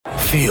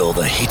Feel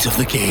the heat of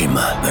the game,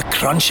 the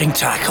crunching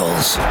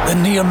tackles, the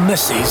near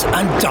misses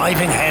and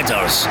diving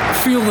headers.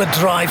 Feel the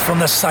drive from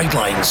the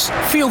sidelines.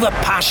 Feel the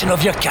passion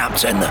of your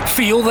captain.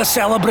 Feel the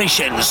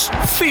celebrations.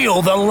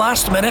 Feel the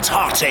last-minute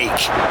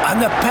heartache.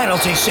 And the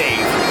penalty save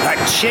that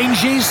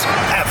changes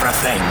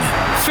everything.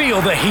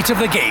 Feel the heat of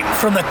the game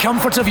from the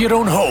comfort of your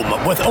own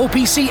home with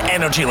OPC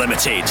Energy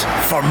Limited.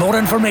 For more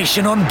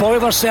information on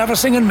boiler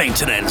servicing and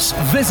maintenance,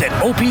 visit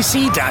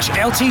opc-ltd.uk.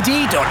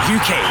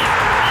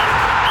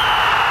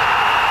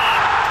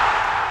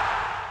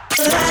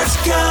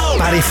 Let's go!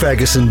 Barry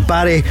Ferguson.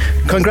 Barry,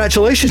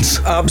 congratulations.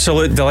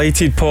 Absolute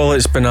delighted, Paul.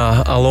 It's been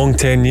a long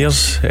 10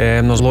 years.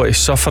 There's a lot of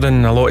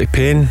suffering, a lot of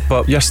pain,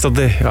 but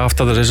yesterday,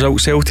 after the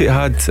results Celtic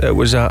had, it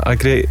was a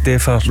great day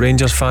for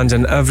Rangers fans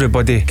and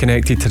everybody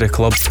connected to the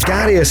club.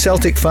 Gary, a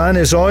Celtic fan,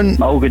 is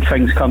on. All good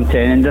things come to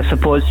an end, I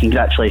suppose.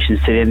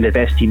 Congratulations to them, the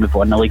best team have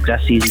won the league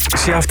this season.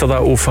 See, after that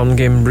Old Firm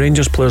game,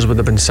 Rangers players would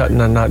have been sitting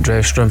in that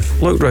dressing room,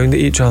 looked round at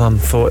each other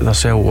and thought to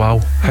themselves, wow,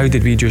 how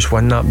did we just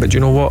win that? But do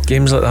you know what?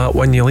 Games like that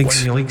win you leagues.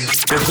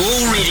 The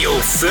Go Radio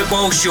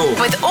Football Show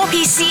with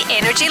OPC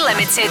Energy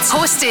Limited,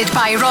 hosted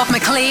by Rob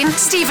Maclean,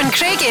 Stephen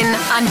Craigan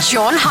and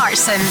John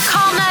Hartson.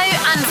 Call now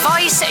and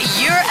voice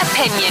your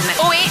opinion.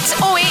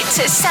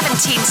 0808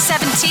 17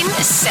 17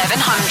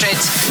 700.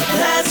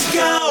 Let's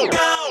go!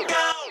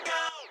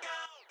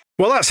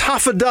 Well, that's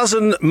half a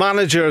dozen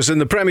managers in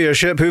the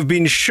Premiership who've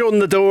been shown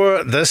the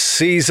door this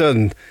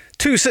season.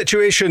 Two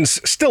situations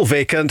still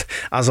vacant.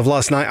 As of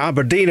last night,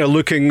 Aberdeen are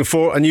looking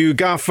for a new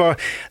gaffer.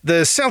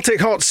 The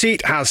Celtic hot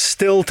seat has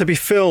still to be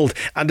filled,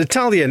 and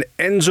Italian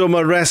Enzo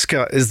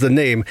Maresca is the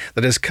name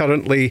that is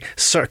currently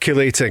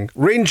circulating.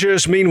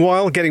 Rangers,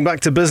 meanwhile, getting back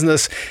to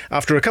business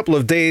after a couple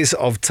of days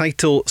of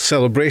title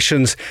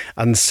celebrations,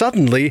 and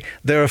suddenly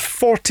they're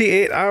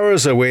 48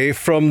 hours away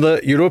from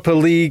the Europa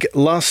League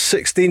last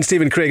 16.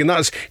 Stephen Craigan,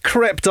 that's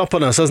crept up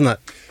on us, hasn't it?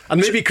 And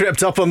maybe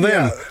crept up on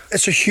them. Yeah,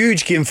 it's a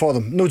huge game for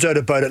them, no doubt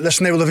about it.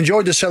 Listen, they will have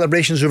enjoyed the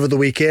celebrations over the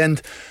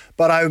weekend,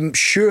 but I'm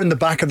sure in the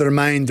back of their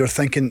mind they're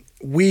thinking,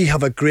 we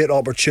have a great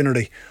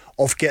opportunity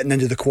of getting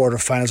into the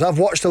quarterfinals. I've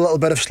watched a little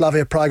bit of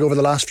Slavia Prague over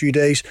the last few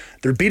days.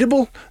 They're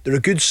beatable, they're a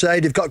good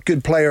side, they've got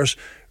good players.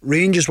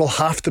 Rangers will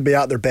have to be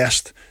at their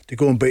best to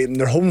go and beat them.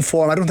 Their home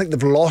form, I don't think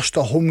they've lost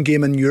a home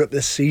game in Europe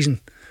this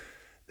season.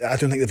 I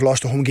don't think they've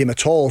lost a home game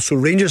at all. So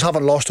Rangers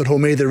haven't lost at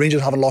home either.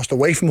 Rangers haven't lost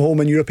away from home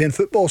in European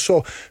football.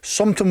 So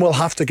something will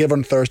have to give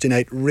on Thursday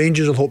night.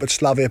 Rangers will hope it's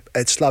Slavia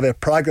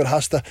Prague that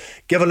has to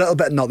give a little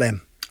bit, not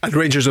them. And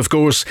Rangers, of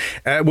course,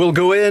 will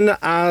go in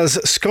as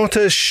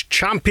Scottish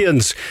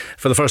champions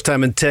for the first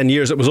time in 10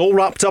 years. It was all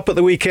wrapped up at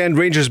the weekend.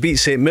 Rangers beat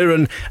St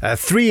Mirren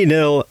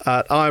 3-0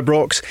 at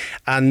Ibrox.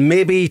 And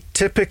maybe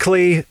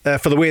typically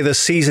for the way this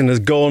season has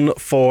gone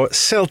for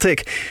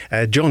Celtic,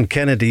 John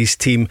Kennedy's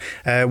team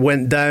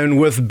went down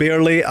with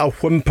barely a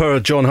whimper.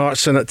 John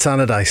Hartson at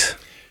Tannadice.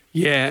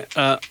 Yeah,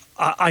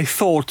 I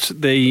thought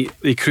they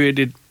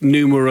created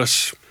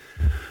numerous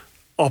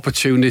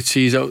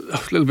opportunities. A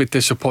little bit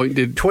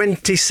disappointed.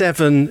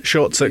 27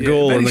 shots at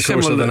goal in the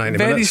course of the 90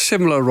 minutes. Very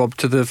similar, Rob,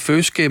 to the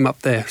first game up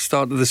there,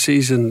 start of the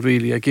season,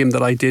 really. A game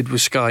that I did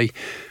with Sky.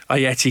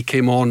 Ayeti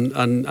came on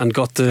and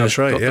got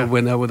the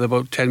winner with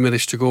about 10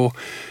 minutes to go.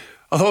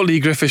 I thought Lee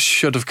Griffiths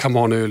should have come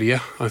on earlier.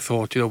 I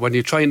thought, when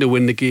you're trying to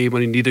win the game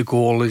and you need a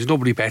goal, there's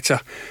nobody better.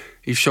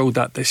 He showed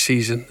that this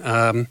season.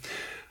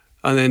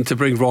 And then to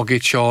bring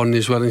Rogic on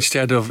as well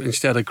instead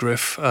of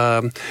Griff.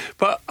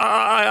 But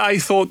I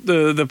thought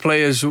the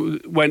players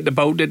went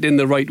about it in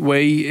the right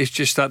way. It's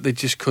just that they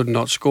just could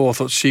not score. I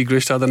thought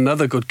Siegrist had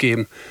another good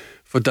game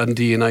for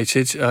Dundee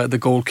United, the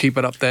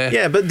goalkeeper up there.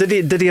 Yeah, but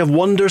did he have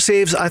wonder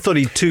saves? I thought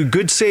he had two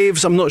good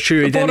saves. I'm not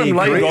sure he did any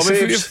great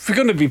saves. If we're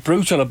going to be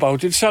brutal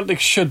about it, Celtic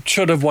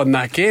should have won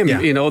that game. Yeah.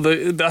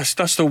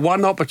 That's the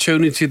one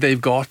opportunity they've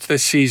got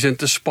this season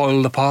to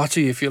spoil the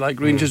party, if you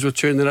like. Rangers were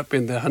turning up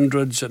in the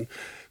hundreds and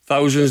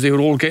thousands. They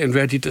were all getting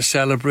ready to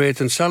celebrate,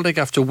 and Celtic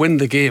have to win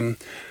the game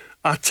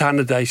at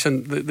Tannadice,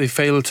 and they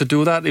failed to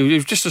do that. It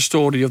was just a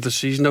story of the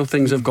season, how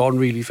things have gone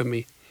really for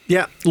me.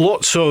 Yeah,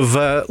 lots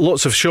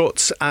of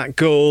shots at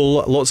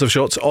goal, lots of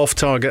shots off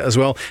target as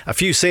well. A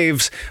few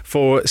saves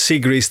for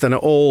Siegrist, and it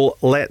all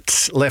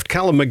left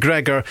Callum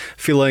McGregor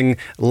feeling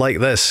like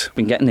this.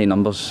 Been getting the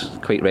numbers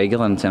quite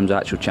regular in terms of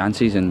actual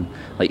chances, and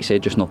like you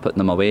said, just not putting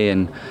them away.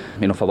 And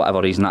for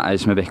whatever reason that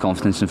is, maybe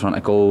confidence in front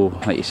of goal,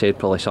 like you said,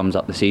 probably sums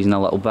up the season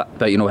a little bit.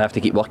 But we have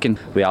to keep working.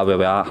 We are where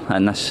we are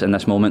in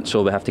this moment,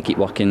 so we have to keep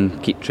working,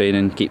 keep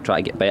training, keep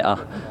trying to get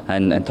better,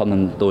 and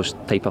turning those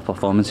type of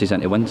performances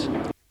into wins.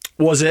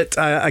 Was it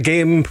a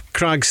game,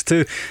 Craigs,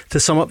 to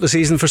sum up the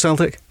season for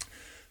Celtic?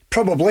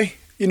 Probably.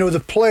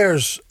 The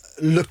players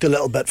looked a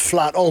little bit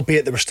flat,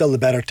 albeit they were still the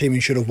better team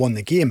and should have won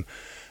the game.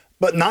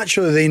 But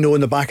naturally they know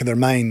in the back of their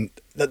mind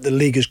that the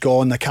league is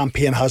gone, the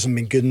campaign hasn't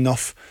been good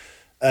enough.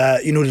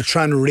 To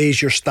try and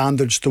raise your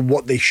standards to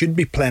what they should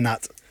be playing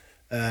at.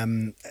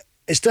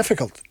 It's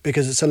difficult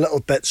because it's a little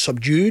bit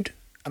subdued,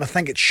 and I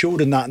think it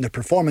showed in their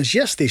performance.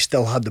 Yes, they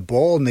still had the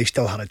ball and they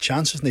still had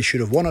chances and they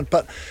should have won it,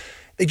 but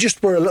they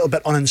just were a little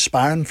bit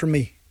uninspiring for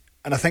me.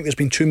 And I think there's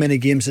been too many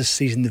games this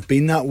season that have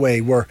been that way,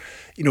 where,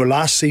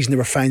 last season they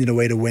were finding a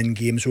way to win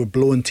games, they were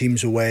blowing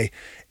teams away.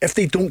 If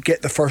they don't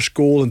get the first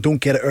goal and don't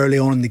get it early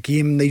on in the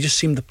game, they just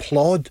seem to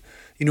plod.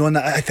 And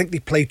I think they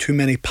play too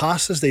many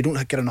passes. They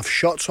don't get enough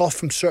shots off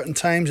from certain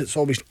times. It's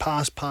always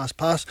pass.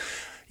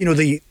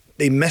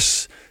 They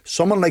miss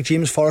someone like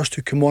James Forrest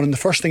who come on, and the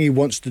first thing he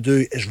wants to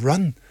do is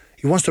run.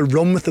 He wants to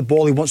run with the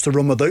ball. He wants to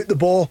run without the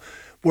ball.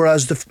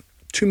 Whereas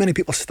too many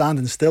people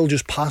standing still,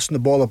 just passing the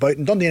ball about.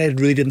 And Dundee United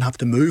really didn't have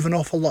to move an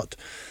awful lot.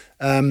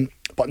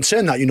 But in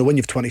saying that, when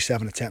you've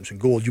 27 attempts in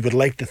goal, you would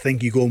like to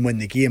think you go and win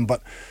the game.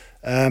 But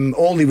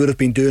all they would have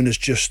been doing is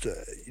just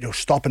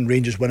stopping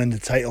Rangers winning the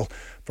title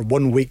for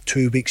 1 week,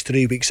 2 weeks,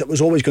 3 weeks. It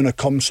was always going to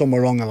come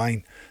somewhere along the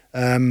line.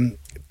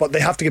 But they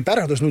have to get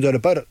better, there's no doubt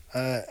about it.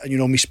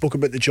 We spoke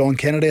about the John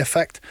Kennedy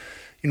effect.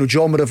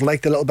 John would have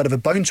liked a little bit of a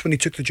bounce when he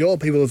took the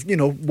job. He would have,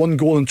 1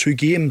 goal in 2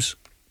 games,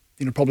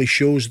 probably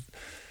shows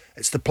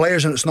it's the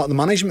players and it's not the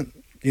management.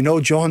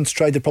 John's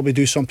tried to probably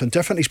do something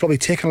different. He's probably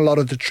taken a lot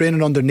of the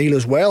training under Neil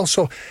as well.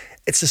 So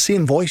it's the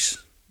same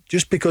voice.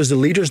 Just because the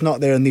leader's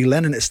not there in Neil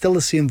Lennon, it's still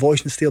the same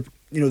voice and still,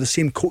 the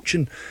same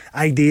coaching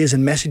ideas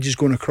and messages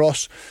going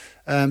across.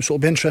 So it'll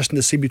be interesting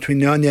to see between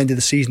now and the end of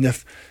the season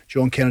if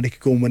John Kennedy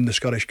could go and win the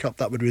Scottish Cup.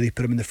 That would really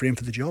put him in the frame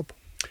for the job.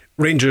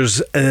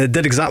 Rangers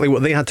did exactly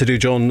what they had to do,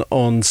 John,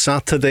 on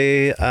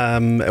Saturday.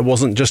 It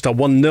wasn't just a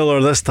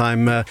 1-0 this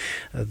time.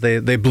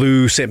 They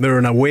blew St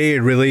Mirren away,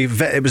 really.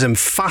 It was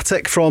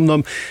emphatic from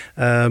them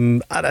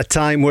at a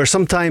time where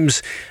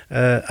sometimes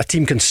a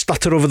team can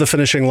stutter over the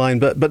finishing line,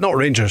 but not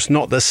Rangers,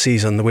 not this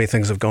season, the way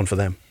things have gone for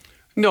them.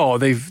 No,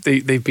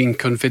 they've been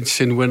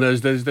convincing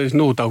winners. There's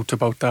no doubt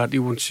about that.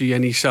 You won't see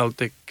any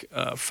Celtic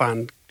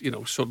fan,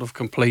 sort of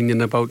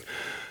complaining about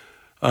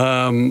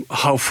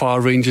how far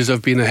Rangers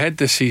have been ahead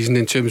this season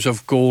in terms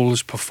of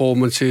goals,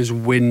 performances,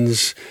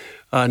 wins,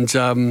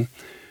 and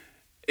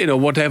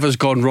whatever's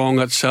gone wrong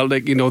at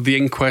Celtic. The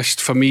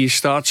inquest for me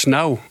starts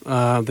now.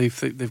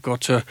 They've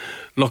got to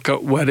look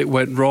at where it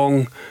went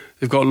wrong.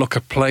 They've got to look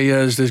at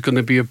players. There's going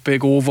to be a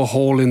big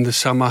overhaul in the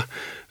summer.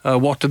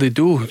 What do they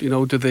do?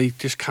 Do they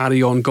just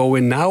carry on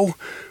going now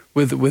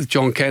with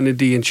John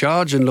Kennedy in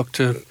charge and look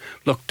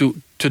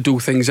to do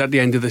things at the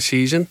end of the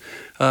season,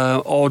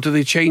 or do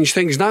they change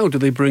things now? Do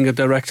they bring a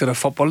director of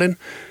football in?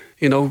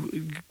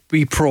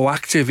 Be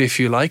proactive,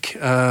 if you like,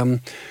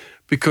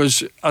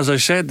 because as I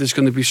said, there's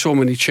going to be so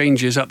many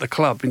changes at the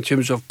club in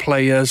terms of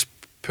players,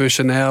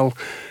 personnel,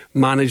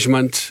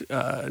 management,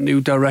 new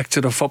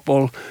director of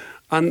football.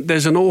 And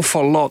there's an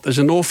awful lot. There's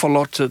an awful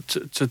lot to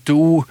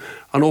do,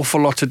 an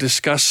awful lot to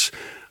discuss.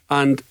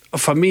 And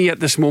for me, at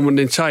this moment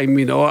in time,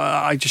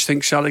 I just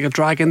think Celtic are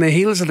dragging their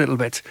heels a little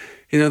bit.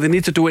 They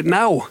need to do it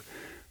now.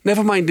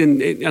 Never mind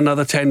in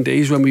another 10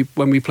 days when we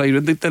play.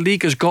 The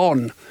league is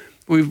gone.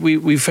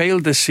 We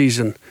failed this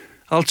season.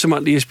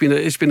 Ultimately,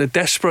 it's been a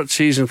desperate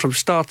season from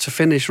start to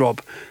finish,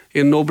 Rob.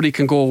 Nobody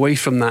can go away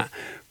from that.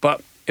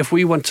 But if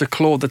we want to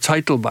claw the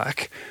title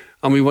back,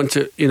 and we want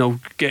to,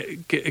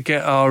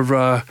 get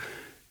our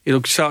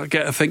start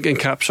get a thinking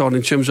caps on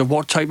in terms of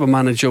what type of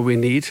manager we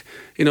need.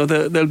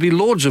 There'll be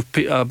loads of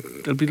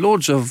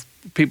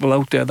people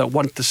out there that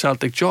want the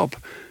Celtic job.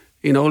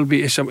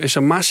 It's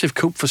a massive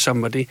coup for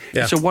somebody.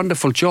 Yeah. It's a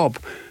wonderful job,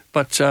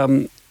 but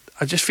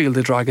I just feel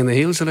they're dragging their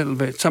heels a little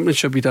bit. Something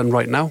should be done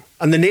right now.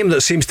 And the name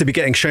that seems to be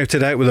getting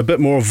shouted out with a bit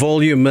more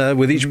volume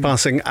with each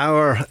passing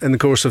hour in the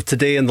course of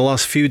today and the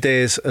last few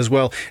days as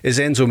well is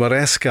Enzo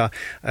Maresca.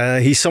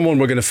 He's someone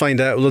we're going to find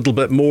out a little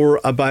bit more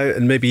about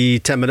in maybe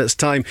 10 minutes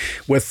time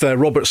with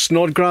Robert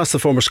Snodgrass, the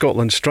former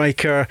Scotland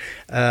striker.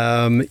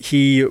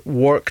 He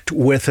worked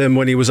with him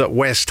when he was at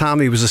West Ham.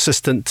 He was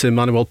assistant to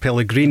Manuel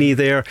Pellegrini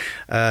there.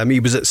 He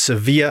was at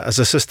Sevilla as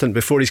assistant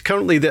before. He's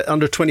currently the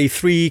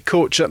under-23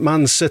 coach at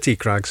Man City,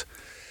 Craigs.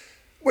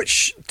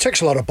 Which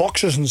ticks a lot of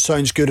boxes and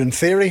sounds good in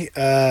theory.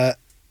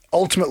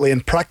 Ultimately,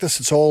 in practice,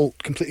 it's all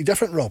completely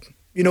different, Rob.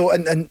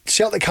 And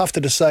Celtic have to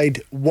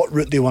decide what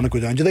route they want to go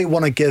down. Do they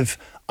want to give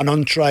an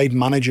untried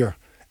manager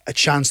a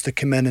chance to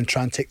come in and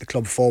try and take the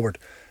club forward?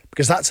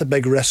 Because that's a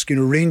big risk.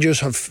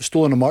 Rangers have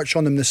stolen a march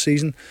on them this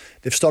season.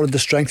 They've started to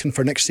strengthen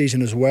for next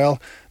season as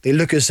well. They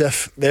look as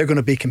if they're going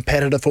to be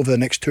competitive over the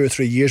next 2 or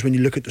 3 years when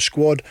you look at the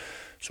squad.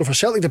 So for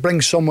Celtic to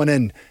bring someone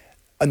in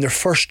their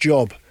first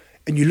job,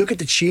 and you look at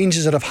the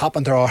changes that have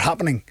happened or are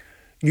happening,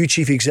 new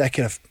chief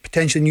executive,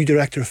 potentially new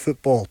director of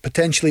football,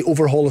 potentially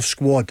overhaul of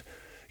squad,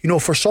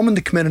 for someone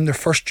to come in their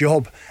first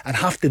job and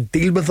have to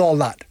deal with all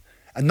that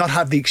and not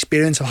have the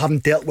experience of having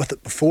dealt with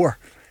it before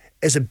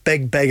is a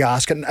big, big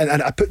ask. And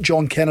I put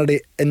John Kennedy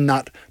in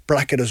that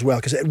bracket as well,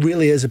 because it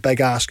really is a big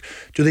ask.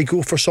 Do they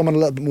go for someone a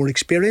little bit more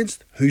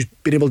experienced, who's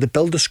been able to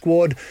build a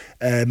squad,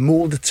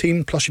 mould a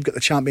team, plus you've got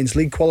the Champions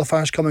League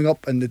qualifiers coming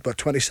up on the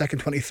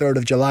 22nd, 23rd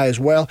of July as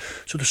well.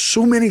 So there's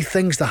so many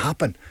things to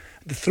happen.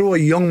 To throw a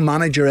young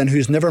manager in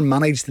who's never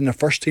managed in the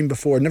first team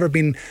before, never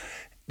been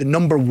the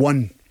number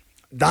one,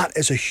 that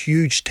is a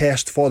huge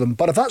test for them.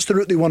 But if that's the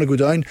route they want to go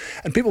down,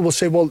 and people will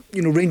say, well,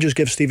 Rangers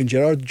gave Steven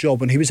Gerrard the job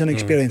when he was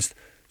inexperienced.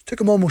 It took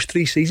him almost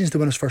 3 seasons to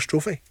win his first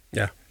trophy.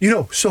 Yeah.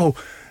 So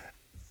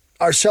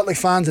are Celtic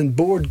fans and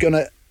board going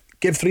to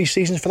give 3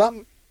 seasons for that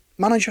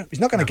manager?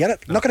 He's not going to get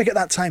it. Not going to get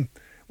that time.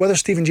 Whether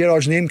Steven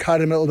Gerrard's name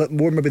carried him a little bit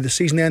more, maybe the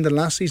season ended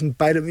last season,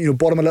 bought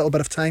him a little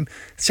bit of time.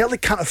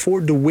 Celtic can't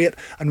afford to wait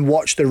and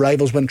watch their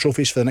rivals win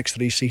trophies for the next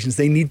 3 seasons.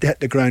 They need to hit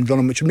the ground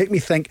running, which would make me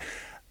think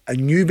a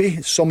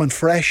newbie, someone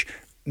fresh,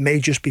 may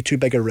just be too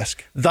big a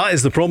risk. That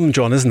is the problem,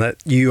 John, isn't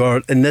it? You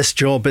are in this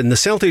job, in the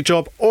Celtic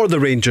job or the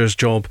Rangers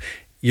job,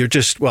 you're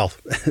just, well,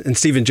 in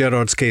Steven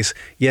Gerrard's case,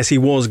 yes, he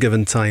was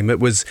given time. It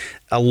was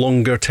a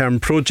longer term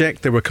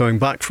project. They were coming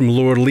back from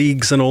lower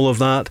leagues and all of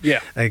that,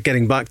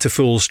 getting back to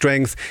full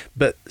strength.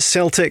 But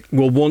Celtic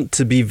will want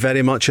to be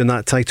very much in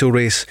that title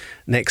race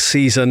next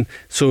season.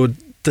 So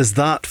does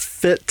that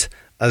fit,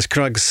 as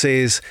Craigan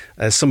says,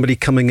 as somebody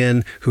coming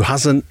in who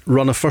hasn't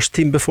run a first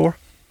team before?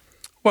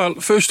 Well,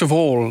 first of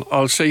all,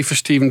 I'll say for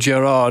Steven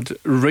Gerrard,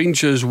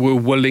 Rangers were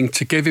willing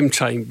to give him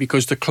time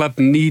because the club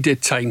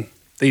needed time.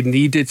 They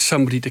needed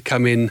somebody to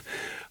come in,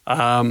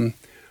 an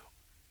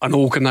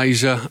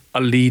organiser,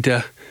 a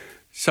leader,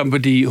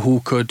 somebody who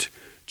could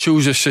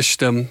choose a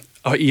system.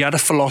 He had a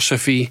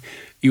philosophy.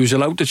 He was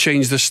allowed to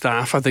change the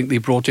staff. I think they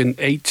brought in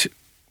 8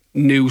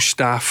 new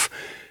staff.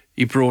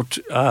 He brought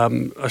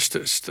a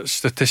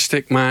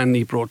statistic man.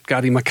 He brought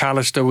Gary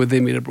McAllister with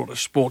him. He'd have brought a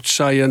sports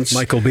science.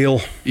 Michael Beale.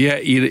 Yeah,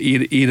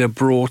 he'd have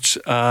brought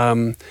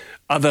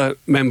other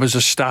members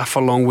of staff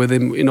along with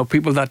him,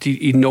 people that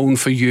he'd known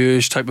for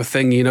years type of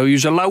thing. He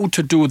was allowed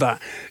to do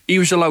that. He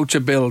was allowed to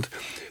build.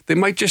 They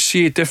might just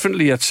see it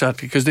differently at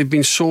Celtic because they've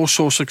been so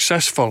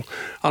successful.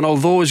 And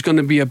although it's going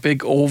to be a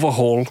big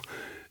overhaul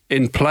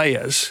in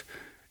players,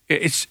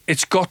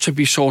 it's got to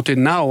be sorted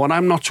now, and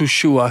I'm not too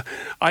sure.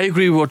 I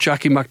agree with what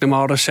Jackie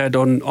McNamara said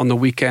on the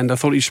weekend. I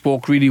thought he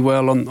spoke really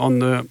well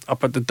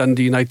up at the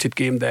Dundee United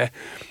game there.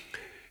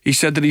 He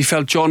said that he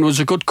felt John was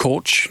a good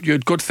coach. You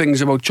heard good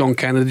things about John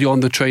Kennedy on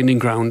the training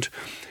ground,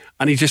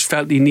 and he just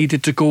felt he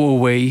needed to go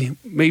away,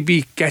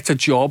 maybe get a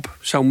job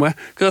somewhere,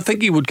 because I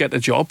think he would get a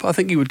job. I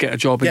think he would get a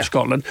job in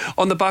Scotland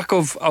on the back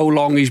of how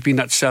long he's been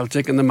at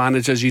Celtic and the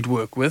managers he'd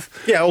work with.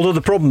 Yeah, although the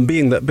problem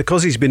being that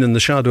because he's been in the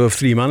shadow of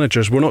 3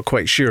 managers, we're not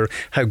quite sure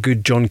how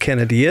good John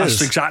Kennedy is.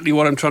 That's exactly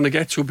what I'm trying to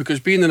get to,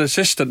 because being an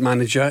assistant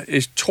manager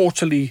is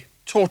totally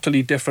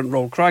different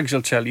role. Craigs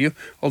will tell you,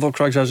 although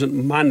Craigs hasn't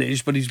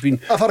managed, but he's been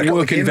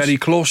working very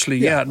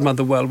closely at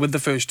Motherwell with the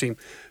first team.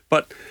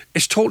 But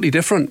it's totally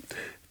different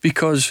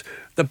because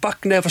the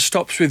buck never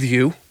stops with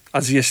you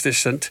as the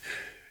assistant.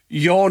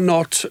 You're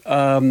not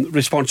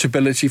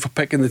responsibility for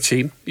picking the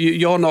team.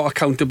 You're not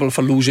accountable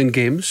for losing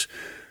games.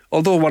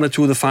 Although 1 or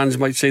 2 of the fans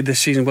might say this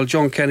season, well,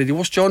 John Kennedy,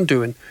 what's John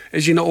doing?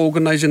 Is he not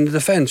organising the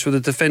defence? Well, the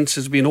defence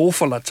has been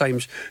awful at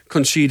times,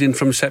 conceding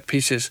from set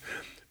pieces.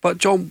 But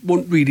John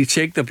won't really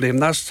take the blame.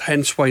 That's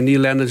hence why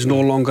Neil Lennon's no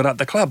longer at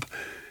the club.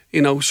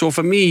 So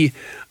for me,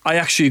 I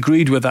actually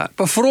agreed with that.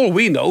 But for all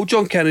we know,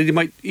 John Kennedy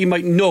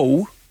might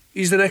know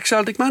he's the next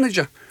Celtic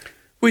manager.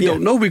 We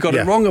don't know. We got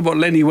it wrong about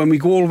Lenny when we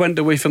all went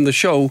away from the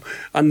show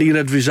and Neil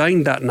had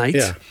resigned that night.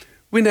 Yeah.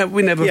 We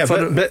never. Yeah,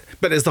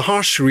 but is the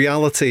harsh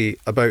reality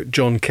about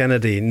John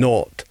Kennedy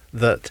not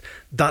that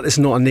is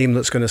not a name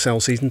that's going to sell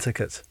season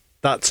tickets?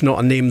 That's not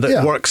a name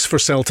that works for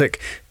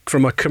Celtic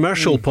from a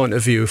commercial point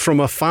of view, from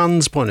a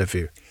fan's point of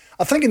view.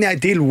 I think in the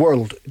ideal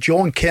world,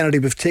 John Kennedy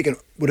would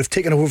have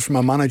taken over from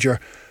a manager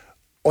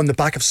on the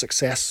back of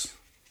success.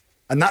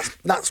 And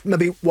that's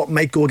maybe what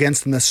might go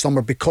against him this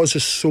summer, because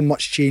there's so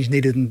much change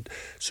needed and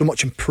so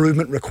much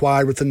improvement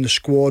required within the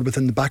squad,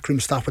 within the backroom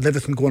staff, with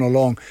everything going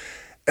along.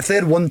 If they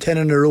had won 10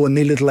 in a row and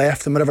Neil had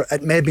left and whatever,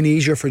 it may have been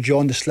easier for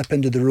John to slip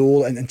into the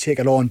role and take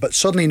it on. But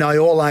suddenly now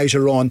all eyes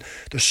are on.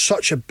 There's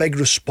such a big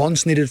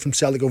response needed from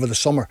Celtic over the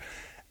summer.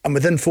 And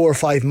within 4 or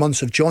 5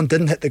 months, if John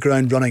didn't hit the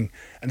ground running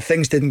and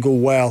things didn't go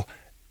well,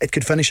 it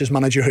could finish his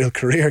managerial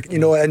career,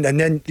 and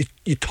then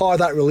you tar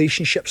that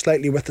relationship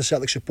slightly with the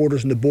Celtic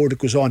supporters and the board that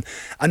goes on.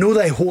 I know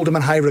they hold him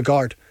in high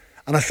regard,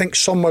 and I think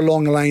somewhere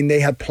along the line they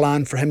had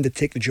planned for him to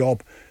take the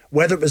job,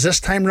 whether it was this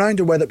time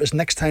round or whether it was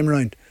next time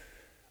round.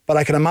 But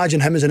I can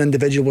imagine him as an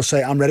individual will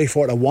say, I'm ready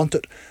for it, I want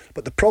it.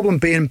 But the problem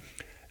being,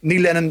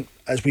 Neil Lennon,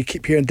 as we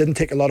keep hearing, didn't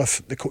take a lot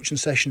of the coaching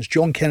sessions.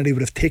 John Kennedy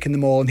would have taken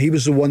them all, and he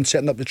was the one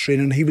setting up the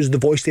training. He was the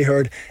voice they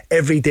heard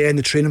every day in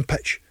the training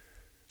pitch.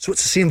 So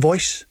it's the same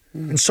voice.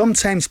 And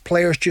sometimes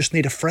players just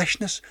need a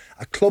freshness.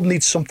 A club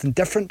needs something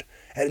different.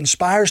 It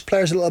inspires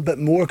players a little bit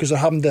more because they're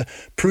having to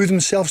prove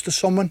themselves to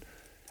someone.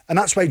 And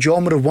that's why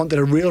John would have wanted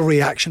a real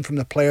reaction from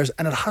the players,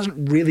 and it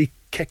hasn't really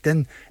kicked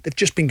in. They've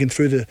just been going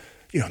through the,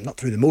 not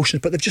through the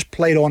motions, but they've just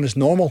played on as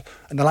normal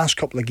in the last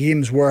couple of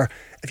games, where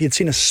if you'd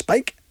seen a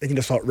spike, then you'd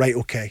have thought, right,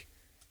 okay,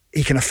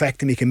 he can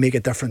affect him, he can make a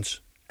difference.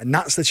 And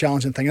that's the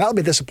challenging thing. And that'll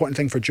be a disappointing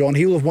thing for John.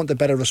 He will have wanted a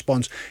better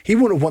response. He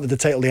wouldn't have wanted the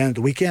title at the end of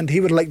the weekend. He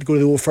would like to go to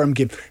the Old Firm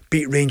game,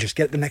 beat Rangers,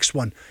 get the next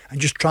one, and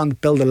just try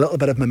and build a little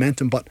bit of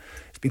momentum, but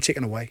it's been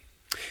taken away.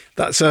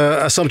 That's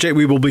a subject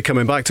we will be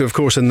coming back to, of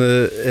course, in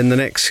the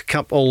next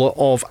couple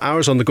of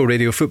hours on the Go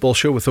Radio Football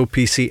Show with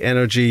OPC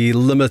Energy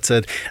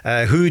Limited.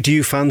 Who do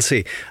you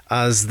fancy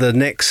as the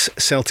next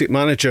Celtic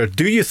manager?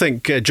 Do you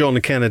think John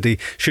Kennedy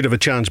should have a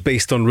chance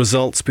based on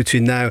results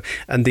between now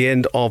and the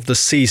end of the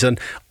season?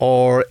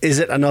 Or is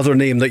it another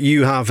name that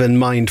you have in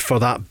mind for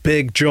that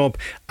big job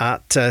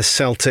at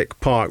Celtic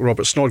Park?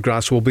 Robert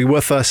Snodgrass will be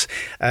with us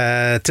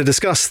to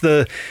discuss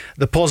the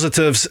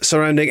positives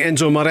surrounding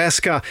Enzo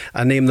Maresca,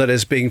 a name that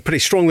is being pretty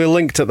strongly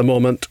linked at the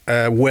moment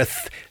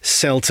with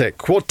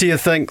Celtic. What do you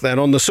think then?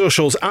 On the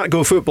socials at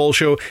Go Football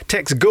Show,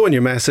 text Go in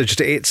your message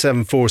to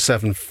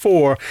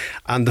 87474,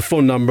 and the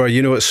phone number,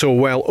 you know it so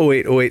well,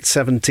 0808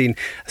 17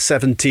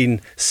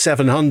 17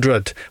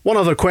 700. One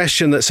other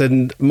question that's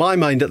in my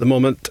mind at the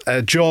moment,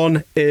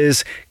 John,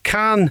 is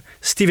can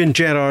Steven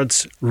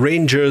Gerrard's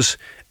Rangers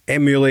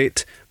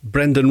emulate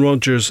Brendan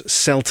Rodgers'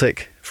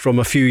 Celtic from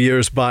a few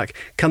years back?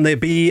 Can they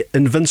be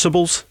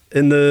invincibles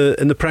in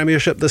the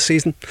Premiership this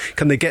season?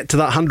 Can they get to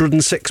that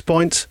 106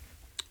 points?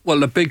 Well,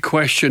 the big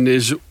question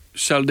is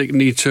Celtic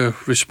need to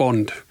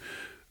respond,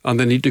 and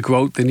they need to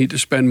go out, they need to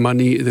spend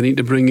money, they need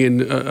to bring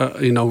in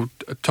a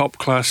top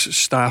class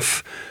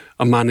staff,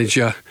 a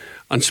manager,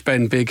 and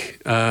spend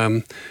big.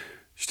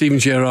 Steven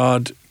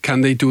Gerrard,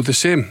 can they do the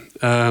same?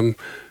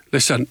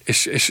 Listen,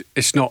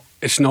 it's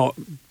not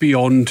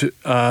beyond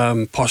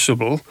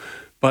possible,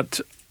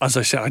 but as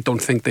I said, I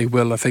don't think they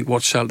will. I think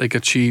what Celtic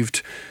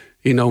achieved,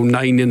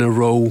 9 in a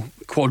row,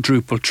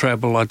 quadruple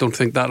treble, I don't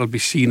think that'll be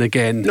seen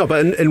again. No,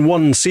 but in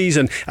one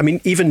season, I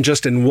mean, even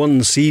just in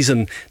one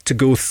season to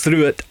go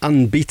through it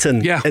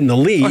unbeaten in the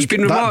league, it's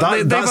been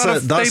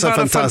that's a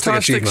fantastic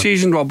achievement.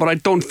 Season, Rob, but I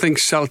don't think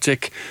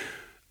Celtic,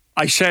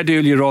 I said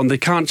earlier on, they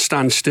can't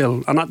stand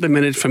still. And at the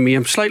minute, for me,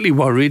 I'm slightly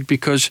worried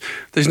because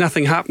there's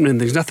nothing happening.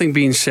 There's nothing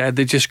being said.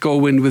 They just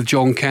go in with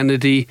John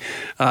Kennedy.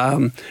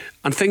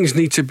 And things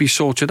need to be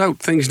sorted out.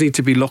 Things need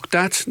to be looked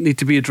at, need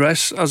to be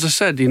addressed. As I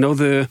said,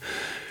 the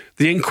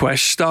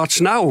inquest starts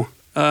now.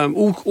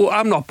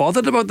 I'm not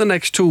bothered about the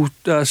next two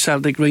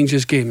Celtic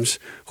Rangers games.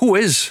 Who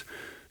is?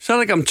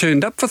 Celtic, I'm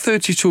turned up for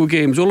 32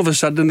 games. All of a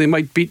sudden, they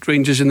might beat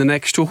Rangers in the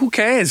next two. Who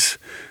cares?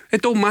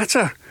 It don't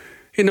matter.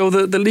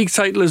 The league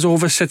title is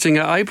over sitting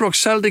at Ibrox.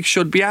 Celtic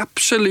should be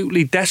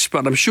absolutely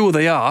desperate. I'm sure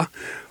they are.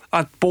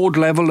 At board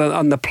level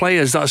and the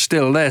players that are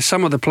still there.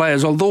 Some of the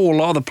players, although a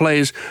lot of the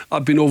players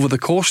have been over the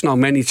course now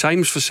many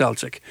times for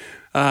Celtic.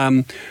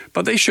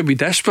 But they should be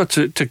desperate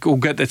to go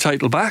get their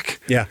title back.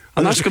 Yeah.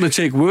 And that's going to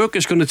take work,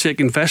 it's going to take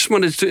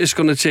investment, it's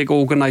going to take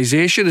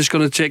organisation, it's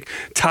going to take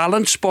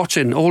talent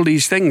spotting, all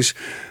these things.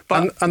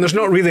 But and there's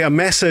not really a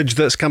message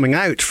that's coming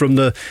out from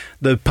the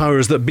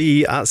powers that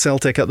be at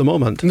Celtic at the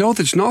moment. No,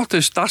 there's not.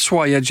 That's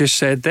why I just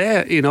said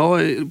there,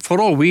 for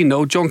all we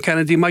know, John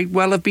Kennedy might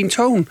well have been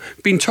told,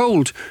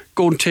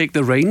 go and take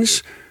the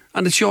reins,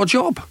 and it's your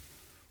job.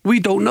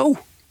 We don't know.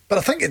 But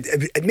I think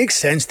it makes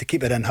sense to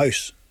keep it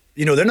in-house.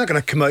 They're not going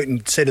to come out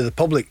and say to the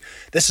public,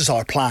 this is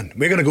our plan.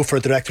 We're going to go for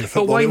a director of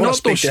football. But why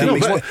not those things?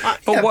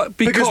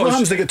 Because what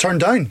happens? They get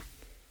turned down.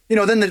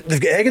 Then they've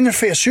got egg in their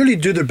face. Surely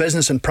do their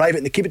business in private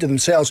and they keep it to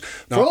themselves.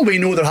 For all we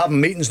know, they're having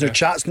meetings and they're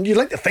chats, and you'd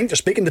like to think they're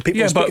speaking to people.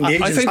 Yeah, but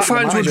I think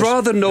fans would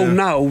rather know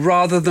now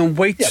rather than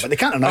wait. Yeah, but they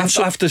can't announce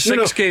after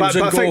six games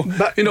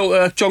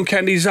John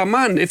Kennedy's our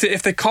man.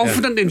 If they're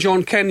confident in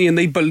John Kennedy and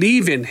they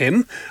believe in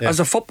him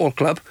as a football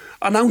club,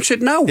 announce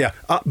it now. Yeah,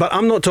 but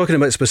I'm not talking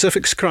about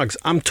specifics, Craigs.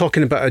 I'm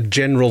talking about a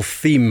general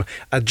theme,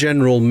 a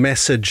general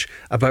message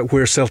about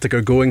where Celtic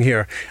are going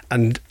here,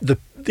 and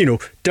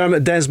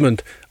Dermot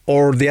Desmond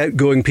or the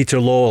outgoing Peter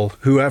Lawwell,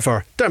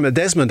 whoever. Dermot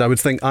Desmond, I would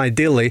think,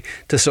 ideally,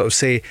 to sort of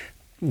say,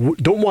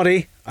 don't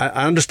worry,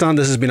 I understand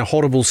this has been a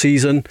horrible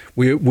season,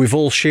 we've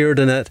all shared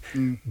in it,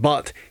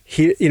 but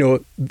here,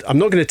 I'm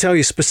not going to tell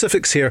you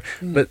specifics here,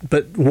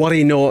 but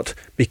worry not,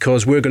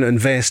 because we're going to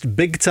invest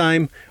big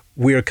time.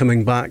 We're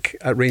coming back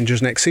at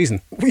Rangers next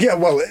season. Yeah,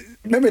 well,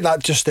 maybe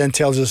that just then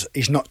tells us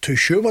he's not too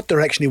sure what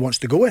direction he wants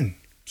to go in.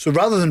 So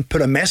rather than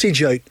put a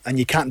message out and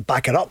you can't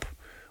back it up,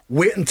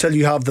 wait until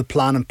you have the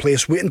plan in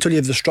place. Wait until you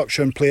have the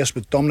structure in place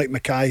with Dominic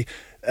Mackay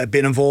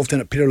being involved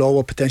in it, Peter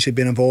Lawwell potentially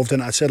being involved in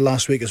it. I said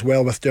last week as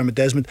well with Dermot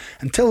Desmond.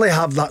 Until they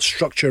have that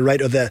structure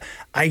right or the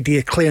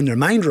idea clear in their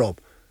mind, Rob,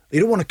 they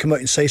don't want to come out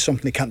and say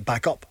something they can't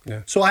back up.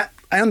 Yeah. So I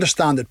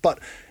understand it, but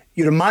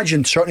you'd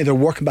imagine certainly they're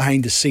working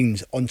behind the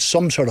scenes on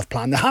some sort of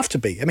plan. They have to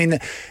be. I mean,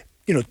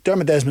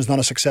 Dermot Desmond's not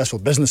a successful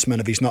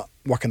businessman if he's not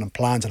working on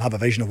plans and have a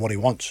vision of what he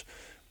wants,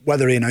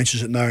 whether he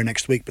announces it now or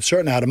next week. But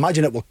certainly I'd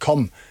imagine it will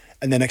come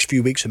in the next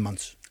few weeks and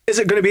months. Is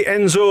it going to be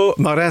Enzo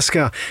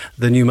Maresca,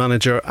 the new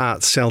manager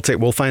at Celtic?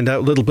 We'll find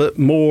out a little bit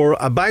more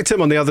about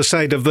him on the other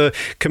side of the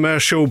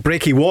commercial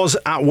break. He was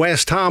at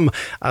West Ham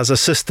as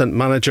assistant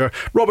manager.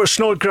 Robert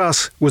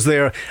Snodgrass was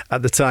there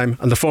at the time,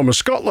 and the former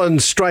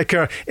Scotland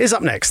striker is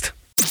up next.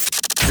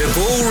 The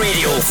Go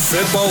Radio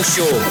Football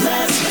Show.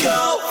 Let's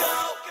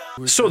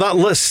go! So that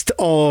list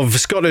of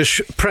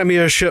Scottish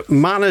Premiership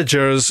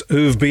managers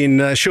who've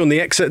been shown the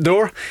exit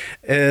door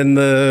in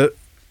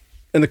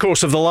the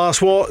course of the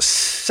last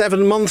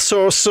 7 months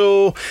or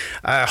so,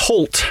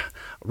 Holt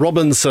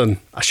Robinson.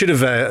 I should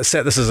have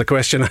set this as a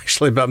question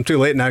actually, but I'm too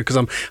late now because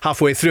I'm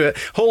halfway through it.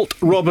 Holt,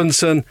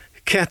 Robinson,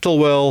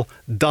 Kettlewell,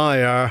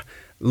 Dyer,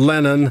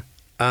 Lennon,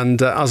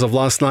 and as of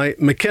last night,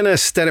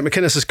 McInnes. Derek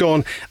McInnes is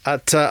gone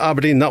at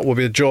Aberdeen. That will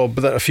be a job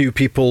that a few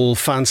people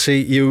fancy,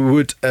 you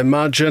would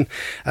imagine.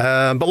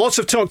 But lots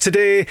of talk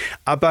today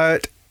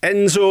about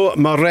Enzo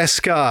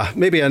Maresca,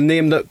 maybe a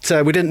name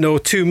that we didn't know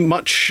too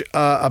much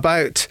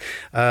about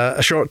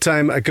a short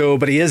time ago,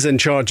 but he is in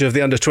charge of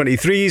the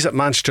under-23s at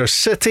Manchester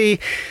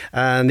City,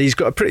 and he's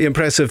got a pretty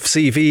impressive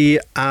CV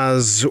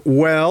as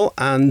well.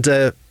 And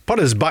part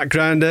of his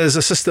background is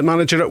assistant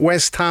manager at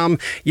West Ham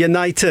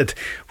United,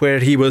 where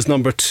he was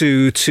number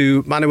 2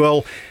 to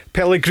Manuel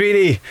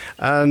Pellegrini,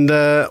 and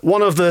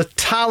one of the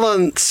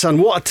talents,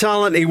 and what a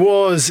talent he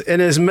was in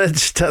his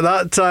midst at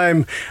that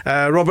time,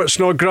 Robert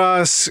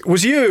Snodgrass,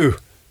 was you.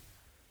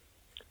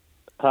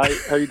 Hi,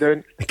 how you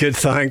doing? Good,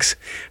 thanks.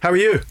 How are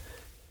you?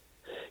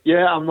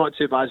 Yeah, I'm not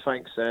too bad,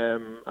 thanks.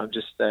 I'm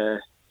just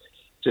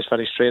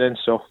finished training,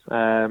 so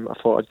I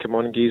thought I'd come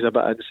on and give you a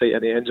bit of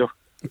insight into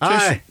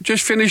Enzo.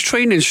 Just finished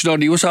training,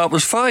 Snoddy. What's that?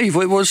 Was 5?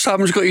 What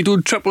Sam's got you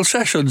doing triple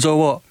sessions or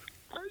what?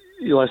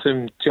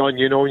 Listen, John,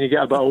 you know when you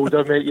get a bit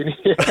older, mate, you need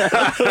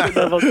it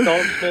never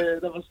stops, mate.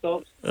 It never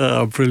stops.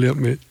 Oh, brilliant,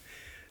 mate.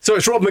 So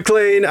it's Rob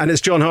Maclean and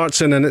it's John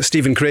Hartson and it's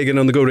Stephen Craigan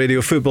on the Go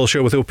Radio football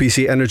show with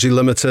OPC Energy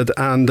Limited,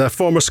 and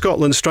former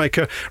Scotland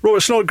striker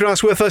Robert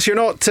Snodgrass with us. You're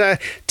not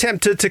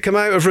tempted to come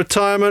out of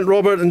retirement,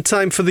 Robert, in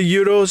time for the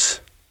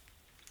Euros?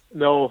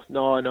 No.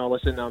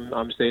 Listen,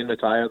 I'm staying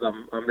retired.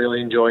 I'm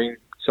really enjoying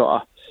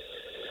sort of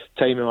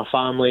time with my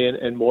family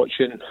and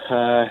watching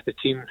the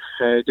team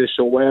do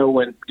so well,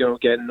 and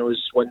getting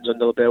those wins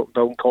under the belt,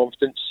 building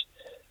confidence.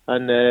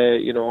 And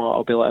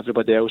I'll be like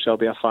everybody else. I'll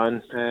be a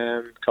fan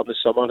come the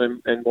summer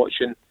and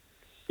watching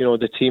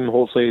the team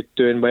hopefully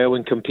doing well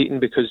and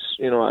competing, because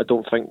I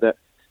don't think that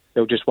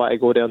they'll just want to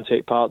go there and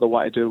take part. They'll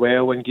want to do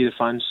well and give the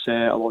fans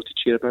a lot to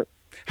cheer about.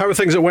 How are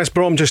things at West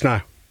Brom just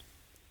now?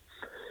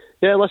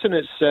 Yeah, listen,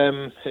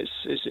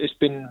 it's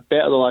been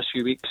better the last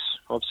few weeks.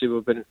 Obviously,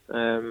 we've been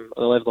the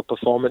level of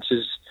performance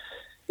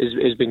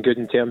has been good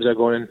in terms of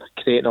going and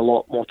creating a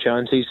lot more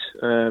chances.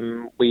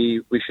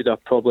 We should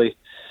have probably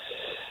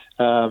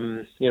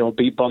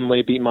beat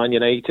Burnley, beat Man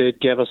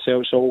United, give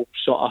ourselves all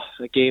sort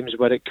of games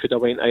where it could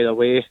have went either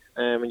way.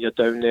 When you're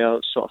down there,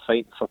 sort of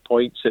fighting for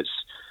points,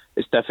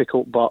 it's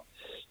difficult. But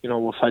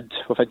we've had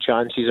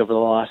chances over the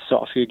last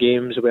sort of few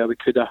games where we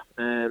could have.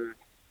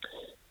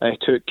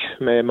 Took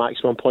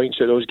maximum points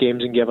out of those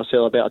games and gave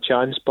ourselves a better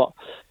chance. But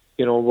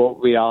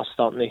what we are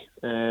starting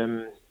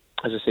to,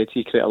 as I said,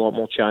 to create a lot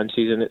more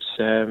chances, and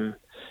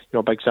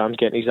it's Big Sam's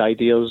getting his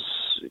ideas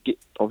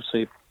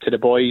obviously to the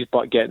boys,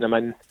 but getting them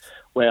in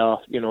where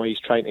he's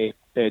trying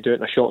to do it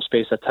in a short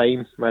space of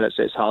time, where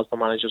it's hard for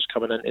managers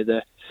coming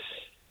into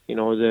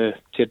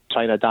to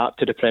try and adapt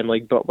to the Premier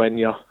League. But when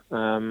you're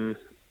down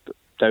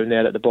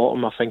there at the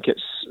bottom, I think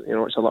it's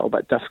it's a little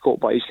bit difficult.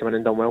 But he's coming in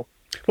and done well.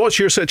 What's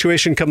your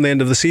situation come the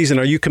end of the season?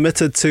 Are you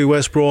committed to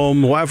West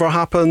Brom whatever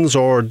happens,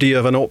 or do you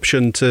have an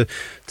option to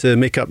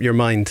make up your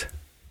mind?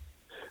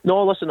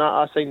 No, listen,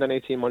 I signed an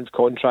 18-month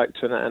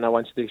contract and I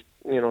wanted to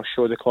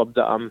show the club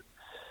that I'm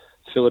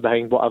fully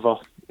behind whatever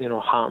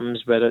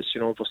happens, whether it's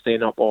if we're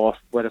staying up or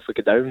whether if we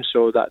go down.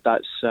 So that's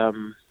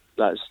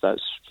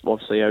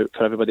obviously out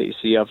for everybody to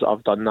see.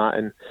 I've done that,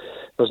 and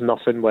there's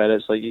nothing where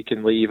it's like you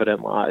can leave or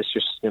anything like that. It's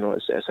just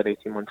it's an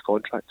 18-month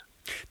contract.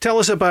 Tell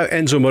us about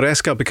Enzo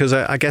Maresca, because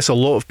I guess a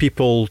lot of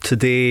people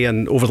today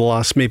and over the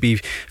last maybe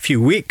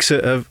few weeks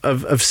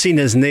have seen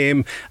his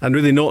name and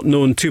really not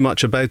known too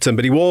much about him.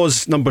 But he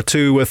was number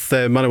 2 with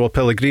Manuel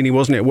Pellegrini,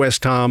 wasn't it, at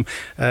West Ham?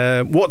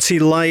 What's he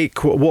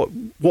like? What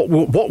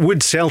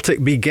would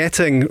Celtic be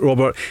getting,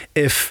 Robert,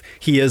 if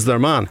he is their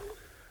man?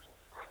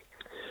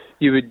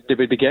 They would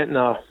be getting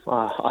a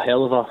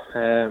hell of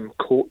a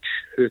coach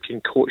who can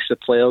coach the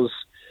players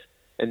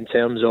in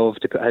terms of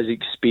to put his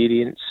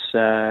experience,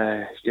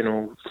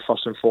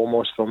 first and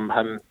foremost from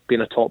him being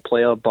a top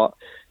player, but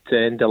to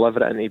then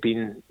deliver it into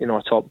being,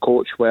 a top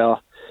coach, where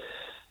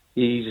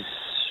he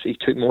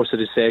took most of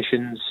the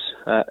sessions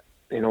at,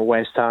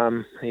 West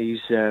Ham. His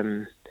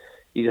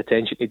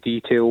attention to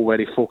detail, where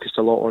he focused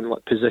a lot on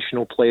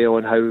positional play,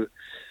 on how,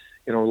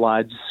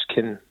 lads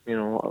can,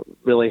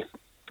 really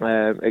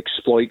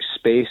exploit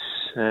space,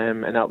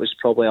 and that was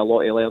probably a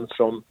lot he learned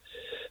from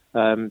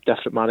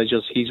different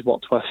managers he's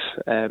worked with.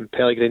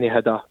 Pellegrini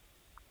had a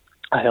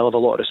hell of a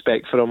lot of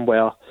respect for him,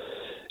 where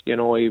he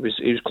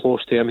was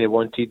close to him. He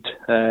wanted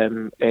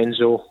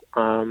Enzo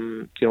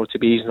to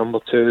be his number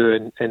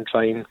 2 and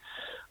try and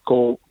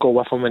go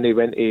with him when he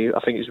went to, I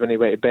think it was when he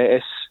went to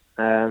Betis,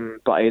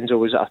 but Enzo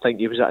was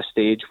at a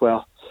stage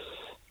where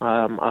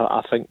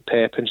I think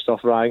Pep and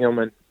stuff rang him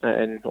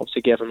and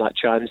obviously gave him that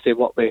chance to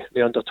work with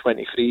the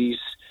under-23s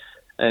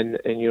and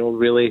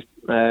really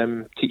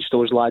teach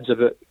those lads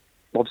about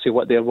obviously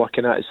what they're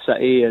working at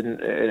City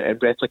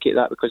and replicate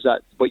that, because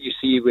that what you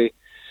see with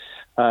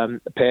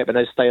Pep and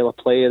his style of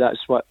play,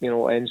 that's what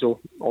Enzo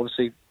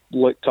obviously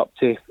looked up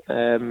to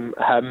him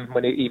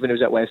when even he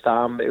was at West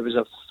Ham. It was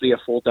 3 or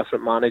 4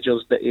 different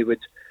managers that he would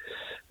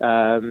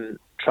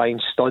try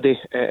and study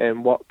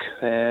and work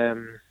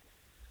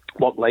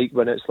like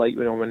when it's like,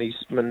 when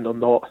they're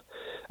not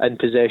in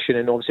possession,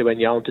 and obviously when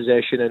you're in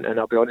possession. And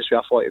I'll be honest with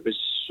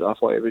you, I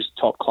thought it was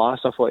top class.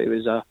 I thought it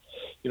was a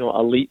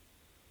elite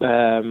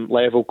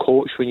level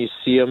coach when you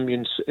see him.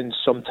 And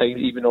sometimes,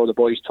 even though the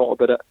boys talk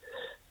about it,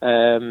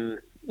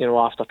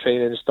 after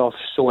training and stuff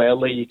so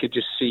early, you could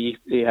just see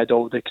he had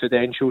all the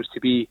credentials to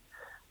be,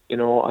 a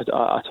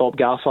top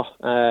gaffer.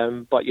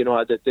 But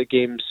the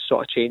game's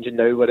sort of changing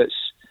now, where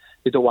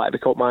they don't want to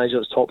become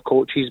managers, top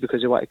coaches,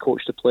 because they want to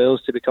coach the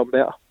players to become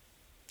better.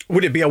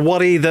 Would it be a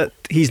worry that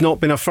he's not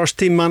been a first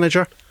team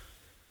manager?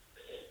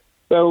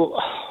 Well,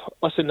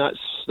 listen,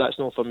 that's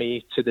not for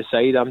me to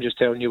decide. I'm just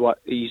telling you what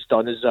he's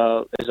done as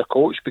a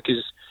coach,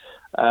 because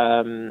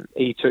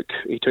he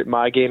took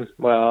my game.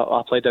 Well,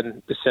 I played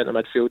in the centre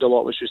midfield a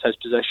lot, which was his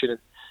position.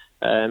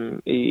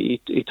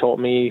 He taught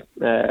me,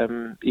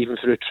 even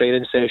through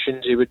training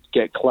sessions, he would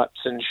get clips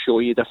and show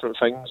you different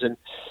things and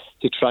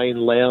to try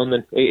and learn.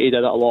 And he did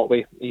it a lot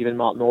with even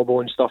Mark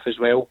Noble and stuff as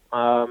well.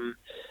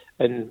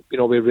 And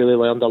we really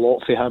learned a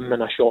lot from him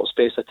in a short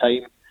space of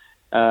time.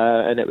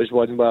 And it was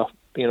one where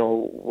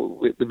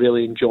we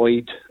really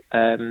enjoyed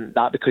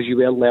that, because you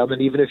were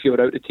learning, even if you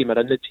were out the team or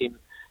in the team.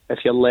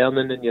 If you're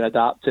learning and you're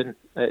adapting,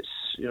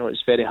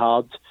 it's very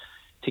hard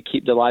to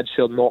keep the lads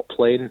who are not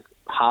playing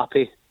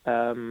happy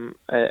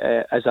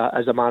as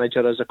a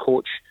manager, as a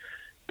coach,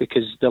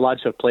 because the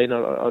lads who are playing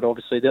are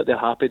obviously they're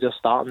happy, they're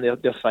starting,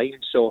 they're fine.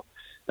 So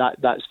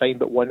that's fine.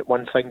 But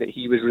one thing that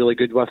he was really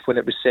good with when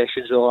it was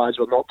sessions where the lads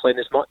were not playing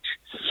as much,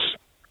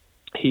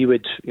 he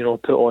would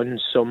put on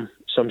some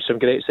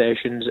great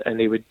sessions, and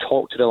he would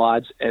talk to the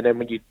lads, and then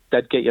when you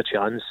did get your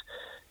chance,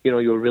 you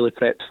were really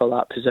prepped for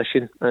that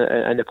position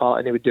in the part,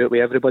 and he would do it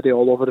with everybody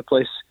all over the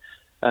place.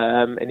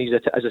 And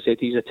as I said,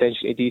 his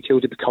attention to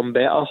detail to become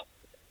better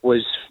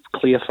was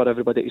clear for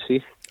everybody to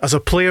see. As a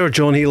player,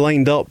 John, he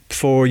lined up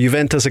for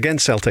Juventus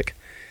against Celtic.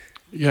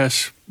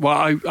 Yes.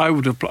 Well, I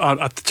would have,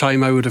 at the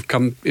time, I would have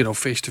come,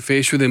 face to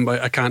face with him,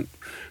 but I can't,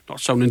 not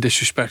sounding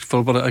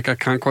disrespectful, but I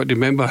can't quite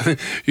remember.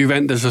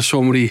 Juventus has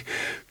so many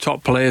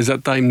top players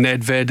at the time,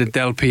 Nedved and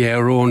Del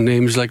Piero and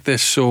names like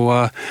this. So,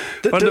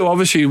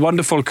 obviously,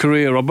 wonderful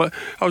career, Rob. But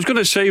I was going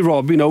to say,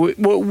 Rob,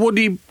 would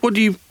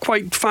he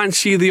quite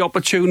fancy the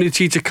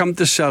opportunity to come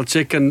to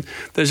Celtic? And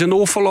there's an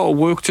awful lot of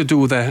work to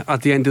do there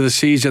at the end of the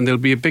season. There'll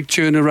be a big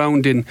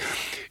turnaround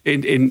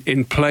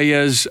in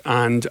players,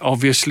 and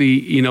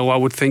obviously, I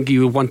would think he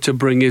would want to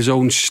bring his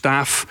own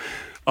staff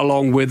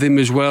along with him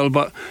as well.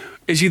 But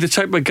is he the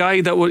type of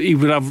guy that he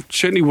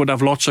would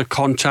have lots of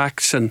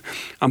contacts and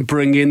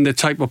bring in the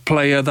type of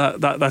player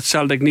that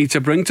Celtic need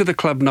to bring to the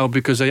club now,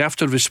 because they have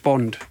to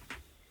respond?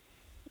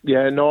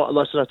 Yeah, no,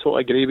 listen, I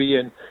totally agree with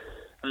you.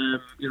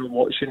 And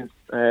watching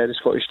the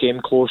Scottish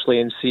game closely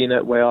and seeing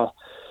it, where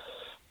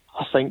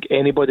I think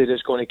anybody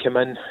that's going to come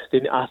in,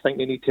 I think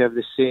they need to have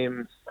the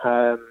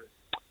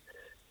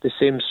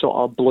same sort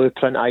of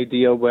blueprint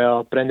idea,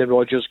 where Brendan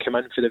Rodgers came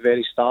in for the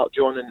very start,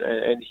 John,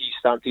 and he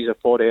stamped his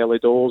authority early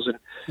doors. And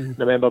I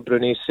remember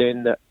Bruni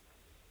saying that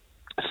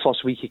the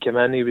first week he came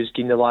in, he was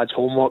giving the lads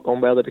homework on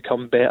where they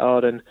become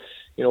better, and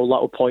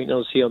little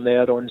pointers here and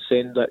there on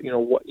saying that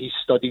what he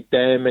studied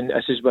them, and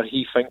this is where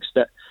he thinks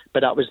that.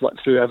 But that was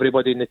through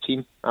everybody in the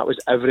team. That was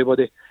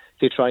everybody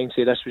to try and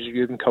say this was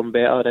you can come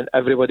better, and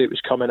everybody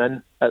was coming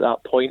in at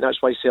that point.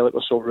 That's why Celtic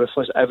were so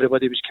ruthless.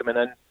 Everybody was coming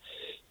in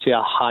to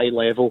a high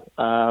level,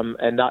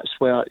 and that's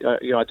where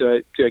I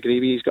do agree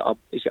with you. He's got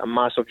a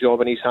massive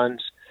job in his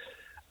hands,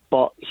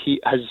 but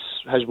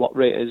his work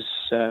rate is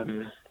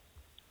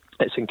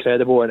it's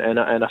incredible, and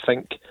I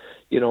think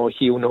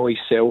he'll know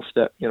himself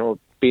that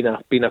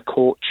being a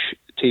coach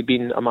to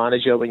being a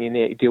manager, when you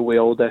need to deal with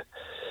all the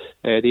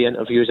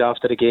interviews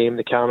after the game,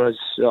 the cameras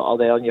are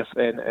there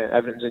and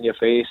everything's in your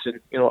face, and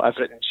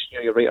everything's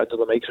you're right under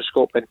the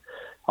microscope, and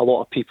a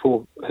lot of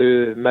people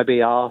who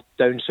maybe are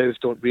down south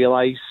don't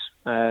realise.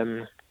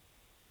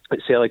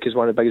 Celtic is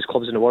one of the biggest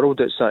clubs in the world.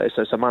 It's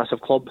a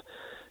massive club.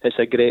 It's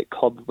a great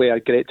club with a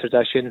great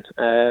tradition,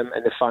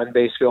 and the fan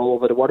base all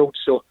over the world.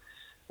 So,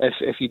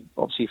 if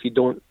you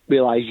don't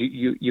realise,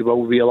 you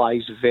will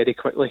realise very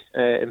quickly.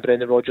 And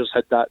Brendan Rodgers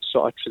had that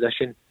sort of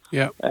tradition.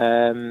 Yeah.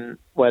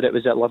 Where it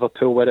was at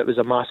Liverpool, where it was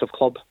a massive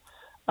club,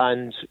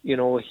 and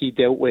he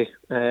dealt with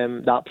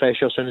that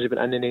pressure as soon as he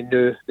went in, and he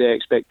knew the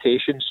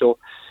expectations. So,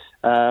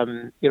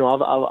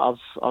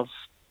 I've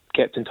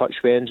kept in touch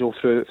with Enzo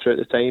throughout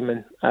the time,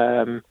 and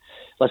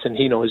listen,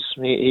 he knows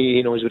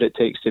what it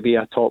takes to be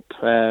a top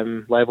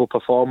level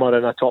performer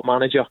and a top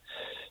manager.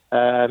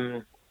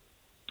 And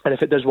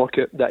if it does work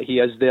out that he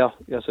is there,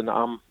 listen,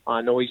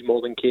 I know he's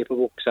more than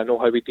capable, because I know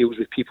how he deals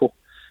with people,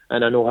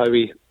 and I know how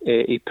he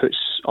puts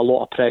a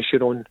lot of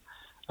pressure on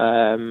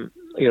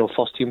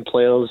first team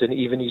players, and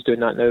even he's doing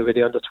that now with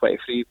the under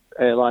 23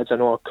 lads. I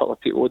know a couple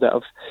of people that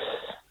have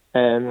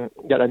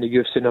Get in the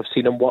youths, and I've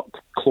seen him work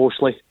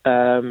closely.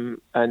 And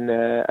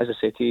as I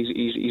said,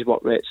 his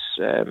work rate's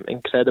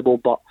incredible.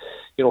 But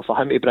for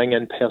him to bring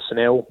in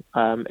personnel,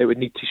 it would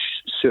need to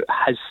suit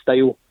his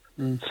style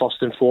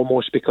first and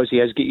foremost, because he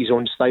has got his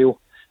own style,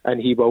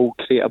 and he will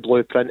create a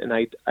blueprint and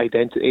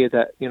identity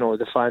that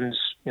the fans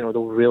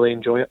they'll really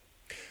enjoy it.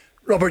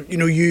 Robert, you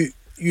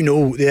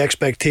know the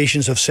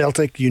expectations of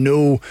Celtic. You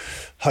know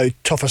how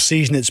tough a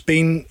season it's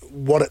been.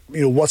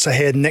 What's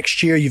ahead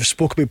next year. You've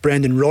spoken about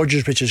Brendan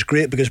Rodgers, which is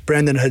great, because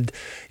Brendan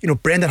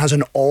has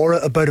an aura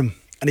about him,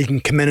 and he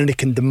can come in and he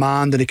can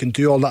demand and he can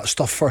do all that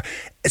stuff.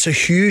 It's a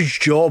huge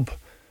job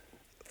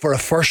for a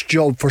first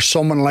job for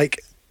someone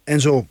like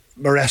Enzo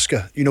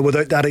Maresca.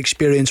 Without that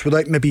experience,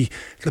 without maybe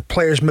the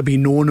players maybe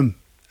knowing him.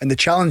 And the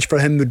challenge for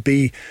him would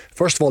be,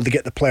 first of all, to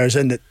get the players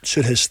in that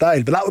suit his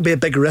style. But that would be a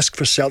big risk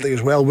for Celtic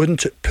as well,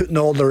 wouldn't it? Putting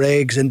all their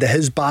eggs into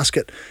his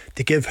basket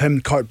to give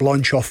him carte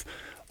blanche off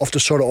to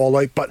sort it all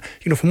out. But,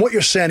 from what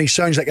you're saying, he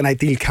sounds like an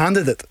ideal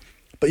candidate.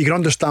 But you can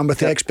understand with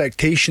the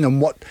expectation and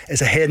what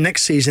is ahead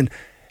next season,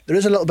 there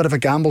is a little bit of a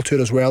gamble to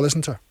it as well,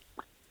 isn't there?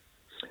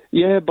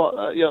 Yeah, but,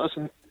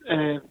 listen,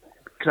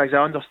 Craig,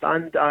 I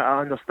understand. I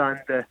understand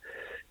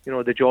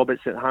the job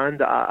that's at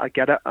hand. I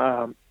get it.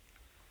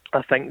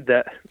 I think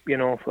that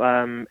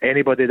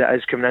anybody that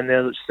is coming in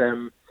there,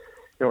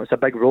 it's a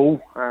big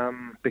role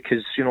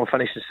because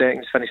finishing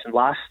second, finishing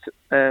last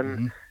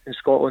in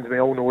Scotland, we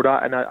all know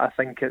that, and I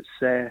think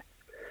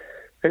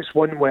it's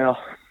one where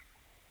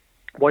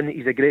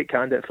he's a great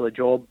candidate for the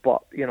job,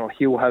 but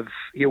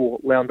he'll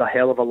learn a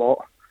hell of a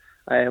lot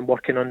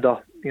working under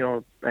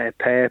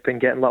Pep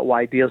and getting little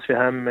ideas for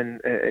him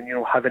and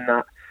having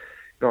that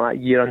that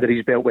year under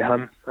his belt with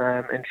him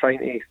and trying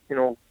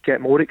to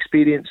get more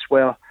experience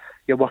where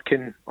you're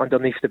working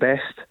underneath the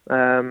best,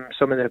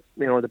 some of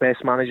the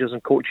best managers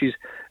and coaches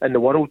in the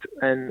world,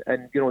 and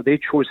they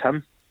chose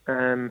him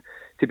to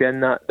be in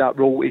that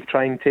role to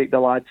try and take the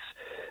lads,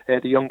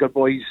 the younger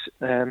boys,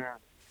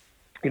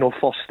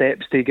 first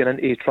steps to get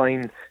into try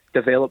and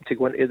develop to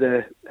go into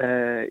the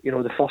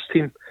first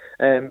team,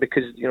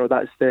 because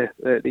that's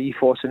the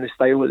ethos and the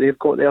style that they've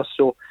got there.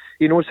 So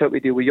he knows how to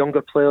deal with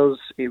younger players.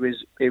 He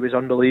was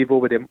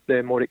unbelievable with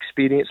the more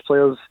experienced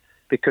players,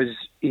 because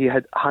he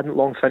hadn't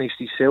long finished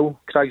his sale,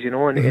 Craigs,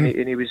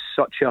 and he was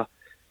such a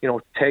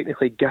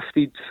technically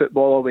gifted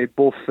footballer with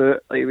both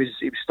foot. He was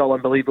still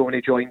unbelievable when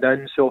he joined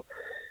in. So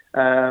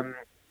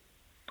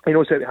he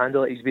knows how to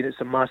handle it. He's been at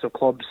some massive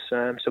clubs,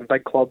 some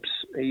big clubs.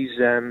 He's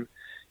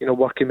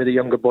working with the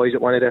younger boys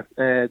at one of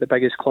the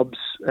biggest clubs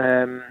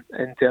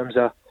in terms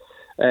of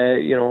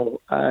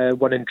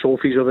winning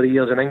trophies over the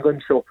years in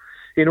England. So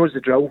he knows the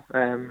drill.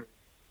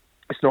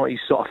 It's not his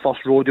sort of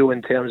first rodeo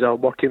in terms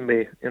of working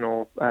with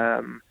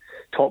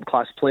top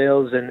class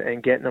players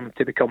and getting them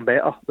to become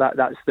better.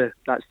 That's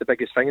the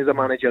biggest thing as a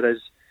manager is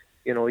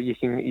you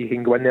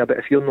can go in there, but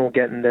if you're not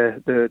getting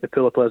the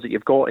pool of players that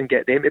you've got and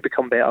get them to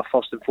become better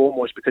first and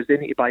foremost, because they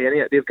need to buy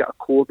into it. They've got a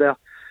core there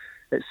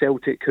at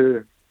Celtic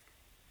who,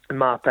 in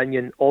my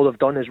opinion, all they've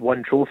done is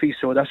won trophies.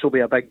 So this will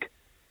be a big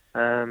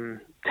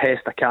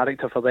test of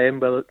character for them.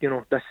 But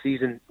this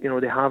season,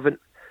 they haven't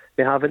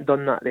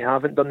done that. They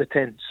haven't done the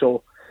 10.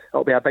 So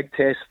it'll be a big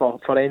test for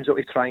Enzo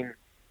to try and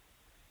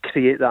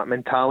create that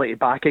mentality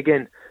back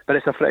again. But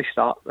it's a fresh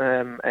start,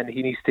 and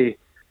he needs to,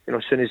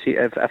 as soon as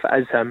if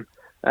it is him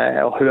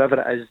or whoever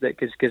it is that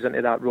goes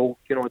into that role,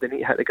 they need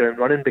to hit the ground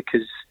running,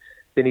 because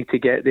they need to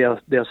get their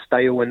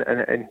style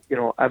and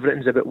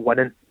everything's about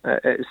winning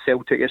at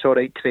Celtic. It's all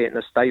right creating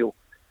a style,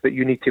 but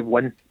you need to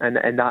win, and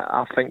that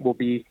I think will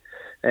be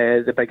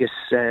the biggest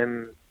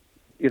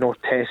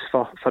test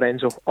for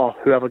Enzo or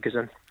whoever goes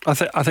in. I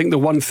think the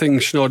one thing,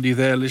 Snoddy,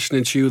 there,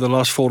 listening to you the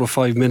last 4 or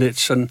 5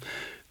 minutes, and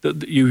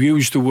that you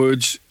used the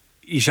words,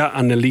 he's at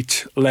an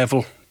elite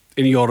level,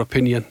 in your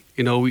opinion.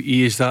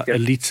 He is that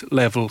elite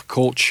level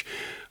coach.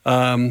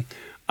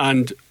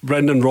 And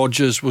Brendan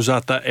Rodgers was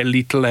at that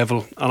elite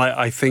level, and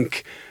I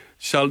think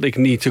Celtic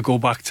need to go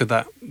back to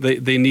that.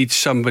 They need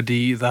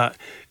somebody that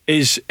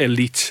is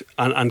elite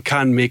and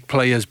can make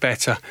players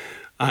better.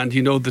 And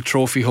the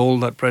trophy haul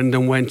that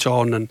Brendan went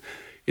on, and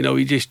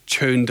he just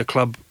turned the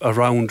club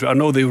around. I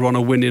know they were on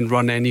a winning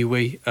run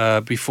anyway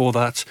before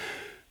that,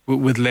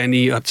 with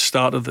Lenny at the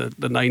start of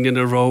the 9 in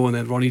a row, and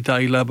then Ronnie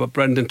Dyler, but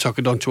Brendan took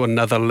it on to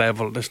another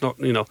level. There's not,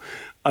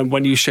 and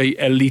when you say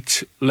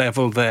elite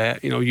level there,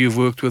 you've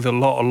worked with a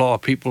lot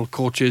of people,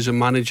 coaches and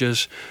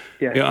managers,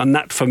 and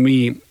that for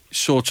me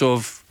sort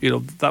of,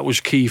 that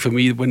was key for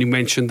me when you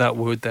mentioned that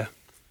word there.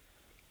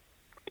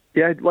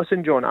 Yeah,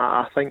 listen, John,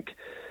 I think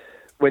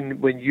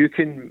when you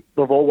can,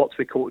 we've all worked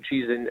with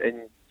coaches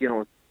and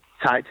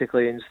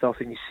tactically and stuff,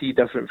 and you see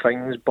different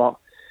things, but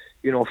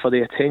for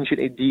the attention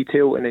to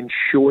detail and then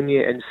showing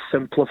you and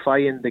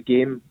simplifying the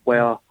game,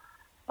 where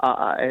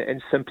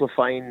and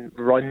simplifying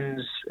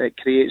runs, it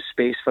creates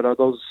space for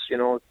others,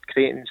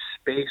 creating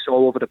space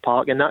all over the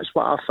park. And that's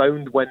what I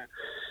found when,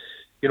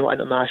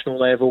 international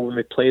level, when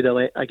we played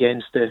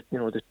against the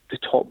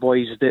top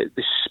boys,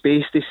 the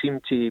space they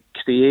seem to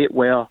create,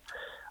 where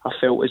I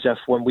felt as if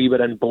when we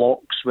were in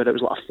blocks where it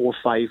was like a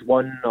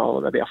 4-5-1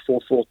 or maybe a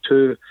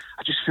 4-4-2,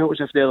 I just felt as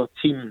if the other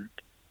team,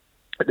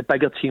 like the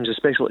bigger teams,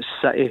 especially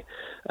like City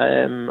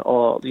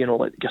or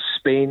like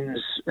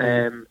Spain's,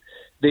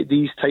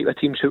 these type of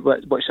teams,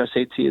 which I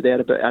said to you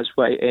there about, that's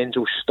why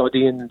Enzo's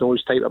studying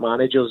those type of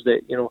managers,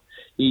 that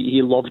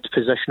he loved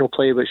positional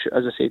play, which,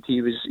 as I said to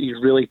you,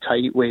 he's really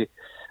tight with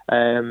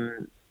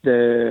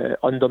the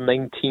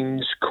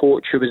under-19s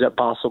coach who was at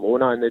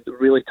Barcelona, and they're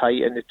really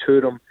tight, and the two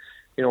of them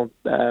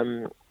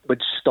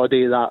would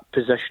study that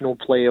positional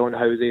play on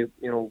how they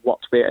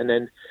worked with it. And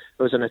then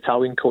there was an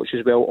Italian coach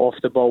as well off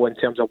the ball in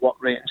terms of work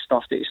rate and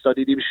stuff that he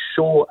studied. He was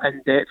so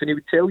in depth, and he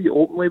would tell you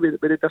openly with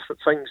the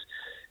different things.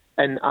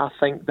 And I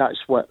think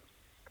that's what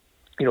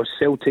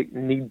Celtic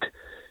need,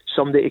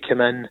 somebody to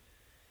come in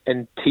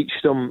and teach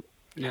them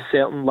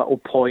certain little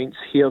points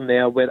here and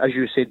there, where, as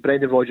you said,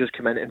 Brendan Rodgers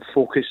came in and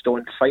focused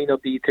on finer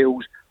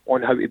details,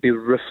 on how to be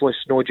ruthless,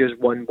 not just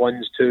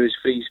 1-1s, 2s,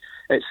 3s.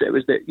 It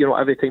was that,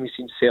 every time you've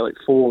seen Celtic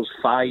 4s,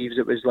 5s,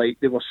 it was like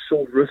they were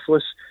so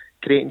ruthless,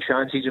 creating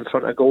chances in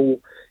front of goal,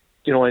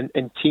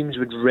 and teams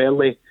would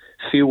rarely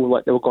feel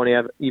like they were going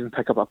to even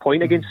pick up a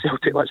point against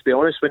Celtic, let's be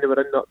honest, when they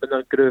were in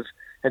the groove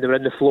and they were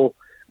in the flow.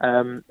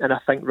 And I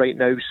think right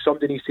now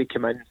somebody needs to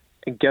come in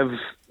and give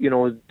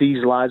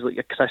these lads like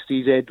your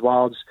Christies,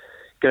 Edwards,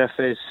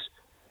 Griffiths,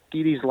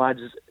 give these lads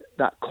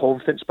that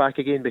confidence back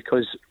again,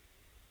 because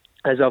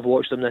as I've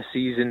watched them this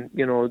season,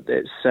 they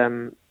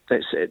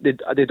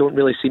don't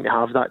really seem to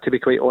have that, to be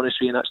quite honest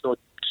with you, and that's not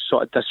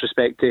sort of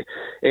disrespect to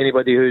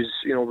anybody who's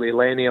with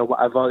Lenny or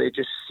whatever. It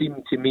just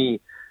seemed to me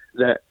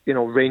that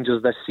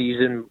Rangers this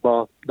season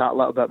were that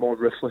little bit more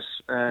ruthless,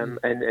 and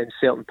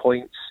certain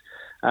points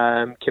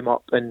came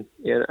up, and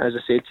as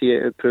I said to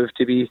you, it proved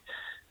to be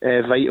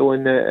vital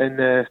in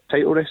the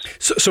title race.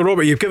 So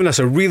Robert, you've given us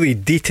a really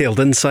detailed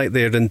insight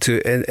there into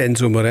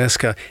Enzo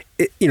Maresca.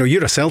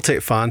 You're a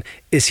Celtic fan.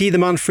 Is he the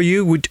man for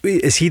you?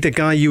 Is he the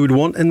guy you would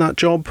want in that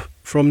job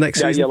from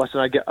next season?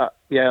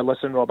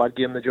 Listen, Rob, I'd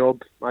give him the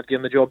job. I'd give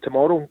him the job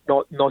tomorrow.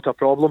 Not a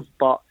problem.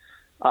 But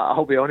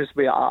I'll be honest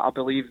with you, I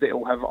believe that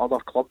he'll have other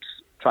clubs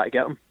try to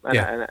get him.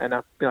 And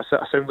I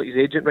sound like his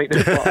agent right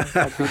now.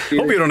 But hope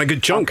you're on a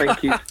good chunk.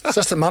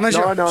 Assistant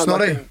manager.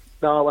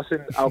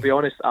 Listen, I'll be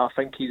honest. I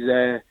think he's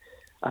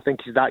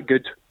that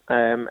good.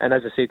 And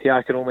as I say to you,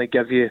 I can only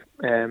give you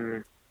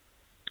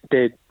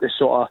the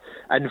sort of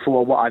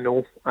info of what I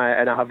know.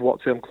 And I have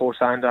worked with him close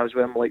hand. I was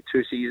with him like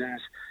 2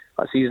 seasons,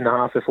 a season and a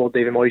half before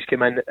David Moyes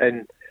came in.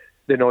 And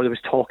there was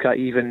talk that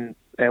even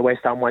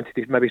West Ham wanted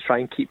to maybe try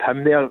and keep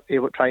him there. He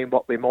would try and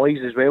work with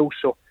Moyes as well.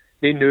 So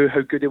they knew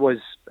how good he was.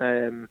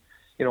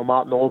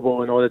 Mark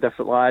Noble and all the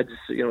different lads,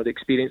 the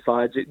experienced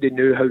lads, they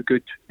knew how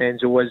good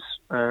Enzo was.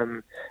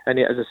 And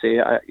as I say,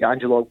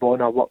 Angelo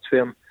Ogbonna, I worked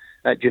with him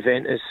at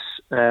Juventus,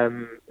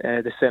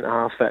 the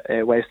centre-half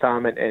at West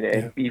Ham,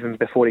 and even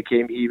before he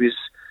came, he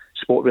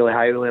spoke really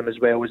highly of him as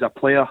well as a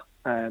player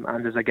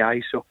and as a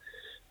guy. So,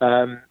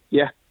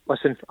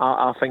 listen,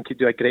 I think he'd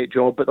do a great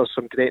job, but there's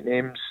some great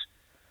names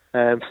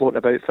floating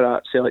about for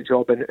that Celtic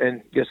job,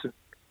 and listen,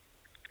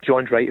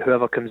 John's right,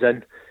 whoever comes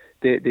in,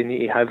 they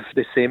need to have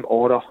the same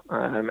aura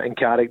and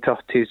character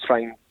to try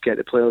and get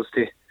the players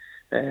to,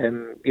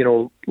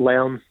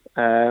 learn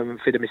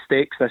for the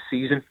mistakes this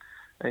season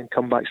and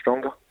come back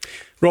stronger.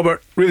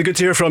 Robert, really good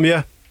to hear from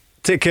you.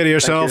 Take care of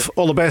yourself.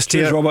 All the best to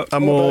you, Robert.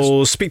 And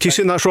we'll speak to you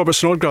soon. That's Robert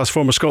Snodgrass,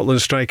 former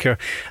Scotland striker,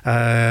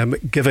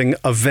 giving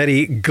a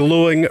very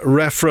glowing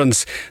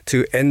reference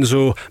to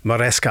Enzo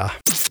Maresca.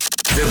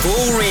 The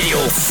Go Radio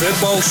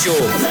Football Show.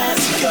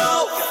 Let's go!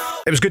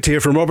 It was good to hear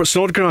from Robert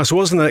Snodgrass,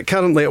 wasn't it?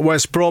 Currently at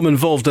West Brom,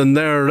 involved in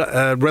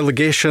their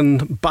relegation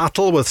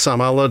battle with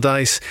Sam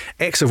Allardyce,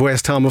 ex of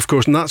West Ham, of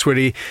course, and that's where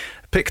he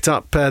picked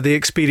up the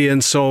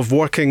experience of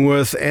working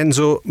with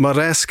Enzo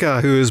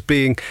Maresca, who is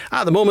being,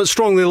 at the moment,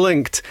 strongly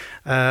linked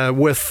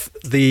with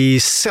the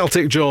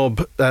Celtic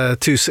job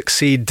to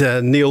succeed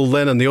Neil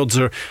Lennon. The odds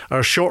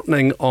are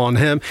shortening on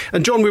him.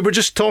 And John, we were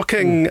just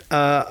talking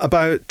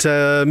about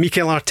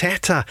Mikel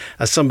Arteta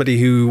as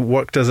somebody who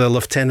worked as a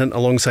lieutenant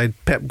alongside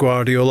Pep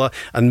Guardiola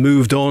and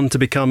moved on to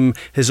become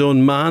his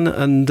own man,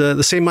 and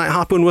the same might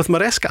happen with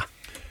Maresca.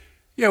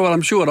 Yeah, well,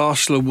 I'm sure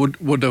Arsenal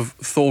would have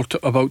thought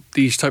about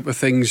these type of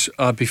things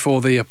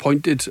before they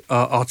appointed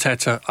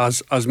Arteta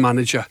as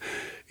manager.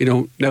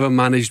 Never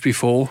managed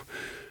before.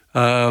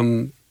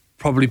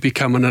 Probably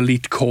become an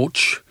elite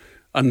coach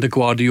under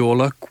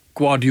Guardiola.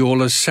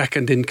 Guardiola's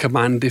second in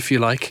command, if you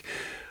like.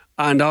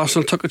 And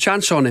Arsenal took a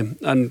chance on him,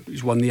 and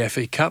he's won the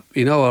FA Cup.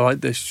 All right,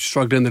 they're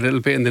struggling a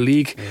little bit in the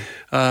league.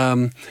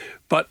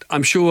 But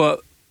I'm sure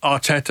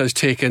Arteta has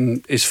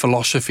taken his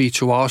philosophy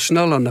to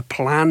Arsenal and a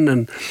plan,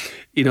 and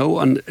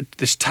and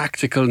this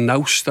tactical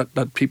nous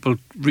that people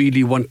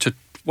really want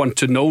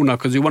to know now,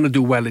 because they want to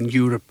do well in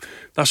Europe.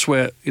 That's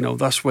where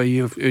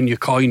you earn your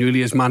coin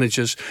really as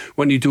managers,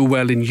 when you do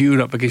well in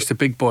Europe against the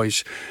big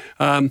boys.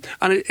 And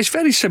it's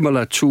very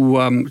similar to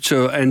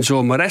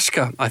Enzo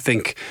Maresca, I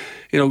think.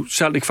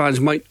 Celtic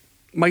fans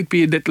might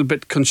be a little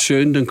bit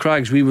concerned, and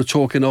Craigs, we were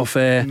talking off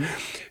air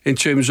in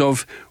terms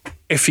of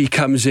if he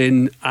comes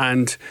in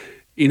and,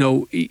 you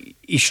know,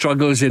 he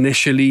struggles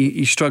initially,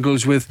 he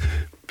struggles with...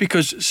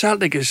 Because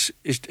Celtic is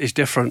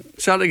different.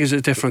 Celtic is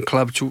a different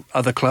club to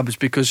other clubs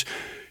because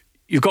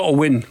you've got to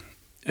win.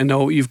 You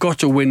know, you've got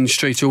to win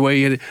straight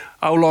away. And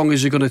how long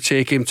is it going to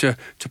take him to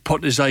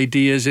put his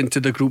ideas into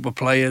the group of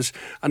players?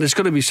 And it's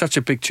going to be such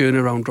a big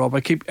turnaround, Rob.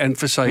 I keep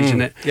emphasising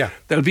it. Yeah.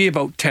 There'll be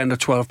about 10 or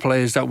 12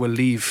 players that will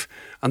leave,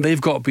 and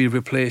they've got to be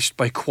replaced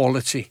by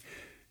quality.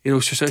 You know,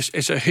 so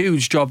it's a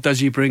huge job. Does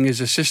he bring his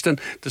assistant?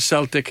 The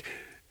Celtic,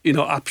 you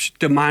know,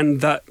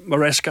 demand that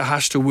Maresca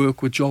has to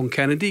work with John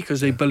Kennedy because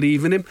they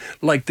believe in him,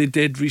 like they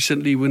did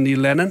recently with Neil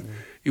Lennon.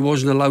 He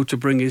wasn't allowed to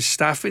bring his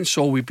staff in,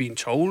 so we've been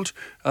told,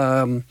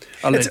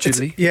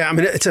 allegedly.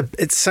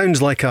 It sounds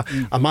like a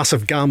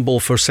massive gamble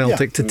for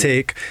Celtic to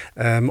take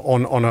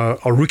on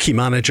a rookie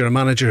manager, a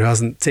manager who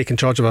hasn't taken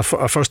charge of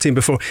a first team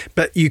before.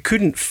 But you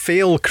couldn't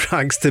fail,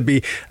 Craigs, to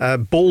be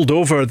bowled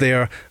over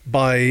there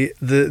by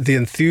the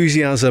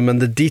enthusiasm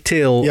and the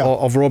detail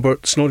of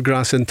Robert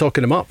Snodgrass in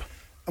talking him up.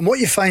 And what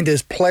you find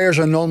is players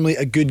are normally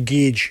a good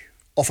gauge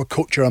of a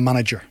coach or a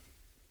manager.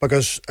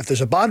 Because if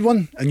there's a bad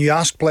one and you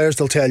ask players,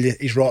 they'll tell you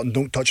he's rotten,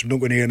 don't touch him, don't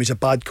go near him, he's a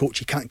bad coach,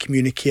 he can't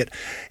communicate,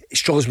 he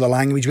struggles with the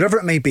language, whatever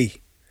it may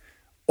be.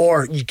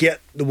 Or you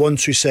get the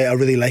ones who say, I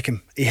really like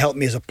him, he helped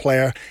me as a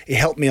player, he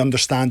helped me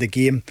understand the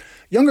game.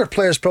 Younger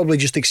players probably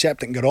just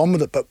accept it and get on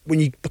with it, but when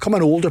you become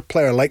an older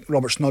player like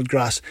Robert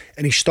Snodgrass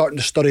and he's starting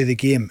to study the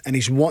game and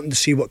he's wanting to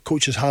see what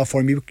coaches have for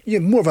him, you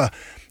have more of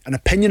an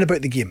opinion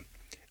about the game,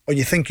 or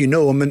you think you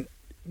know him, and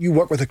you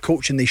work with a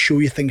coach and they show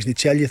you things and they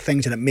tell you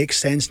things and it makes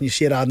sense and you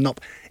see it adding up,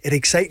 it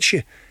excites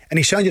you. And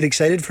he sounded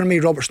excited for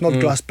me, Robert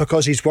Snodgrass,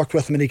 because he's worked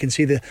with him and he can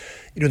see the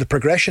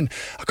progression.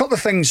 A couple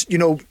of things,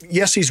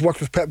 yes, he's worked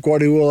with Pep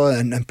Guardiola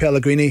and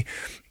Pellegrini.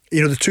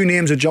 The two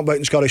names that jump out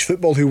in Scottish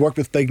football who worked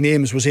with big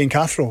names was Ian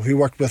Cathro, who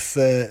worked with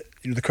the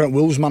current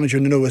Wolves manager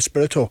Nuno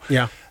Espirito.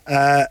 Yeah.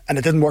 And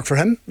it didn't work for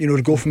him,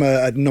 to go from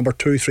a number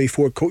 2, 3,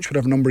 4 coach,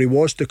 whatever number he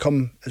was, to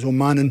come his own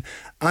man. And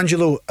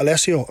Angelo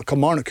Alessio, a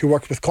Kilmarnock, who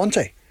worked with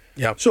Conte.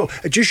 Yeah. So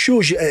it just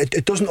shows you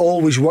it doesn't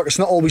always work. It's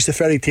not always the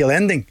fairy tale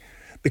ending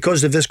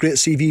because of this great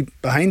CV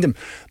behind him.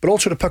 But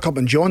also to pick up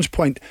on John's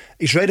point,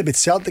 he's right about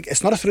Celtic.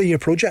 It's not a 3-year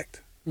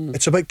project.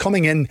 It's about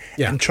coming in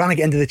and trying to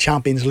get into the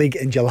Champions League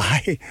in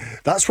July.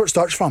 That's where it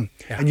starts from.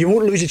 Yeah. And you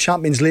won't lose the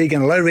Champions League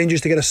and allow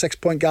Rangers to get a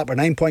 6-point gap or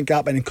 9-point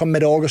gap and then come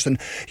mid-August and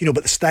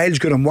but the style's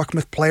good. I'm working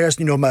with players.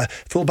 My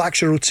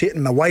full-backs are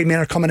rotating, my wide men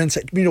are coming in.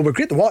 We're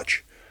great to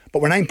watch.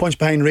 But we're 9 points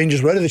behind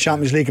Rangers, we're out of the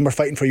Champions League and we're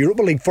fighting for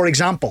Europa League, for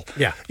example.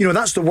 Yeah.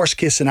 That's the worst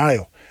case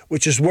scenario,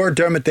 which is where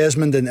Dermot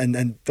Desmond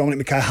and Dominic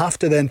Mackay have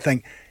to then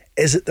think,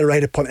 is it the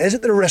right appointment? Is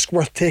it the risk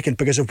worth taking?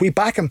 Because if we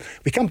back him,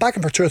 we can't back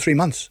him for 2 or 3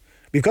 months.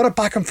 We've got to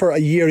back him for a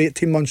year,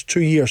 18 months,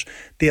 2 years.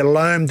 They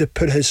allow him to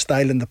put his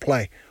style into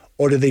play.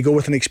 Or do they go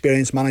with an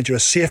experienced manager, a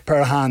safe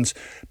pair of hands,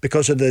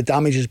 because of the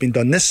damage that's been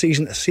done this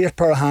season, a safe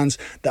pair of hands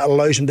that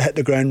allows him to hit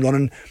the ground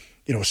running.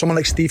 Someone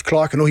like Steve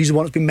Clarke, I know he's the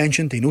one that's been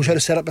mentioned. He knows how to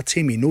set up a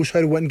team. He knows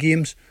how to win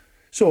games.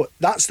 So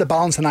that's the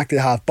balancing act they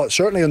have. But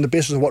certainly on the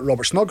basis of what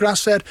Robert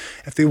Snodgrass said,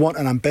 if they want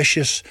an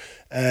ambitious,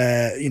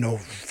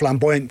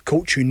 flamboyant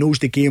coach who knows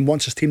the game,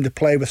 wants his team to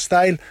play with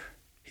style,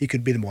 he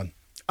could be the one.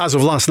 As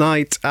of last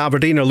night,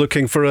 Aberdeen are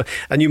looking for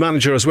a new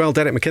manager as well.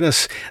 Derek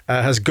McInnes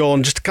has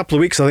gone just a couple of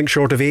weeks, I think,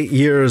 short of 8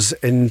 years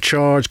in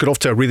charge. Got off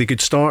to a really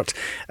good start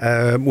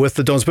with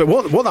the Dons. But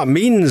what that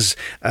means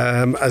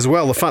as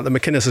well, the fact that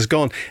McInnes has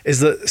gone, is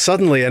that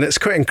suddenly, and it's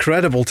quite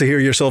incredible to hear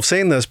yourself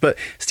saying this, but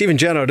Steven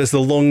Gerrard is the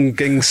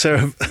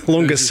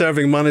longest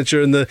serving manager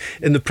in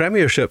the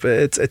Premiership.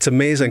 It's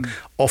amazing.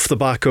 Off the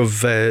back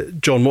of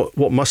John,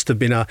 what must have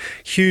been a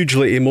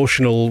hugely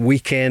emotional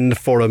weekend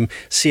for him,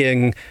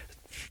 seeing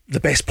the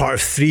best part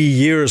of 3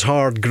 years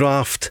hard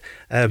graft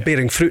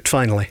bearing fruit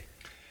finally.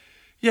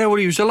 Yeah, well,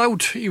 he was allowed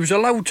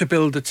to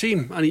build a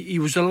team, and he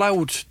was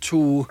allowed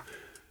to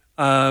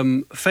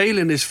fail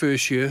in his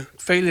first year,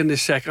 fail in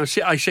his second.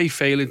 I say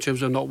fail in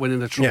terms of not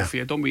winning a trophy.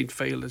 I don't mean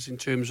fail as in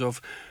terms of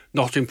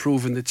not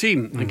improving the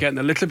team and getting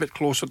a little bit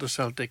closer to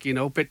Celtic,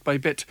 bit by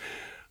bit.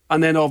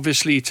 And then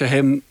obviously to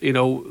him,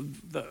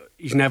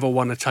 he's never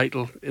won a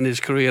title in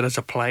his career as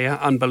a player.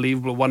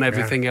 Unbelievable, won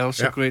everything else,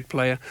 a great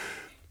player.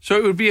 So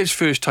it would be his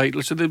first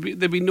title. So there'd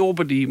be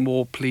nobody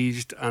more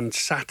pleased and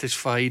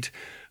satisfied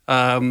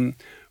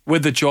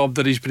with the job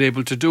that he's been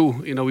able to do.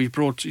 He's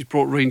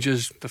brought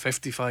Rangers the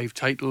 55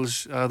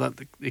 titles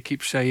that they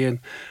keep saying,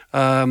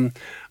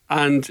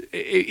 and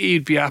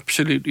he'd be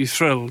absolutely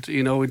thrilled.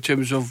 In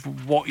terms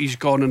of what he's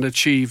gone and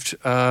achieved.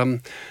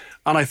 And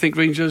I think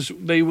Rangers,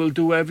 they will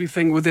do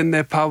everything within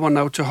their power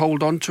now to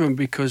hold on to him,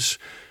 because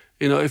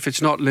if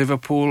it's not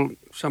Liverpool,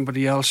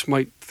 somebody else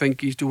might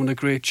think he's doing a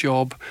great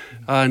job,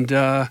 and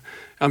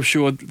I'm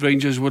sure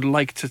Rangers would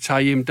like to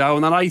tie him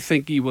down, and I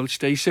think he will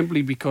stay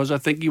simply because I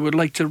think he would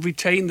like to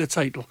retain the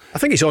title. I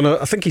think he's on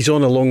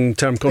a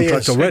long-term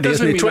contract already. It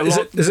doesn't mean a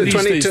lot is it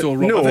 22?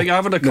 No, I think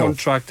having a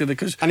contract in it,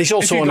 because and he's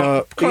also on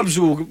a clubs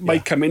who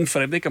might come in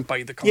for him, they can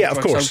buy the contract.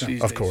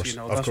 Yeah, of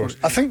course.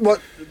 I think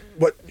what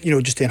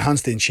just to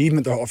enhance the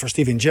achievement or for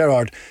Steven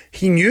Gerrard,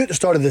 he knew at the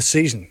start of this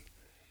season,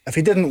 if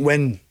he didn't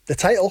win the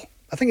title,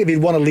 I think if he'd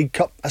won a League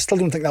Cup, I still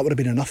don't think that would have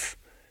been enough.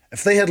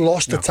 If they had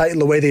lost the title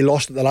the way they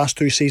lost it the last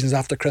 2 seasons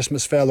after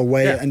Christmas fell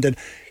away,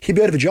 he'd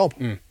be out of a job.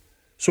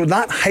 So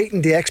that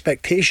heightened the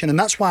expectation, and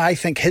that's why I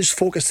think his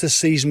focus this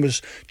season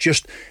was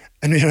just,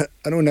 and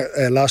I know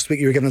last week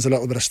you were giving us a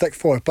little bit of stick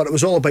for it, but it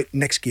was all about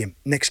next game.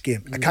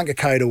 I can't get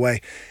carried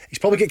away. He's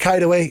probably get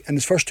carried away in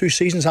his first 2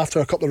 seasons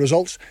after a couple of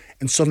results,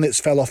 and suddenly it's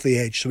fell off the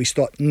edge. So he's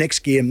thought next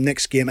game,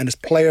 and his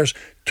players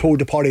toed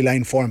the party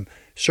line for him.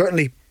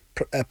 Certainly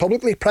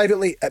publicly,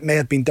 privately, it may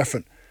have been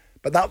different,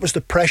 but that was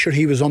the pressure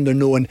he was under,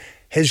 knowing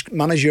his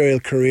managerial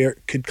career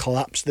could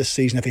collapse this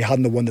season if he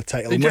hadn't won the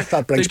title. And with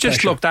that brings they just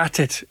pressure. looked at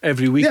it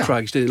every week,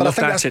 Craigs. They looked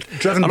at it.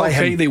 Driven by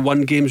him. They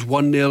won games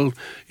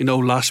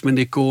 1-0, last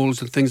minute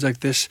goals and things like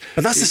this.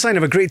 But that's the sign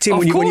of a great team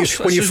when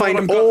you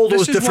find all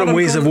those different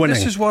ways of winning.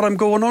 This is what I'm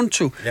going on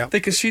to. Yeah.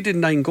 They conceded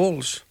 9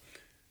 goals.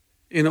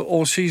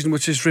 All season,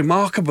 which is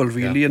remarkable,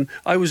 really. And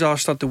I was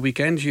asked at the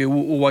weekend here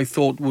who I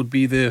thought would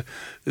be the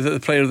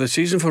player of the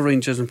season for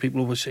Rangers, and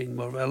people were saying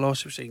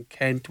Morelos, were saying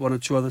Kent, 1 or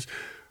 2 others.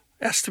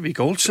 It has to be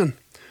Goldson,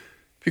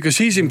 because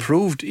he's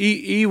improved.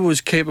 He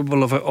was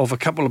capable of a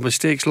couple of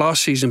mistakes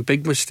last season,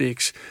 big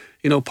mistakes.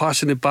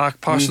 Passing it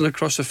back, passing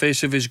across the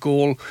face of his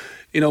goal.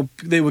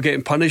 They were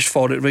getting punished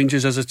for it,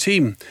 Rangers as a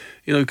team.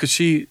 You could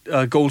see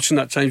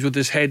Goldson at times with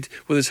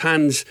his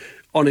hands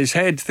on his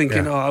head,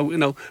 thinking,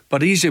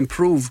 but he's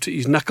improved.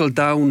 He's knuckled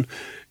down.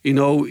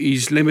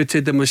 He's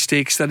limited the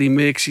mistakes that he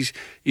makes.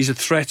 He's a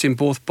threat in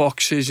both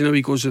boxes.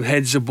 He goes and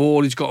heads the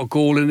ball. He's got a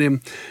goal in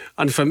him.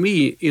 And for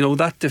me,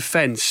 that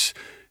defence,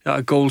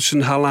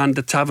 Goldson, Haaland,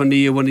 the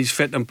Tavernier when he's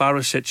fit, and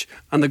Barisic,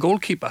 and the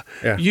goalkeeper.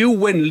 Yeah. You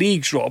win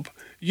leagues, Rob.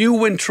 You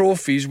win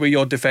trophies with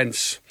your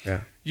defence.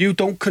 Yeah. You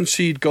don't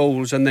concede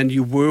goals, and then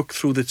you work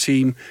through the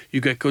team. You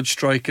get good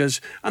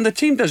strikers, and the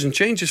team doesn't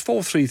change. It's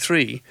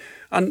 4-3-3.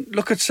 And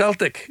look at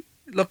Celtic.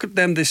 Look at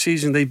them this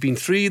season. They've been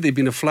 3. They've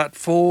been a flat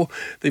 4.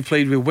 They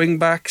played with wing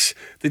backs.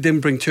 They didn't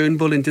bring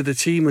Turnbull into the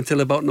team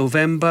until about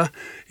November.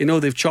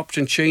 They've chopped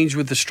and changed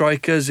with the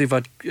strikers. They've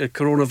had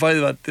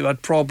coronavirus. They've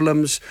had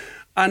problems.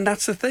 And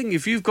that's the thing.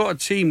 If you've got a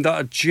team that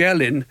are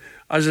gelling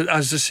as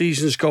the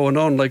season's going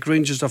on, like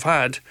Rangers have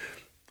had,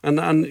 and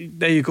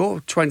there you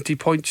go, 20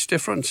 points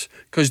difference,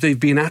 because they've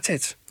been at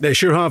it. They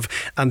sure have,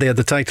 and they had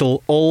the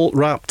title all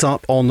wrapped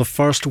up on the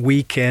first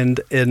weekend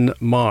in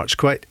March.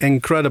 Quite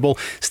incredible.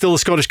 Still the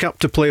Scottish Cup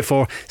to play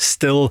for,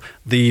 still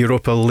the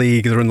Europa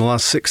League. They're in the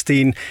last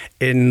 16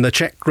 in the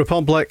Czech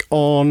Republic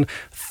on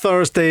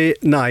Thursday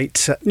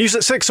night. News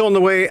at 6 on the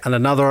way, and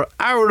another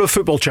hour of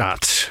football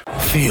chat.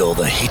 Feel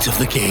the heat of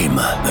the game,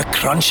 the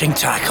crunching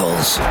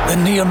tackles, the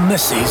near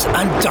misses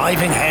and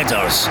diving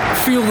headers.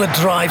 Feel the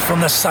drive from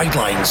the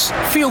sidelines.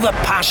 Feel the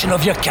passion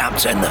of your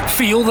captain.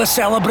 Feel the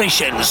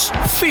celebrations.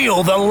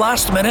 Feel the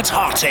last minute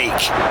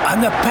heartache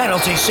and the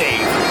penalty save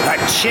that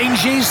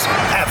changes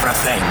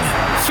everything.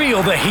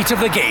 Feel the heat of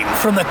the game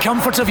from the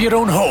comfort of your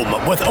own home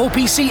with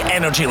OPC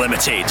Energy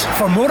Limited.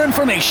 For more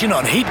information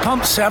on heat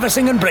pump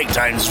servicing and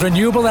breakdowns,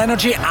 renewable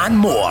energy and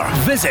more,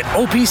 visit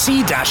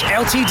opc-ltd.uk.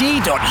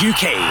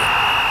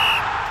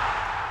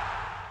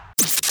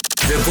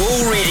 The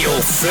Go Radio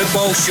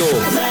Football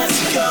Show.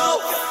 Let's go!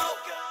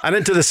 And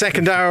into the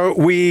second hour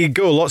we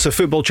go. Lots of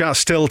football chat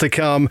still to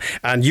come,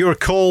 and your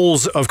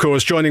calls, of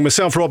course, joining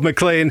myself, Rob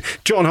Maclean,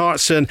 John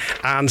Hartson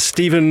and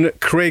Stephen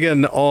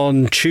Craigan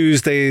on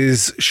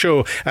Tuesday's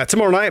show.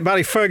 Tomorrow night,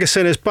 Barry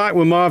Ferguson is back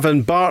with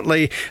Marvin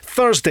Bartley.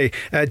 Thursday,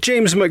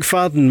 James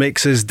McFadden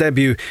makes his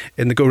debut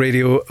in the Go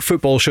Radio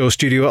Football Show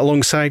studio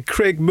alongside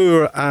Craig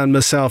Moore and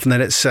myself, and then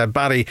it's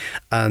Barry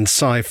and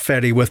Cy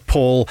Ferry with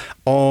Paul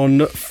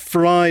on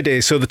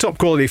Friday. So the top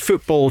quality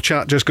football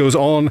chat just goes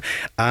on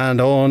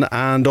and on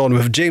and on.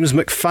 With James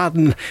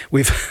McFadden,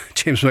 we've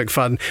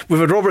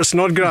had Robert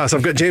Snodgrass.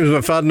 I've got James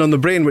McFadden on the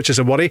brain, which is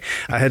a worry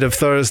ahead of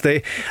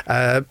Thursday.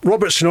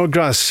 Robert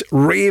Snodgrass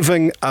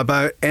raving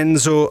about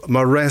Enzo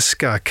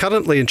Maresca,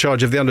 currently in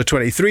charge of the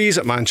under-23s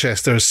at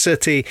Manchester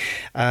City,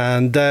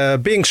 and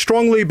being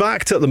strongly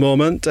backed at the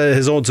moment.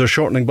 His odds are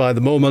shortening by the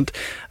moment.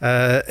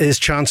 His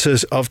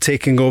chances of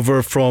taking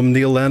over from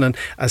Neil Lennon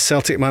as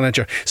Celtic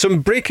manager.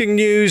 Some breaking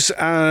news,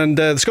 and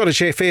the Scottish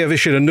FA have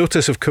issued a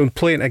notice of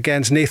complaint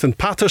against Nathan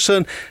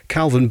Patterson,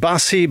 Calvin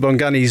Bassey,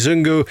 Bongani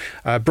Zungu,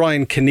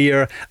 Brian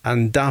Kinnear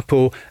and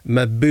Dapo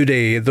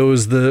Mabude.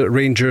 Those the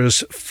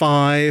Rangers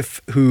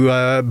 5 who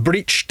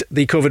breached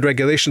the COVID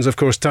regulations, of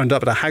course, turned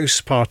up at a house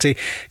party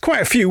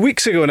quite a few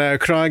weeks ago now,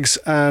 Craigs,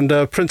 and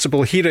a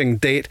principal hearing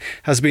date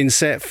has been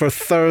set for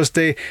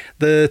Thursday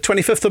the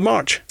 25th of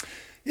March.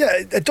 Yeah,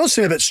 it does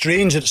seem a bit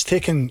strange that it's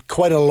taken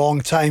quite a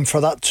long time for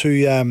that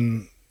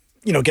to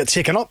get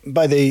taken up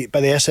by the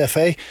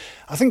SFA.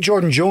 I think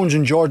Jordan Jones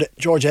and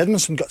George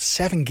Edmondson got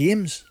 7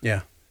 games.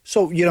 Yeah.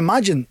 So you'd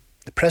imagine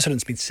the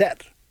precedent's been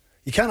set.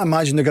 You can't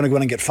imagine they're going to go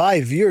in and get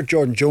 5. If you're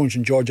Jordan Jones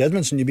and George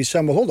Edmondson, you'd be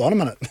saying, well, hold on a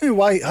minute.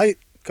 How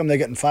come they're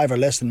getting 5 or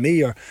less than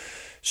me? And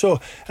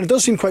it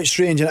does seem quite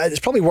strange, and it's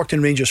probably worked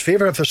in Rangers'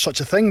 favour if there's such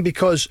a thing,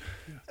 because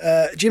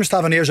James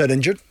Tavernier's out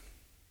injured.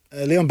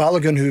 Leon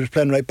Balogun, who was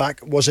playing right back,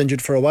 was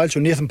injured for a while, so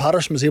Nathan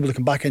Patterson was able to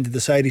come back into the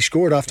side. He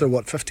scored after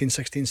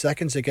 15-16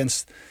 seconds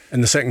against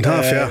in the second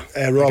half,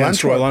 Royal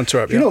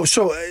Antwerp. You know,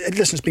 so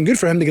listen, it's been good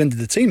for him to get into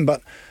the team,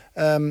 but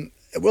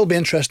it will be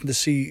interesting to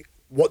see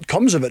what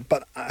comes of it.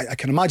 But I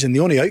can imagine the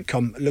only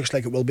outcome, it looks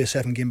like it will be a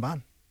 7-game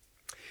ban.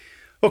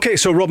 Okay,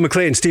 so Rob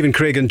Maclean, Stephen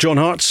Craigan, John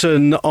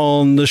Hartson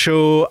on the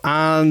show,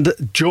 and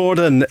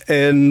Jordan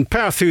in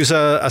Perth, who's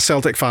a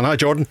Celtic fan. Hi,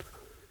 Jordan.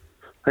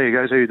 Hey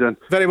guys, how you doing?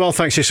 Very well,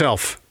 thanks.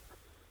 Yourself?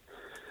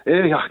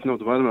 Yeah, not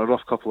bad. A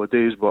rough couple of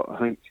days, but I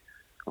think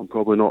I'm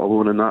probably not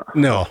alone in that.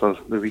 No. After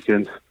the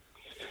weekend.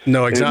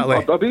 No, exactly.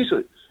 I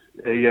basically,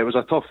 it was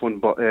a tough one,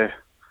 but like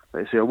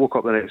I say, I woke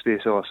up the next day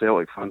still a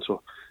Celtic fan,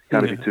 so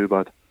can't be too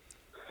bad.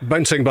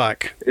 Bouncing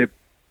back.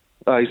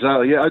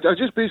 Exactly. Yeah, I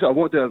just basically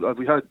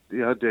we had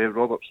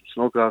Robert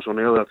Snodgrass on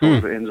earlier talking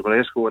about Enzo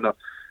Maresca, and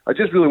I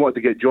just really wanted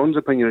to get John's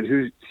opinion on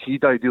who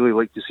he'd ideally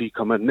like to see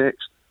come in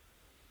next.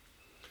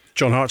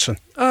 John Hartson.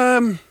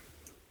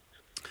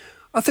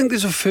 I think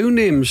there's a few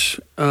names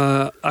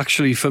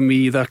actually for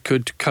me that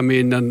could come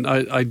in, and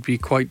I'd be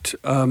quite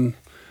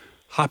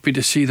happy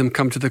to see them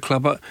come to the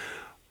club.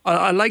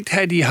 I liked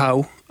Eddie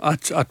Howe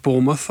at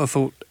Bournemouth. I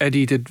thought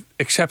Eddie did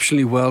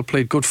exceptionally well,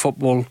 played good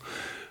football,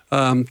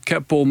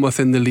 kept Bournemouth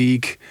in the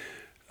league,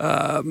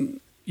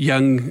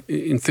 young,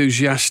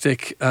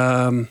 enthusiastic,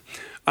 and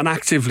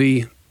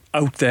actively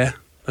out there.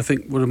 I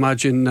think would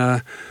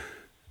imagine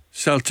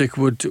Celtic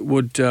would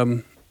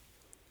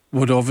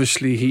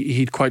obviously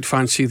he'd quite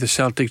fancy the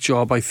Celtic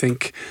job. I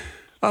think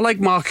I like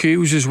Mark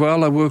Hughes as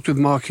well. I worked with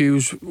Mark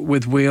Hughes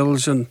with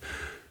Wales and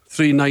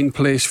 3 9th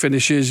place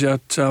finishes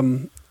at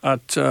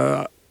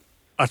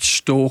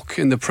Stoke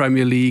in the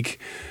Premier League,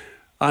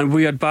 and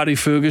we had Barry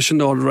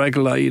Ferguson on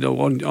regular,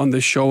 on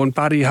the show, and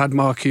Barry had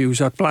Mark Hughes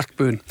at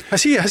Blackburn.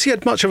 Has he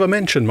had much of a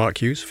mention,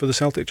 Mark Hughes, for the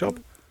Celtic job?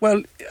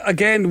 Well,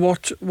 again,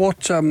 what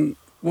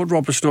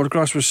Robert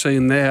Snodgrass was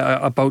saying there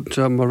about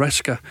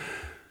Maresca,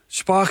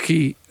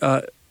 Sparky.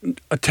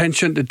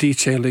 Attention to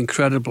detail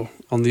incredible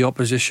on the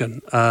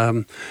opposition,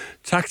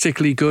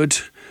 tactically good,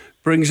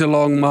 brings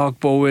along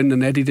Mark Bowen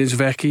and Eddie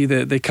Dizvecki.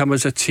 They come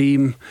as a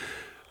team,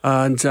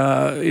 and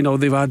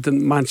they've had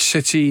Man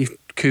City,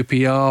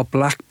 QPR,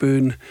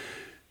 Blackburn,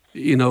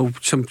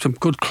 some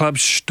good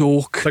clubs,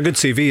 Stoke. It's a good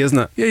CV, isn't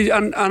it? Yeah,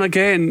 and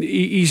again,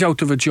 he's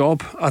out of a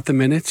job at the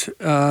minute.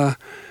 I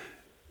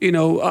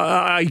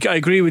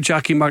agree with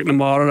Jackie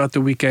McNamara at the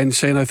weekend,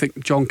 saying I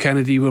think John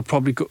Kennedy will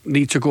probably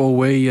need to go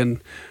away,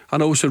 and I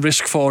know it's a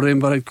risk for him,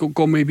 but I'd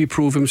go maybe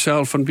prove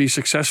himself and be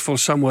successful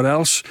somewhere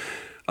else,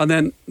 and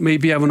then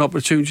maybe have an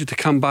opportunity to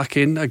come back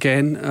in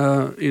again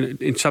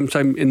in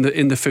sometime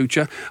in the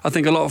future. I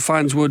think a lot of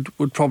fans would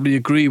probably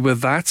agree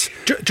with that.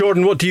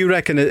 Jordan, what do you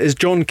reckon? Is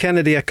John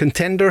Kennedy a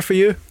contender for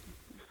you?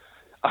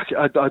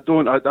 I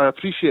don't. I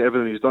appreciate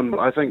everything he's done, but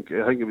I think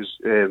it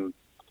was.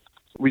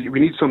 We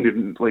need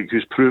somebody like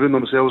who's proven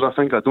themselves. I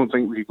don't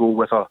think we could go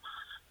with a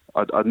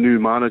new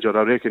manager.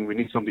 I reckon we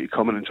need somebody to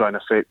come in and try and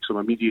affect some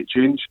immediate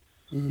change,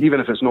 even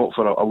if it's not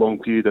for a long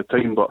period of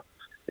time. But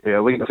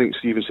like I think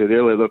Stephen said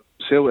earlier, the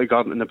Celtic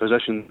aren't in the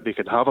position they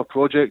could have a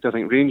project. I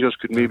think Rangers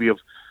could maybe have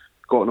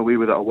gotten away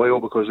with it a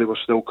while because they were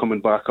still coming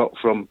back up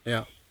from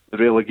the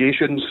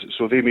relegations,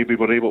 so they maybe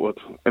were able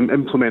to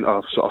implement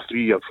a sort of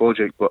 3-year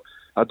project. But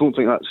I don't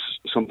think that's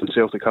something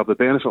Celtic have the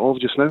benefit of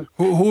just now.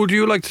 Who do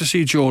you like to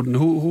see, Jordan?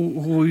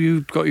 Who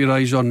you got your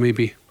eyes on,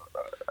 maybe?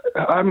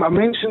 I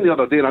mentioned the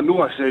other day, and I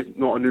know I said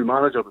not a new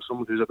manager, but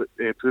someone who's a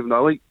bit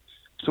proven.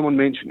 Someone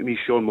mentioned to me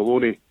Sean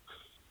Maloney.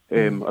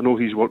 I know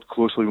he's worked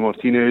closely with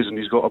Martinez, and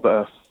he's got a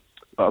bit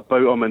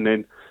about him. And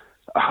then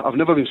I've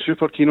never been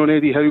super keen on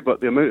Eddie Howe, but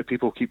the amount of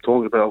people keep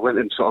talking about it, I went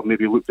and sort of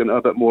maybe looked into it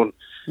a bit more.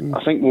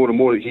 I think more and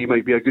more that he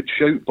might be a good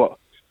shout, but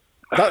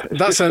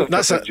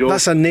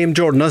that's a name,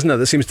 Jordan, isn't it?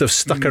 That seems to have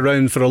stuck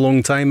around for a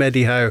long time.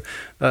 Eddie Howe.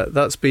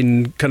 That's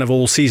been kind of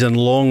all season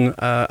long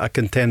a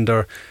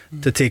contender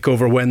to take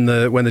over when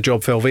the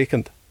job fell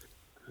vacant.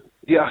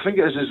 Yeah, I think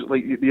it is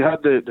like you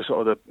had the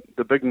sort of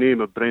the big name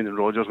of Brendan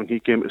Rodgers when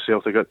he came to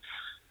Celtic.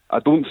 I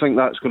don't think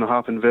that's going to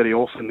happen very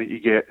often that you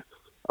get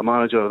a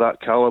manager of that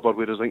calibre.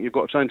 Whereas I think you've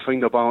got to try and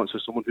find a balance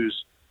with someone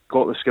who's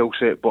got the skill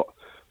set but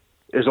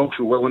is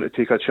also willing to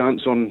take a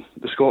chance on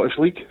the Scottish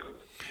League.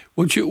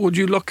 Would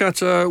you look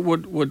at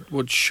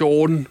would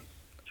Sean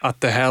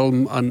at the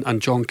helm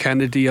and John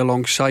Kennedy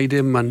alongside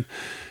him, and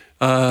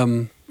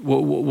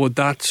would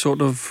that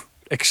sort of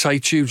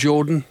excite you,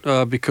 Jordan?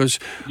 Because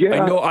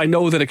I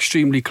know they're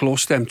extremely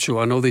close, them two.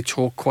 I know they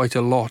talk quite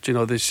a lot.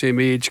 They're the same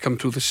age, come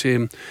through the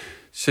same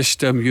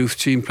system, youth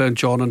team, playing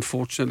John,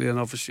 unfortunately, and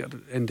obviously had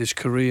to end his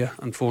career,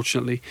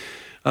 unfortunately.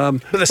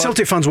 But the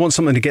Celtic fans want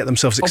something to get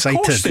themselves excited.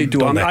 Of course they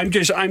do. I'm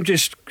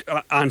just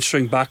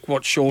answering back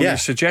what Sean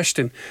is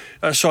suggesting.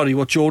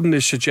 What Jordan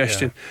is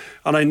suggesting.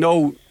 Yeah. And I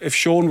know if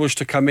Sean was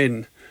to come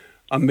in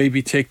and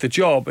maybe take the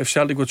job, if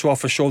Celtic were to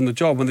offer Sean the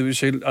job, and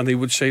they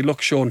would say,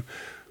 look, Sean,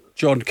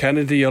 John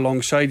Kennedy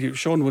alongside you,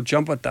 Sean would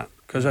jump at that,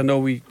 because I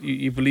know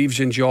he believes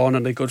in John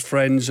and they're good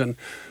friends. And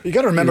you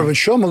got to remember, when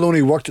Sean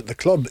Maloney worked at the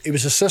club, he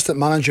was assistant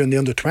manager in the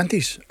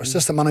under-20s,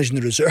 assistant manager in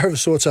the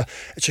reserves. So it's a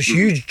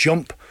huge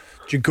jump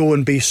to go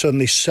and be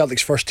suddenly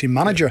Celtic's first team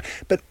manager.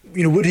 But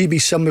would he be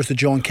similar to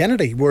John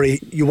Kennedy, where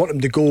you want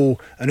him to go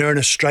and earn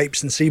his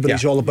stripes and see what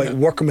he's all about,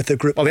 working with the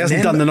group? Well, he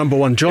hasn't done the number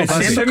one job. It's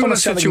a similar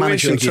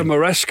situation to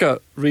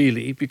Maresca,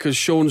 really, because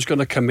Sean's going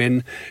to come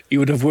in. He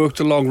would have worked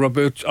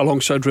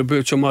alongside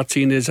Roberto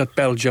Martinez at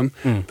Belgium.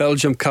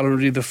 Belgium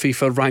currently the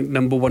FIFA ranked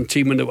number one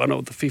team in the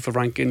FIFA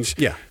rankings.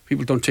 Yeah.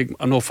 People don't take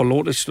an awful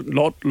notice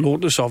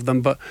of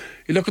them, but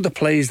you look at the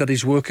players that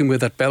he's working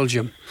with at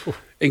Belgium.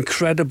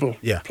 Incredible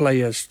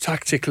players,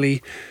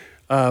 tactically.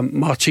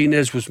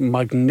 Martinez was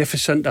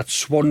magnificent at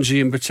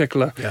Swansea in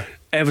particular.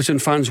 Everton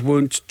fans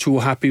weren't too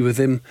happy with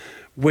him.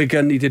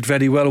 Wigan, he did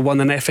very well,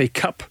 won an FA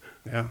Cup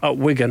at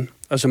Wigan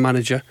as a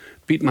manager,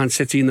 beat Man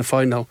City in the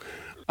final,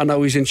 and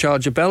now he's in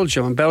charge of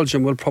Belgium, and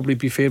Belgium will probably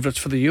be favourites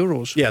for the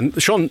Euros. Yeah,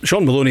 and Sean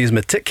Maloney is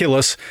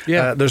meticulous.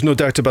 There's no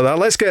doubt about that.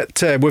 Let's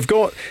get we've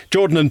got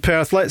Jordan in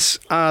Perth. Let's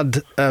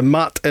add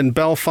Matt in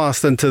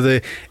Belfast into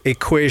the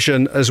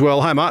equation as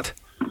well. Hi, Matt.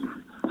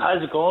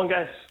 How's it going,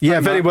 guys? Yeah,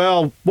 very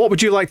well. What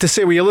would you like to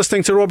say? Were you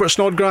listening to Robert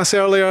Snodgrass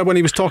earlier when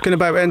he was talking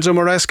about Enzo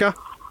Maresca?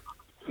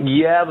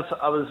 Yeah,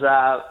 I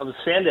was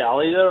saying to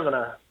Ali there when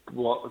I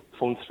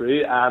phoned through.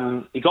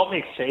 He got me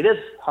excited,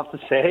 I have to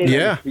say.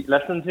 Yeah.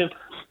 Listening to him,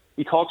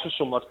 he talks with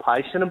so much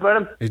passion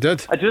about him. He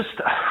did. I just,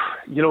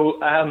 I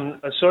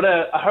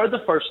heard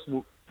the first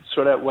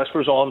sort of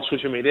whispers on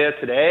social media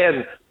today,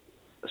 and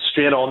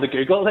straight on to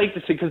Google,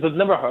 to see, because I've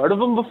never heard of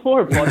him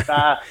before. But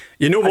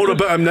you know more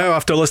about him now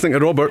after listening to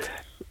Robert.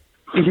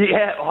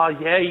 Yeah,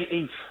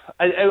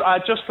 I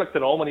just flicked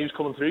it on when he was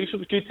coming through, so it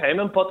was good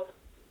timing. But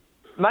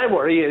my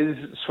worry is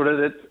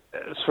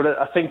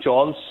I think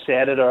John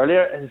said it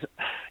earlier, is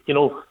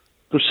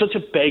there's such a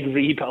big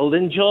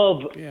rebuilding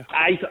job. Yeah.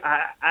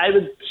 I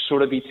would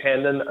sort of be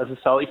tending as a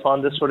Celtic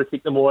fan to sort of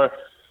take the more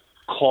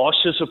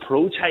cautious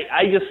approach.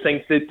 I just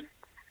think that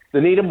they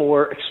need a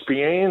more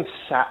experienced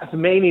set. They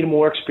may need a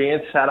more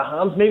experienced set of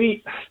hands.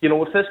 Maybe,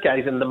 if this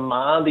guy's in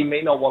demand, he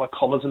may not want to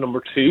come as a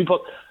number two,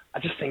 but I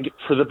just think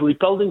for the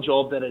rebuilding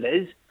job that it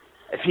is,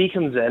 if he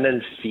comes in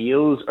and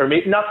feels, or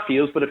maybe not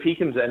feels, but if he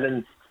comes in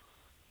and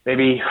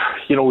maybe,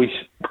 he's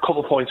a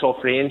couple of points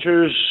off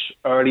Rangers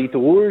early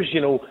doors,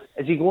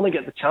 is he going to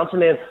get the chance?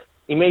 And then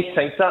he may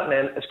think that, and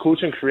then his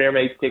coaching career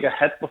may take a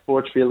hit before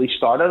it's really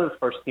started at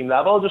first team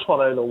level. I just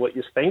want to know what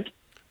you think.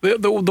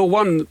 The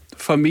one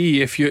for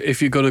me, if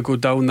you're going to go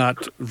down that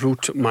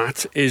route,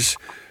 Matt, is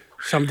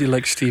somebody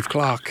like Steve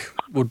Clarke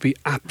would be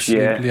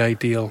absolutely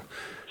ideal.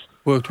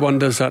 Worked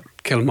wonders at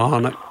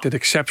Kilmarnock, did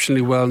exceptionally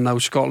well. Now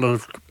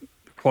Scotland have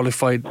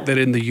qualified; they're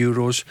in the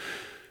Euros.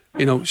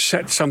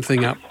 Set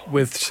something up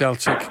with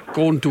Celtic.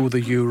 Go and do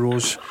the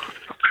Euros.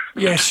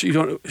 Yes,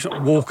 it's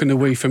not walking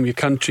away from your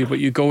country, but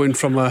you go in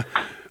from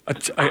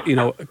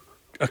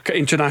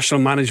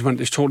international management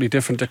is totally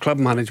different to club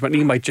management.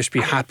 He might just be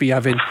happy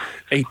having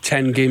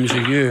 8-10 games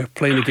a year,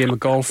 playing a game of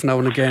golf now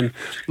and again,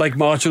 like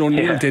Martin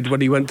O'Neill did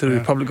when he went to the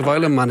Republic of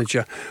Ireland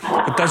manager.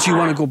 But does he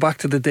want to go back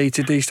to the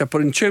day-to-day stuff?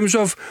 But in terms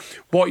of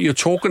what you're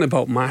talking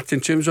about, Matt, in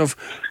terms of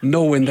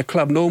knowing the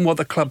club, knowing what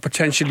the club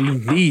potentially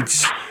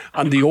needs,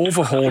 and the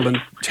overhaul,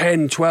 and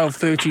 10, 12,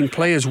 13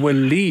 players will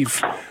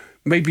leave,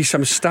 maybe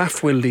some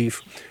staff will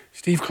leave,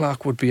 Steve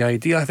Clarke would be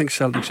ideal. I think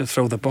Celtic should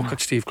throw the book at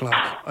Steve Clarke.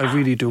 I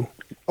really do.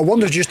 I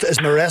wonder, is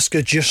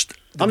Maresca just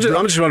I'm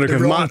just wondering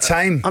if Matt,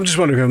 time? I'm just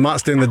wondering if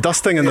Matt's doing the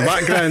dusting in the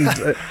background.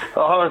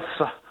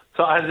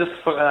 So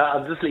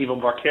I'm just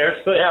leaving work here.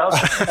 So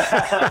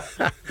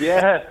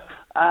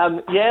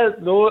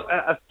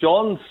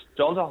John's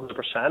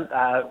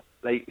 100%.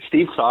 Like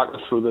Steve Clarke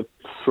would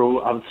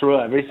throw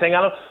everything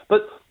at him.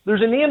 But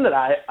there's a name that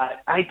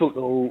I don't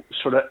know.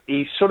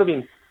 He's sort of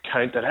been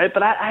counted out,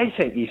 but I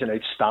think he's an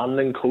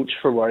outstanding coach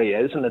for where he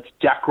is, and it's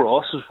Jack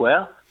Ross as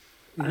well.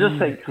 I just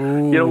think, a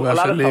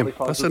lot of Celtic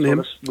fans. That's a name.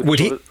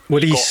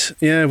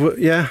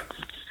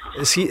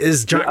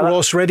 Is Jack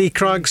Ross ready,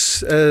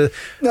 Craigs, to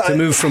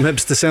move from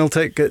Hibs to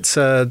Celtic? It's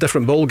a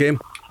different ball game.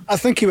 I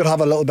think he would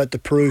have a little bit to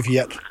prove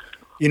yet.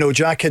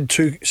 Jack had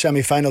 2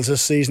 semi-finals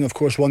this season. Of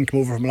course, one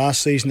came over from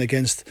last season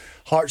against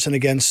Hartson,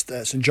 against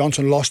St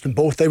Johnstone, lost in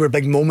both. They were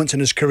big moments in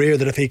his career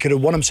that if he could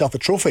have won himself a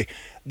trophy,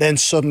 then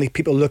suddenly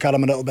people look at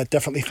him a little bit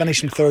differently.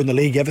 Finishing third in the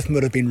league, everything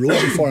would have been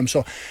rosy for him.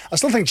 So I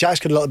still think Jack's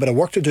got a little bit of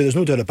work to do. There's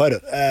no doubt about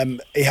it.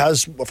 He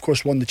has, of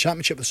course, won the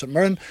championship with St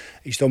Mirren.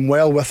 He's done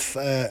well with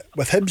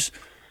Hibs.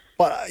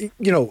 But,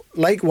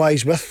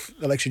 likewise with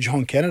the likes of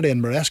John Kennedy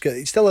and Maresca,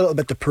 he's still a little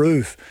bit to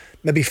prove,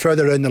 maybe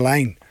further down the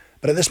line.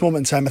 But at this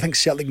moment in time, I think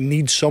Celtic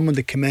needs someone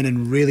to come in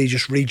and really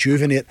just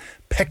rejuvenate,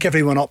 pick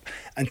everyone up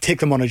and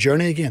take them on a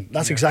journey again.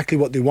 That's exactly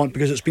what they want,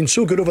 because it's been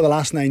so good over the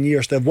last 9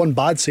 years. They have one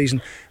bad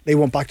season, they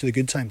want back to the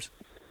good times.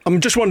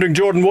 I'm just wondering,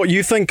 Jordan, what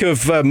you think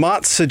of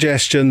Matt's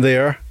suggestion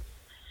there.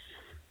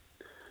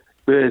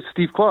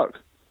 Steve Clarke?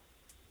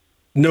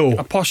 No.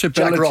 A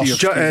possibility.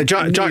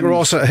 Jack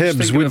Ross at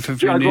Hibs.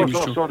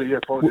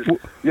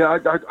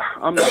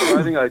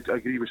 I think I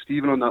agree with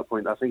Stephen on that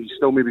point. I think he's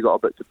still maybe got a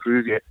bit to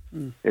prove yet.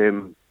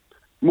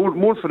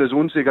 More for his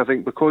own sake, I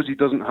think, because he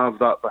doesn't have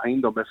that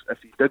behind him. If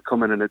he did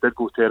come in and it did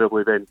go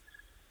terribly, then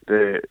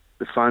the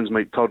fans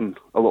might turn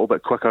a little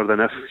bit quicker than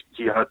if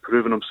he had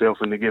proven himself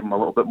and they gave him a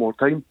little bit more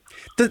time.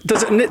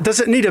 Does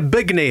it need a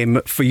big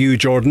name for you,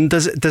 Jordan?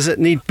 Does it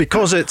need,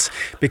 because it's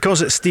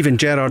Steven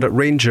Gerrard at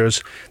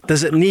Rangers,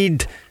 does it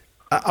need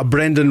a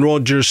Brendan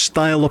Rodgers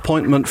style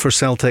appointment for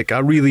Celtic,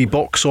 a really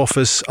box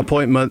office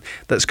appointment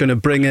that's going to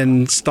bring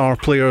in star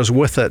players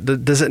with it?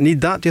 Does it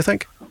need that, do you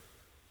think?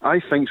 I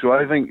think so.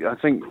 I think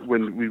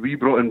when we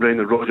brought in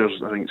Brendan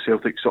Rodgers, I think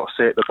Celtic sort of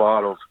set the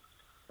bar of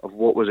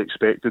what was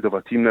expected of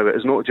a team. Now,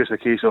 it's not just a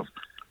case of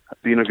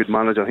being a good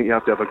manager. I think you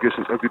have to have a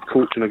good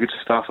coach and a good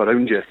staff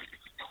around you.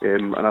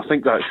 And I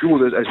think that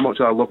showed. As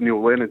much as I love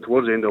Neil Lennon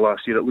towards the end of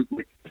last year, it looked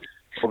like,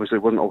 obviously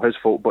it wasn't all his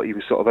fault, but he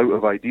was sort of out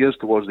of ideas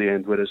towards the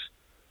end. Whereas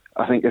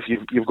I think if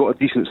you've got a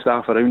decent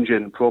staff around you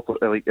and proper,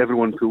 like,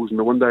 everyone pulls in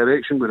the one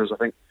direction, whereas I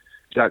think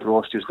Jack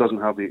Ross just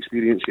doesn't have the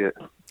experience yet.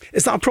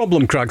 Is that a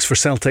problem, Craigs, for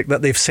Celtic,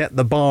 that they've set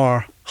the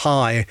bar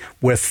high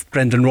with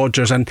Brendan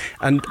Rodgers and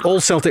all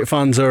Celtic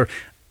fans are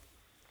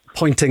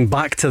pointing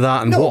back to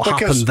that and what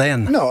happened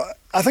then? No,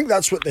 I think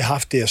that's what they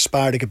have to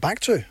aspire to get back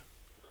to.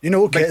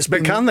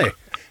 But can they?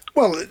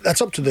 Well,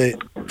 that's up to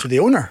the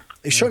owner.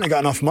 He's certainly got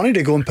enough money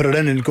to go and put it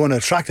in and go and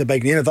attract a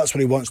big name if that's what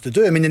he wants to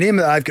do. I mean, the name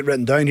that I've got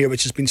written down here,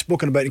 which has been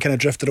spoken about and kind of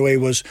drifted away,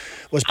 was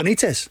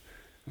Benitez.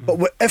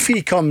 But if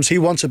he comes, he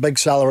wants a big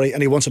salary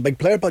and he wants a big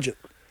player budget.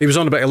 He was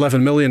on about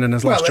 11 million in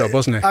his last job,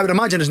 wasn't he? I would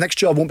imagine his next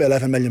job won't be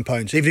 11 million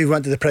pounds. Even if he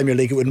went to the Premier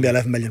League, it wouldn't be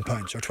 11 million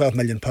pounds or 12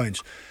 million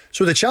pounds.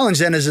 So the challenge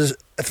then is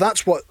if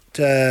that's what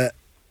Dermot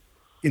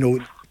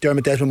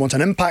Desmond wants,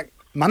 an impact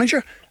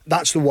manager,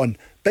 that's the one.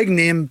 Big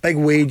name, big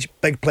wage,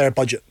 big player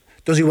budget.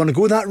 Does he want to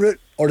go that route,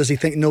 or does he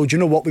think, no, do you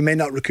know what, we may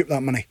not recoup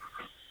that money?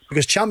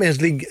 Because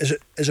Champions League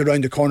is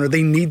around the corner.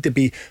 They need to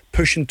be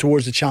pushing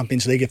towards the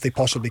Champions League if they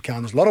possibly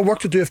can. There's a lot of work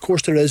to do, of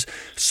course there is.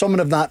 Someone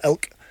of that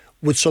ilk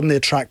would suddenly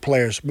attract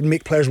players, would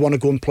make players want to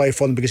go and play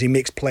for them because he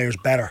makes players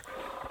better.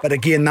 But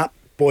again, that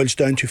boils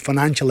down to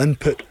financial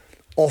input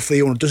off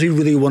the owner. Does he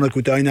really want to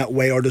go down that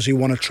way, or does he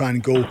want to try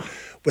and go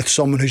with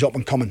someone who's up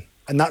and coming?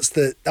 And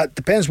that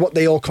depends what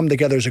they all come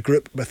together as a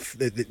group with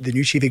the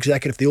new chief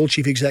executive, the old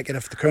chief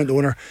executive, the current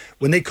owner.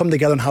 When they come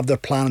together and have their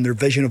plan and their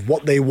vision of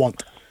what they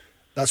want,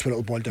 that's what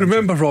it'll boil down to.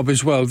 Remember, Rob,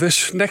 as well,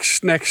 this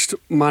next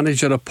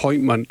manager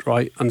appointment,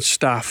 right, and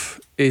staff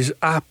is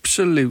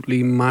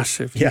absolutely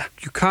massive. Yeah.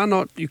 You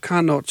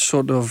cannot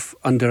sort of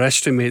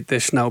underestimate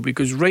this now,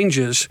 because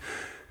Rangers,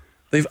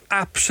 they've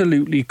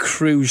absolutely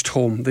cruised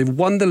home. They've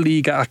won the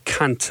league at a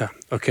canter,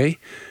 okay?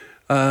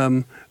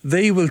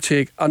 They will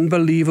take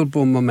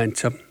unbelievable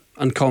momentum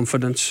and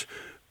confidence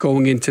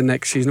going into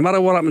next season. No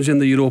matter what happens in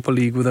the Europa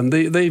League with them,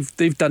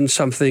 they've done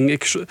something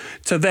extra.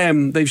 To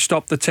them, they've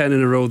stopped the 10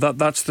 in a row.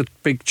 That's the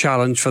big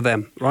challenge for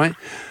them, right?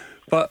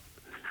 But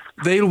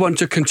they'll want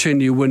to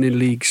continue winning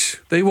leagues.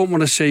 They won't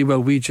want to say,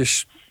 well, we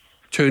just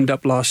turned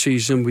up last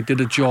season, we did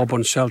a job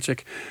on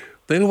Celtic.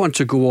 They'll want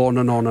to go on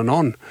and on and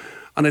on.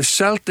 And if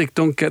Celtic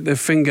don't get their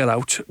finger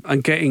out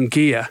and get in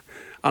gear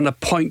and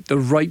appoint the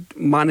right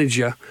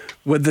manager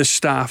with the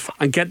staff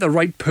and get the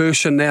right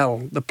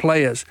personnel, the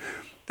players,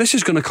 this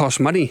is going to cost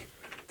money.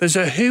 There's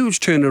a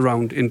huge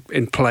turnaround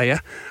in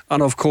player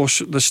and, of course,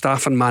 the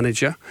staff and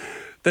manager.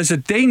 There's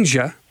a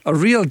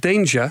real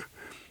danger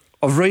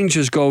of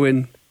Rangers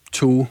going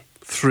 2,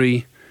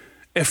 3.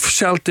 If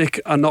Celtic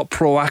are not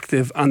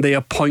proactive and they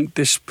appoint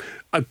this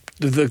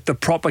the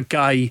proper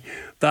guy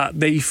that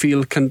they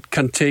feel can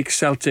take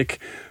Celtic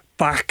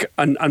back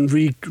and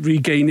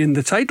regaining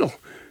the title.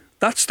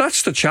 That's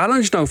the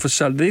challenge now for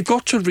Celtic. They've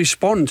got to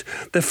respond.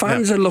 The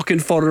fans are looking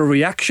for a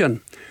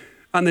reaction.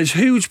 And there's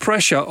huge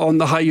pressure on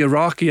the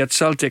hierarchy at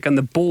Celtic and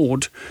the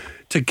board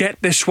to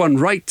get this one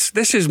right.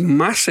 This is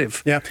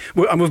massive. Yeah,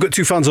 and we've got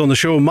two fans on the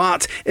show.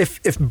 Matt,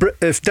 if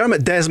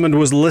Dermot Desmond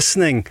was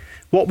listening,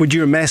 what would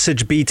your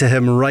message be to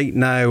him right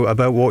now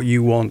about what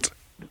you want?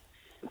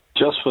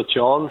 Just what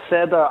John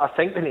said there. I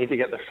think they need to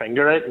get their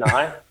finger out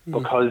now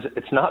because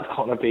it's not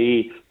going to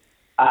be.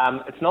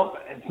 It's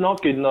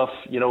not good enough,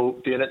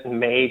 doing it in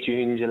May,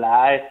 June,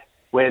 July,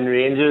 when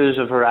Rangers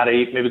have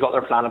already maybe got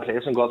their plan in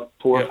place and got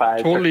 4 or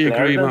 5. Totally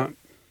agree, Matt.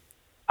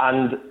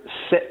 And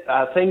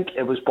I think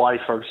it was Barry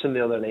Ferguson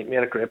the other night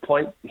made a great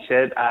point. He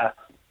said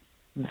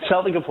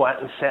Celtic have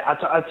went and said,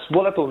 that's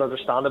what I don't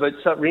understand about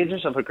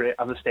Rangers have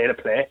a state of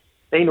play.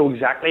 They know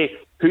exactly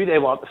who they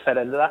want to fit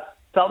into that.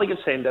 Celtic have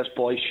signed this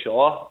boy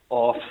Shaw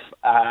off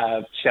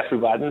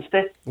Sheffield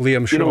Wednesday.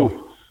 Liam Shaw.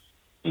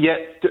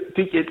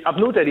 I've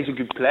no doubt he's a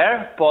good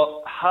player,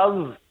 but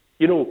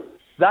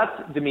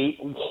that to me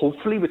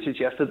hopefully would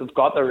suggest that they've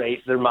got their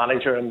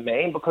manager in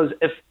mind, because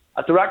if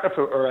a director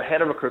or a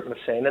head of recruitment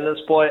is signing this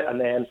boy and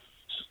then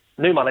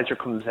a new manager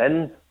comes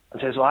in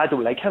and says, well, I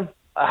don't like him,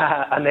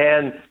 and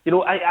then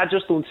I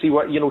just don't see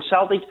where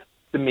Celtic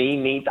to me,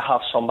 need to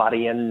have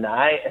somebody in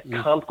now. It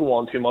can't go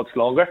on too much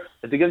longer.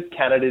 If they give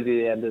Kennedy to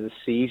the end of the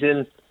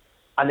season,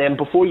 and then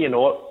before you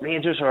know it,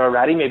 Rangers are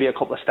already maybe a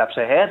couple of steps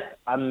ahead,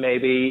 and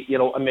maybe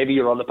you're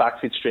on the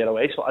back foot straight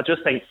away. So I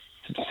just think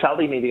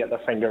Celtic need to get their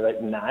finger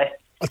out now.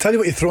 I'll tell you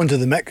what you throw into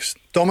the mix.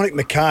 Dominic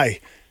Mackay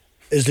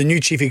is the new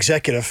chief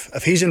executive.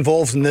 If he's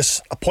involved in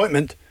this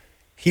appointment,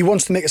 he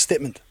wants to make a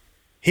statement.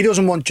 He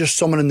doesn't want just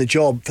someone in the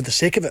job for the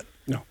sake of it.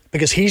 No.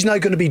 Because he's now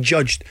going to be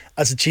judged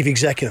as the chief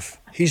executive.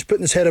 He's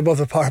putting his head above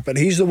the parapet.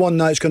 He's the one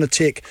now that's going to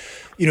take,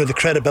 the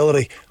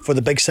credibility for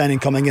the big signing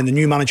coming in, the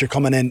new manager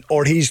coming in,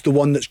 or he's the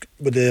one that's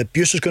where the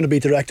abuse is going to be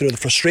directed, or the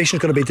frustration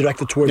is going to be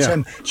directed towards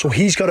him. So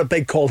he's got a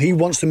big call. He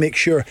wants to make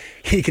sure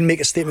he can make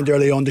a statement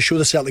early on to show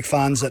the Celtic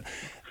fans that,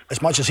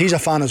 as much as he's a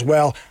fan as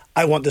well,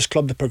 I want this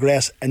club to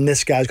progress, and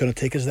this guy's going to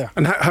take us there.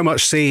 And how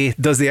much say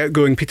does the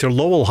outgoing Peter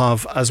Lowell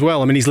have as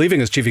well? I mean, he's leaving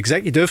as chief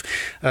executive,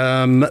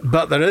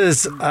 but there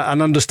is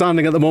an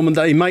understanding at the moment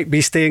that he might be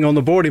staying on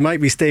the board. He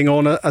might be staying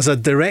on as a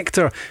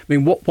director. I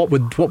mean, what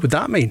would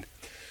that mean?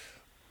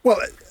 Well,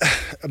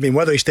 I mean,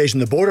 whether he stays on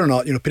the board or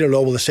not, Peter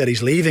Lowell has said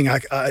he's leaving. I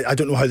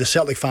don't know how the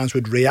Celtic fans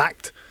would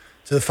react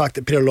to the fact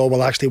that Peter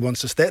Lowell actually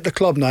wants to stay at the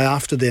club now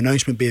after the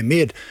announcement being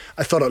made.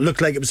 I thought it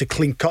looked like it was a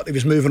clean cut. He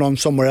was moving on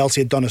somewhere else.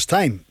 He had done his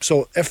time.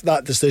 So if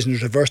that decision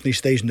is reversed and he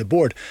stays on the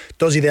board,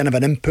 does he then have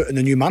an input in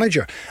the new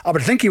manager? I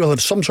would think he will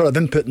have some sort of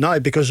input now,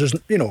 because there's,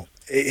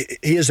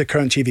 he is the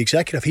current chief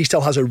executive. He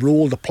still has a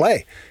role to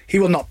play. He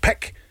will not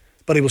pick,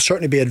 but he will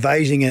certainly be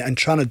advising and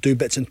trying to do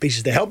bits and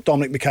pieces to help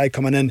Dominic Mackay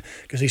coming in,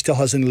 because he still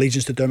has an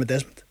allegiance to Dermot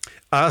Desmond.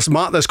 I asked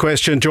Matt this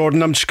question,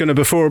 Jordan. I'm just going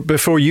to,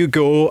 before you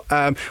go,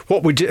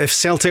 what would you, if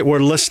Celtic were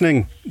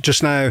listening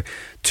just now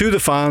to the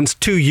fans,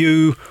 to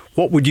you,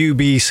 what would you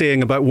be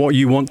saying about what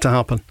you want to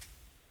happen?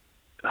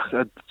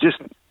 Just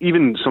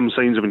even some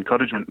signs of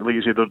encouragement. Like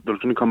you said, there's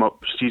going to come up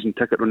season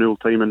ticket renewal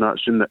time and that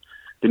soon, that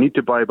they need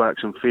to buy back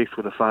some faith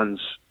with the fans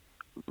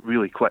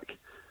really quick. Do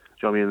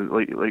you know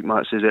what I mean? Like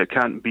Matt says, it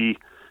can't be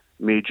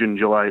May, June,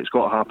 July. It's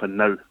got to happen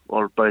now,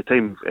 or by the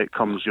time it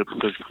comes,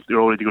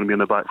 you're already going to be on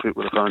the back foot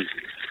with the fans.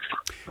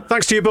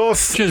 Thanks to you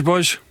both. Cheers,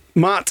 boys.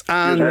 Matt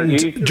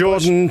and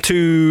Jordan,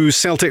 to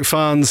Celtic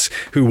fans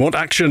who want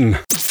action.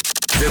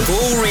 The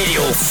Go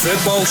Radio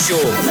Football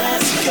Show.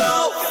 Let's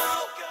go!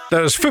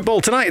 There's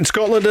football tonight in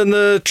Scotland in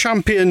the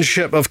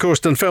Championship. Of course,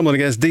 Dunfermline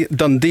against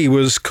Dundee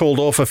was called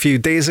off a few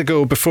days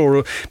ago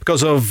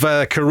because of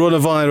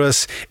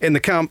coronavirus in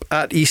the camp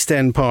at East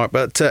End Park.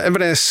 But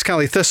Inverness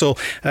Cally Thistle,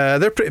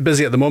 they're pretty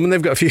busy at the moment.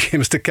 They've got a few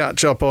games to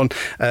catch up on.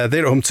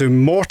 They're at home to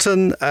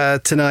Morton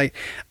tonight.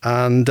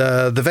 And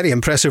the very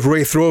impressive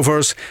Wraith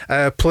Rovers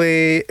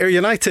play Ayr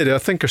United. I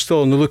think are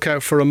still on the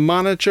lookout for a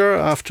manager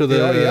after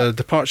the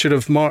departure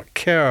of Mark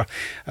Kerr.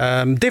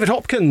 David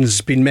Hopkins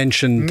been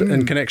mentioned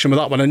in connection with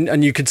that one.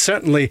 And you could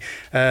certainly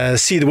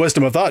see the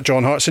wisdom of that,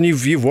 John Hartson.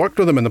 You've worked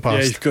with him in the past.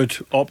 Yeah, he's good.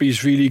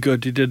 Oppie's really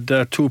good. He did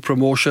 2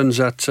 promotions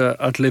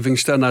at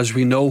Livingston, as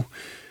we know.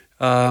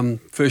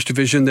 First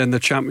division, then the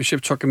Championship,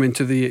 took him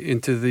into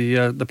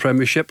the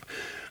Premiership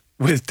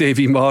with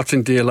Davy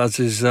Martindale as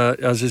his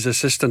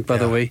assistant, by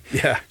the way.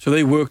 Yeah. So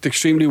they worked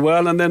extremely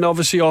well, and then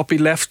obviously Oppie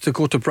left to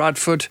go to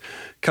Bradford,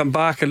 come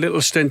back, a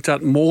little stint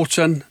at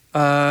Morton.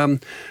 But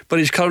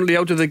he's currently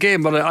out of the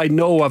game. But I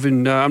know,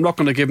 I'm not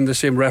going to give him the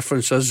same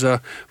reference as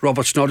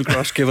Robert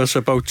Snodgrass gave us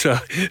about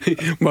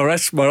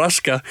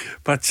Maresca,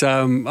 but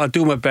I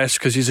do my best,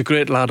 because he's a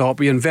great lad,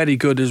 Oppie, and very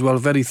good as well,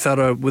 very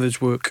thorough with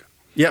his work.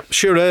 Yep,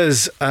 sure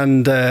is.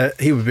 And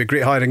he would be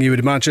great hiring, you would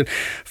imagine,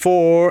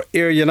 for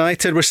Ayr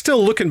United. We're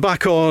still looking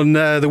back on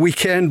the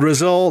weekend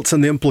results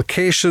and the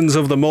implications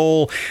of them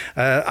all.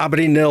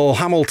 Aberdeen 0,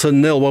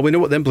 Hamilton 0. Well, we know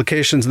what the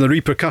implications and the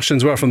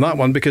repercussions were from that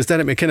one, because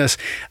Derek McInnes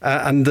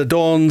and the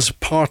Dons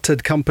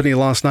parted company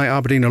last night.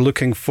 Aberdeen are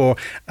looking for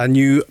a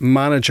new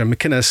manager.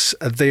 McInnes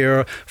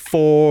there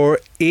for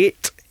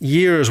 8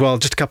 years, well,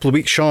 just a couple of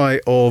weeks shy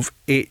of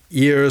 8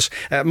 years.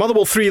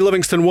 Motherwell 3,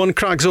 Livingston 1.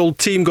 Craig's old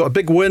team got a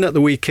big win at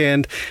the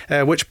weekend,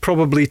 which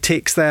probably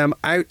takes them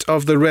out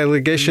of the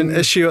relegation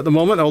issue at the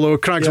moment, although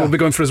Craig's will be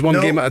going for his one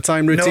game at a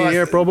time routine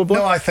here, probably.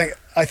 No, I think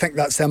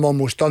that's them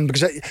almost done,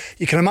 because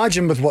you can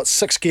imagine with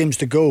 6 games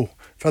to go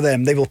for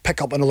them, they will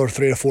pick up another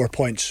 3 or 4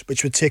 points,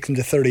 which would take them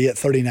to 38,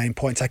 39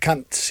 points. I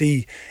can't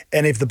see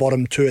any of the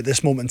bottom 2 at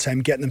this moment in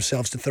time getting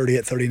themselves to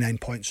 38, 39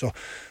 points. So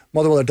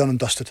Motherwell are done and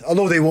dusted.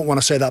 Although they won't want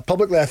to say that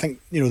publicly, I think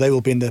they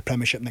will be in the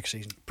Premiership next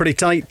season. Pretty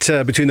tight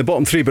between the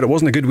bottom 3, but it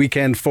wasn't a good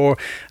weekend for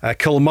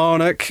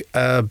Kilmarnock,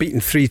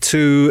 beaten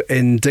 3-2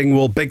 in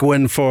Dingwall. Big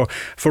win for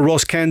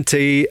Ross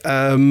County,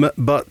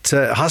 but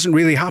it hasn't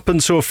really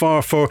happened so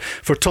far for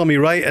Tommy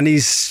Wright, and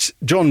he's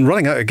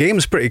running out of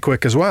games pretty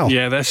quick as well.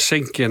 Yeah, they're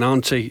sinking,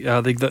 aren't they?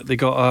 They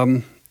got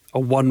a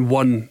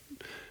 1-1.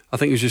 I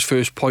think it was his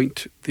first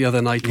point the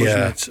other night,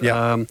 wasn't it?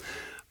 Yeah.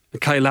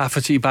 Kyle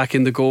Lafferty back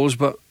in the goals,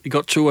 but he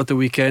got 2 at the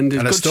weekend.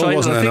 And it still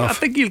wasn't enough. I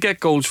think he'll get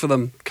goals for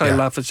them, Kyle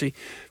Lafferty.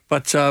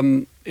 But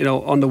on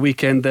the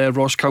weekend there,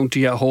 Ross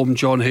County at home,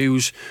 John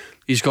Hughes,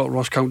 he's got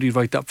Ross County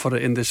right up for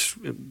it in this.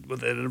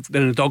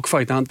 They're in a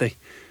dogfight, aren't they?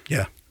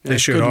 Yeah. They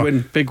sure are.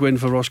 Big win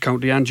for Ross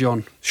County and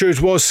John. Sure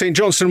it was. St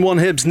Johnstone 1,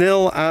 Hibs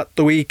 0 at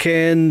the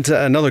weekend.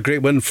 Another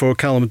great win for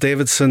Callum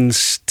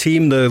Davidson's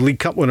team, the League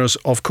Cup winners,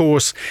 of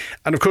course.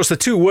 And of course the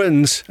two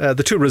wins,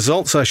 the two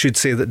results I should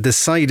say, that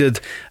decided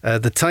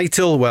the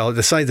title. Well, it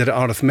decided it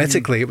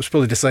arithmetically. It was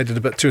probably decided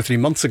about 2 or 3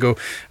 months ago,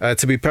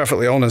 to be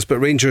perfectly honest. But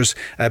Rangers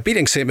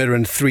beating St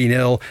Mirren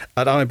 3-0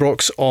 at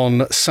Ibrox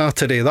on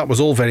Saturday. That was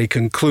all very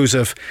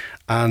conclusive.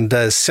 And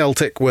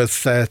Celtic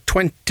with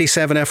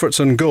 27 efforts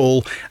on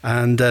goal,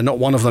 and not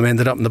one of them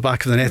ended up in the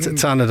back of the net at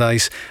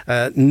Tannadice.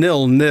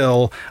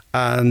 0-0,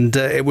 and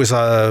it was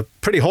a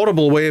pretty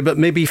horrible way, but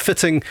maybe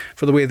fitting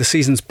for the way the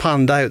season's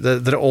panned out,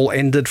 that it all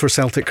ended for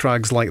Celtic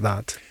Crags like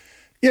that.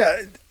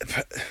 Yeah,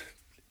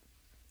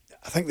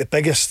 I think the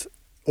biggest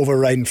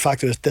overriding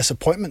factor is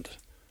disappointment,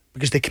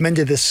 because they came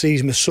into this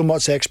season with so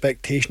much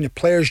expectation. The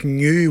players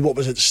knew what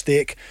was at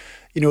stake.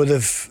 You know,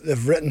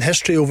 they've written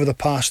history over the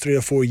past 3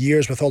 or 4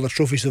 years with all the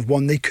trophies they've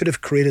won. They could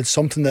have created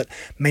something that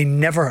may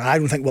never, I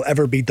don't think, will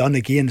ever be done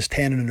again as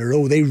 10 in a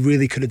row. They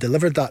really could have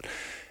delivered that.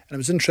 And it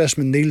was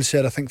interesting when Neil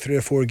said, I think 3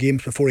 or 4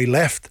 games before he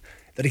left,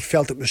 that he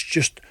felt it was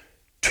just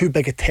too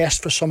big a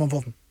test for some of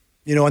them.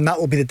 You know, and that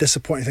will be the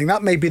disappointing thing.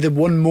 That may be the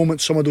one moment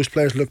some of those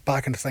players look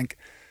back and think,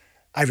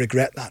 I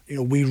regret that. You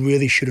know, we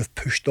really should have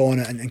pushed on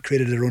and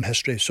created their own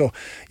history. So,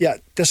 yeah,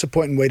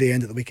 disappointing way to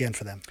end at the weekend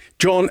for them.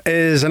 John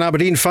is an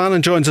Aberdeen fan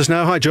and joins us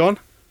now. Hi, John.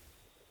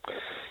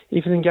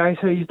 Evening, guys.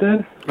 How you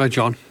doing? Hi,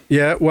 John.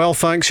 Yeah, well,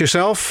 thanks.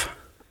 Yourself?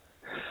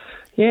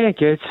 Yeah,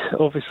 good.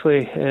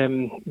 Obviously,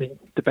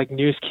 the big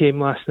news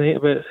came last night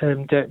about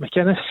Derek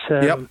McInnes.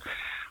 Yep.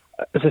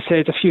 As I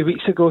said a few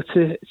weeks ago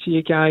to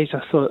you guys,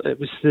 I thought it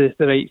was the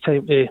right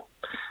time to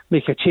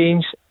make a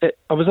change.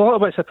 I was a little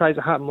bit surprised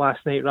it happened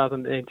last night rather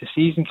than the end of the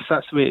season, because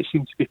that's the way it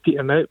seemed to be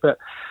petering out, but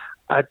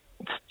I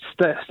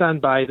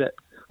stand by that.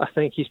 I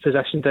think his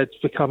position did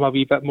become a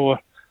wee bit more...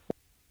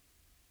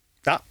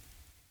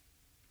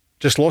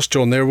 Just lost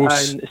John there.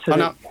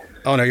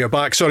 Oh no, you're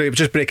back. Sorry, it was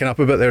just breaking up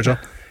a bit there, John.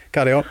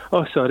 Carry on.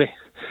 Oh, sorry.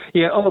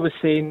 Yeah, all I was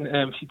saying,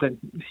 if you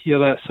didn't hear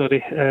that,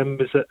 sorry,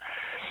 was that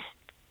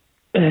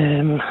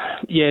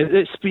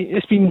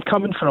it's been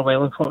coming for a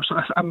while,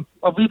 unfortunately. I'm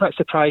a wee bit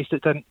surprised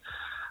it didn't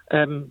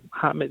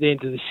happen at the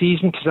end of the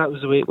season, because that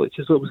was the way it looked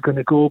as though it was going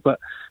to go. But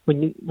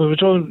when we're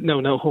drawing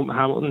 0-0 home at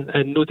Hamilton,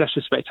 and no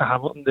disrespect to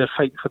Hamilton, they're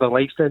fighting for their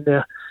lives down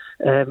there,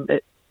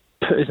 it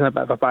put us in a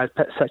bit of a bad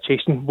pit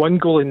situation. 1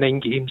 goal in 9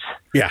 games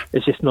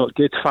is just not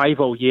good. 5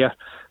 all year.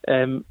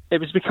 It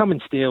was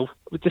becoming stale.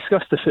 We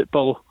discussed the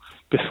football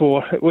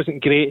before. It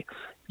wasn't great.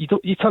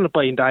 You turn a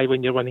blind eye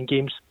when you're winning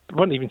games. We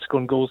weren't even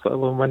scoring goals, let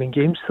alone winning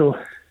games. So,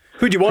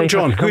 who do you want,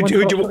 John? Who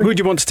do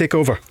you want to take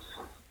over?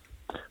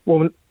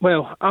 Well,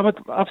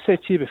 I've said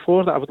to you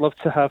before that I would love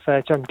to have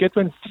Jim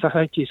Goodwin, because I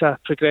think he's a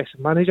progressive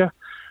manager.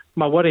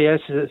 My worry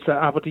is that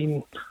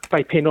Aberdeen,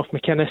 by paying off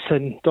McInnes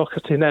and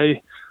Docherty now,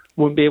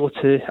 won't be able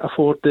to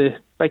afford the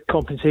big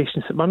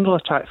compensations that Mundell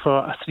attract for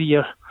a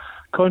 3-year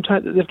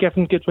contract that they've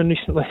given Goodwin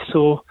recently.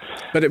 So,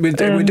 but it would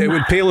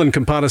pale in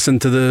comparison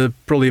to the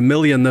probably $1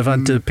 million they've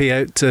had to pay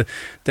out to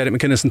Derek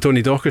McInnes and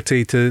Tony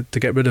Docherty to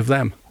get rid of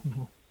them.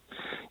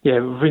 Yeah,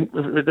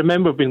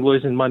 remember we've been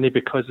losing money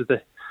because of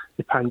the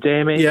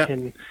pandemic,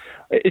 and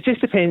it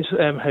just depends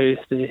how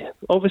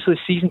obviously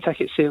season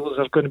ticket sales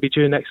are going to be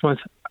due next month.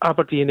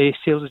 Aberdeen A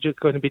sales are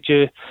going to be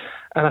due,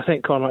 and I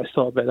think Cormac's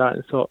thought about that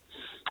and thought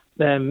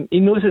he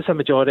knows it's a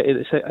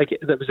majority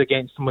that was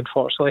against him,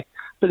 unfortunately.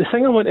 But the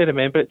thing I want to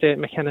remember at Derek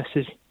McInnes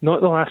is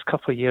not the last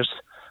couple of years,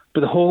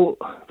 but the whole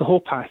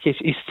package.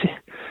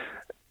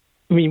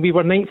 We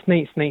were 9th,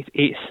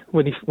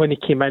 8th when he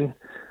came in,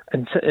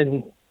 and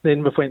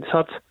then we went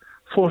third,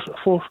 four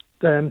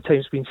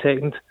times being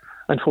second,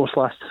 and fourth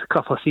last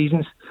couple of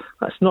seasons.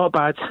 That's not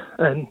bad,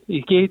 and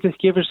he gave his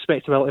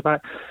respectability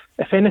back.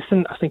 If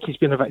anything, I think he's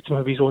been a victim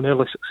of his own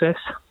early success.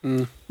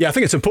 Yeah, I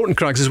think it's important,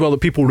 Craigs, as well, that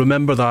people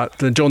remember that.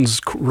 John's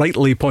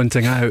rightly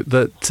pointing out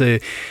that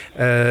Derek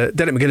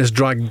McInnes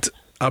dragged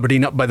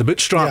Aberdeen up by the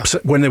bootstraps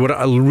when they were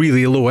at a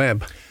really low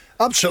ebb.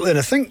 Absolutely, and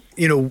I think,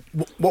 you know,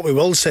 what we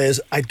will say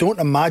is I don't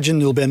imagine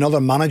there'll be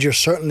another manager,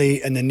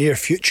 certainly in the near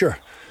future,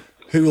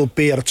 who will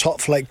be at a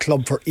top flight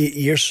club for 8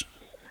 years.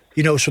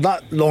 You know, so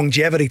that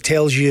longevity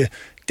tells you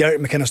Derek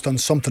McInnes done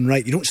something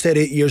right. You don't stay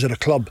 8 years at a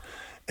club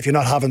if you're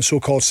not having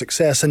so-called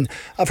success. And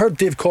I've heard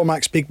Dave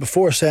Cormack speak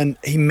before, saying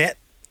he met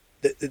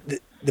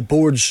the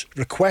board's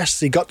requests.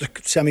 He got the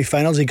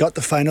semi-finals, he got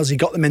the finals, he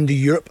got them into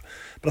Europe.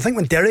 But I think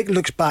when Derek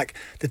looks back,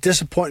 the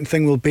disappointing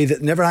thing will be that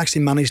they never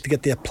actually managed to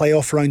get to a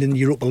playoff round in the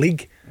Europa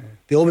League.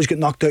 They always get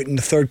knocked out in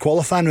the third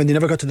qualifying round. They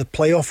never got to the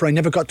playoff round,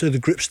 never got to the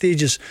group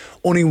stages,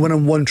 only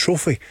winning 1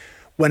 trophy.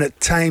 When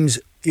at times,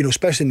 you know,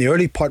 especially in the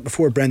early part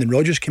before Brendan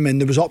Rodgers came in,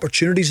 there was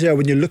opportunities there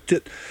when you looked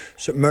at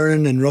St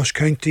Mirren and Ross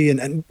County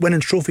and winning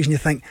trophies, and you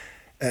think,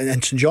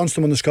 and St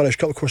Johnstone won the Scottish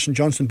Cup. Of course, St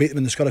Johnstone beat them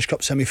in the Scottish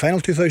Cup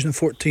semi-final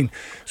 2014.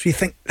 So you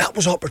think that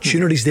was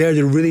opportunities there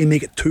to really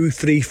make it 2,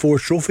 3, 4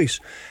 trophies.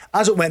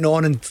 As it went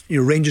on, and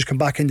you know, Rangers come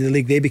back into the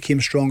league, they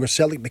became stronger.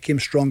 Celtic became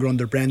stronger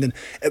under Brendan.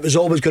 It was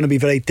always going to be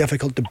very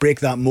difficult to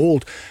break that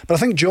mould. But I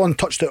think John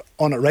touched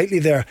on it rightly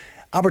there.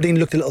 Aberdeen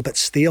looked a little bit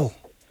stale.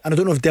 And I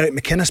don't know if Derek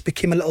McInnes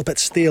became a little bit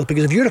stale,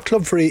 because if you're a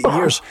club for 8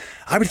 years,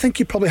 I would think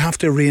you probably have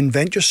to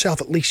reinvent yourself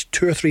at least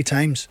 2 or 3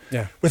 times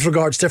with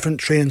regards to different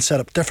training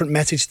setup, different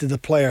message to the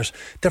players,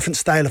 different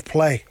style of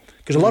play.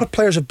 Because a lot of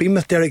players have been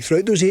with Derek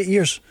throughout those 8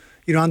 years.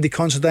 You know, Andy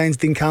Considine,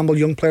 Dean Campbell,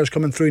 young players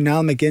coming through,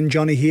 Niall McGinn,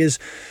 Johnny Hayes.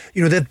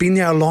 You know, they've been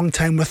there a long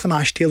time with them.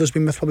 Ash Taylor's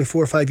been with probably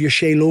 4 or 5 years,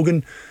 Shay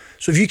Logan.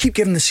 So if you keep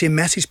giving the same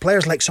message,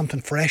 players like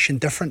something fresh and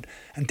different,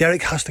 and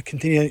Derek has to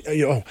continue,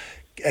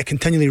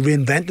 continually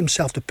reinvent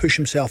himself to push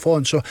himself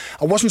on. So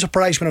I wasn't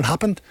surprised when it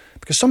happened,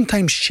 because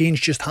sometimes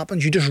change just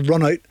happens. You just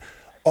run out,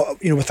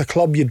 with a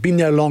club. You'd been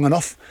there long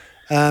enough.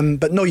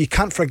 But no, you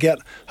can't forget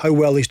how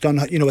well he's done.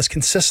 You know, his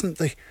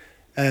consistency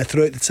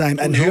throughout the time,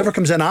 and whoever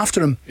comes in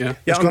after him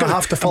is going to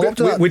have to follow up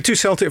to that. We had 2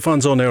 Celtic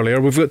fans on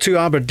earlier. We've got 2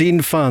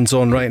 Aberdeen fans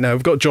on right now.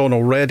 We've got John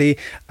already,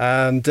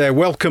 and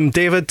welcome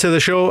David to the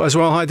show as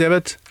well. Hi,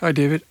 David. Hi,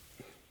 David.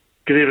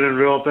 Good evening,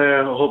 Rob.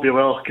 I hope you're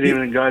well. Good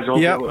evening, guys. I hope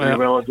you're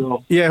well as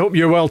well. Yeah, I hope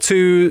you're well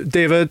too,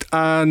 David.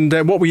 And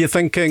what were you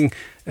thinking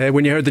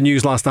when you heard the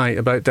news last night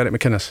about Derek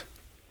McInnes?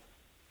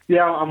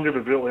 Yeah, I'm going to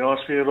be brutally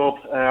honest with you, Rob.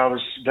 I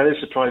was very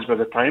surprised by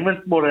the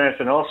timing, more than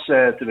anything else,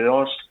 to be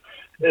honest.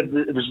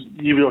 It was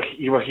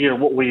you were hearing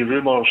what were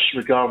rumours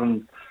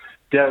regarding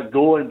Derek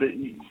going, but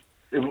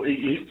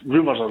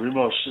rumours are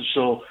rumours.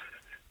 So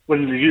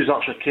when the news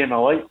actually came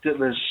alight, it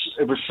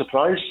was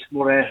surprise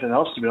more than anything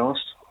else, to be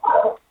honest.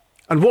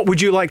 And what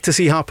would you like to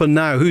see happen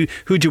now? Who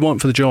do you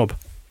want for the job?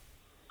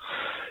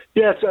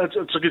 Yeah,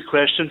 it's a good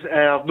question.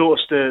 I've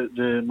noticed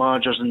the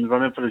managers in the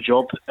running for the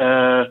job.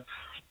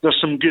 There's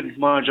some good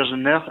managers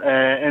in there.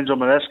 Enzo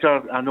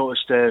Maresca, I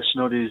noticed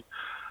Snoddy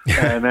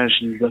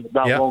mentioned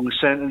that long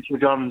sentence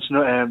regarding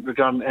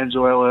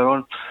Enzo earlier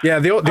on. Yeah,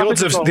 the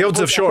odds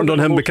have shortened on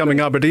him becoming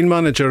Aberdeen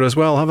manager as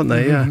well, haven't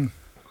they? Yeah.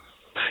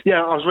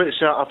 Yeah, I was going to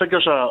say, I think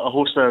there's a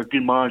host of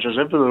good managers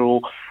in for the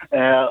role.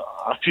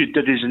 A few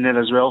diddies in there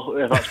as well,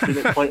 if that's put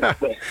it polite.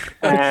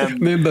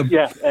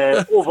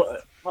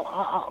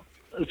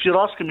 If you're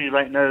asking me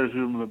right now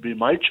who would be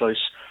my choice,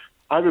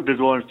 I would be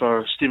going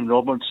for Stephen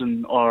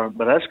Robinson or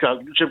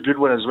Maresca. Jim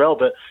Goodwin as well,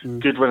 but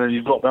Goodwin,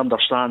 you've got to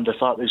understand the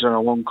fact that he's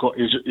on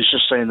he's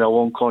just signed a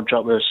long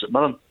contract with St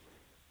Mirren.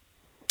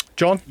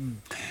 John?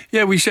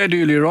 Yeah, we said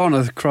earlier on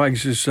that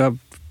Craigs is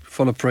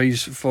full of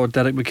praise for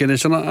Derek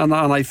McInnes, and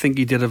I think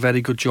he did a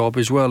very good job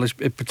as well,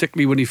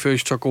 particularly when he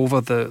first took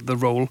over the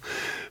role.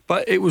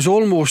 But it was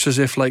almost as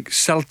if like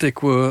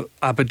Celtic were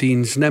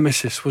Aberdeen's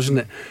nemesis, wasn't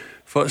it,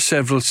 for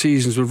several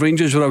seasons when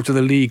Rangers were out of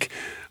the league.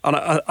 And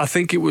I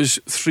think it was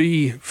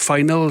 3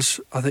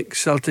 finals. I think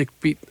Celtic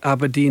beat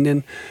Aberdeen in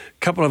a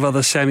couple of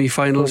other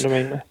semi-finals.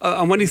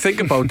 And when you think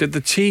about it, the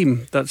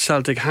team that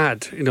Celtic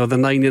had, the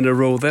 9 in a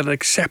row, they're an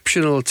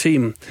exceptional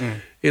team.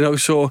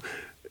 So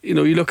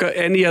you look at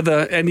any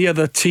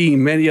other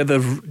team, any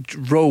other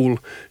role,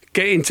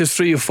 getting to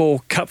 3 or 4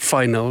 cup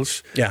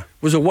finals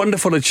was a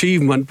wonderful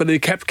achievement, but they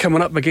kept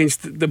coming up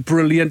against the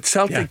brilliant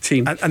Celtic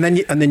team. And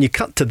then you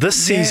cut to this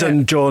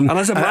season, John, and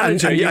as a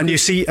manager, and you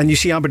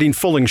see Aberdeen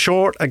falling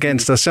short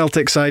against a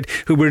Celtic side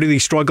who were really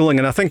struggling.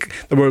 And I think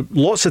there were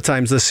lots of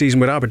times this season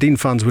where Aberdeen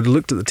fans would have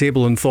looked at the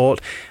table and thought,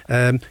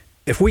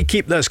 if we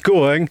keep this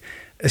going,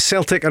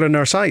 Celtic are in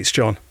our sights,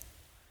 John.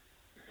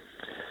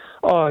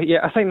 Oh yeah,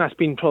 I think that's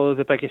been probably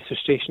the biggest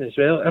frustration as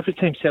well. Every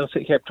time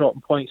Celtic kept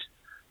dropping points,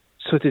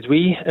 so did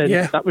we. And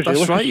that was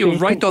that's right. You were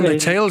right on the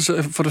tails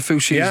for the few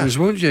seasons,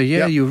 weren't you?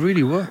 Yeah, you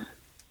really were.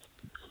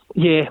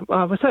 Yeah,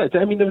 without it.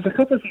 I mean, there was a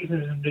couple of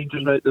seasons in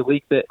Rangers out the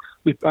league that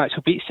we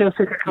actually beat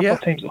Celtic a couple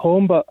of times at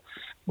home, but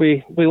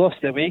we lost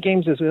the away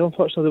games as well.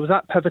 Unfortunately, there was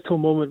that pivotal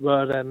moment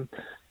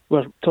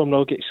where Tom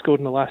Rogic scored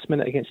in the last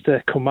minute against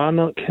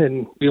Kilmarnock,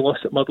 and we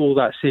lost at Motherwell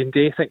that same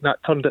day. I think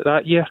that turned it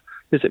that year,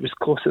 because it was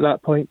close at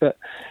that point. But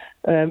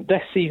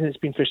this season it's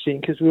been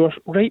frustrating because we were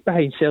right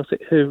behind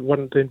Celtic, who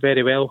weren't doing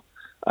very well,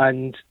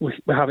 and we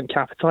haven't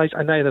capitalised,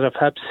 and neither have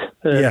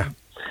Hibs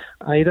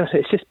either.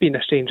 It's just been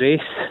a strange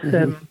race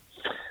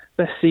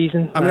this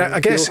season. I mean, I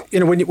guess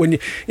when you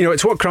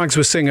it's what Craigs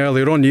was saying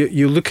earlier on.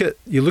 You look at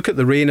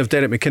the reign of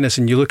Derek McInnes,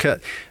 and you look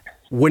at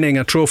winning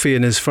a trophy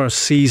in his first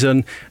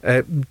season,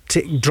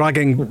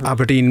 dragging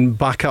Aberdeen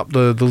back up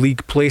the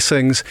league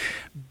placings,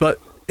 but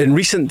in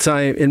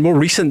more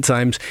recent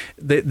times,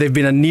 they've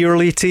been a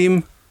nearly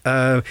team.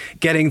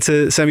 Getting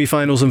to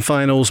semi-finals and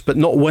finals but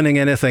not winning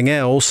anything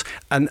else,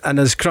 and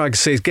as Craigs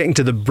says, getting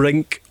to the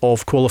brink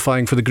of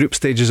qualifying for the group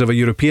stages of a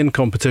European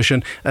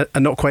competition and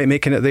not quite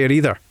making it there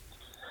either.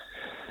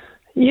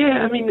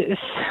 Yeah, I mean,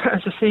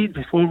 as I said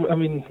before, I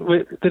mean,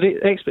 the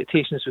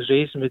expectations was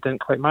raised and we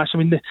didn't quite match. I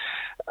mean,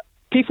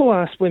 people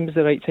ask when was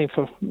the right time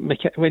for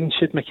when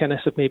should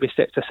McInnes have maybe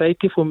stepped aside.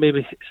 People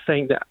maybe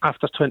think that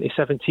after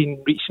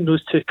 2017, reaching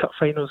those 2 cup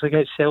finals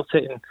against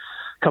Celtic and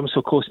come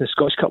so close in the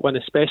Scottish Cup win,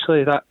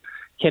 especially, that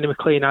Kenny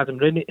McLean,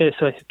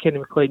 Kenny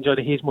McLean,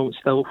 Johnny Hayes moment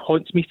still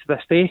haunts me to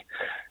this day.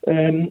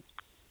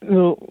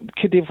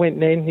 Could he have went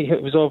then?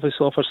 It was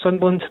obviously offered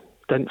Sunderland,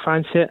 didn't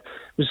fancy it.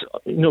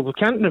 We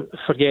can't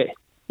forget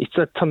he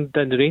turned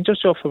down the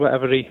Rangers job for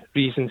whatever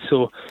reason.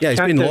 So he's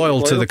been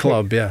loyal to the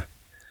club.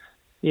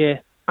 Yeah,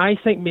 I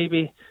think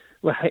maybe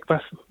with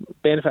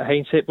benefit of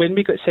hindsight, when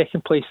we got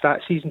second place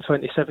that season,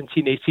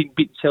 2017-18,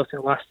 beating Celtic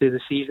on the last day of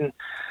the season,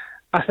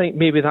 I think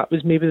maybe that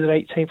was maybe the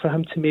right time for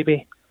him to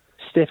maybe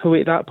step away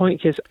at that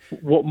point, because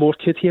what more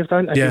could he have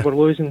done if we were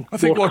losing? I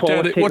think what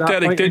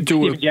Derek did do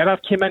with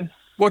Gerrard came in.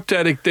 What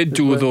Derek did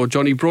do, though,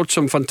 John, he brought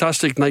some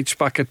fantastic nights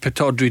back at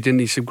Pittodrie, didn't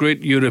he? Some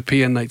great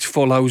European nights,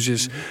 full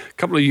houses. A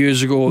couple of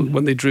years ago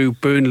when they drew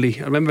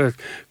Burnley, I remember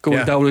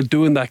going down and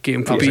doing that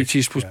game for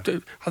Beaches.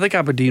 I think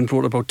Aberdeen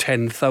brought about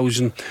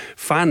 10,000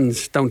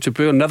 fans down to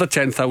Burnley. Another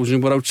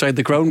 10,000 were outside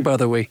the ground, by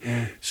the way.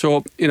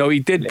 So, he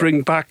did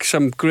bring back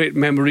some great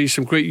memories,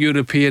 some great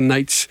European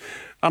nights.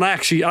 And I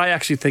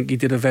actually think he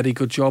did a very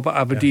good job at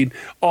Aberdeen.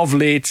 Of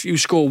late, you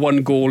score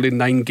 1 goal in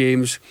 9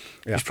 games.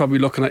 He's probably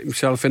looking at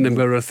himself in the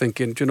mirror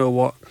thinking, do you know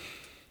what?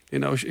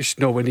 It's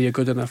nowhere near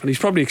good enough. And he's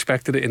probably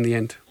expected it in the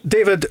end.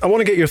 David, I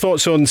want to get your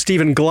thoughts on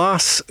Stephen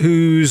Glass,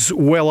 who's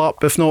well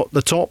up, if not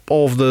the top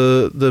of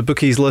the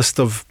bookies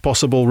list of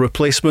possible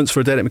replacements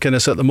for Derek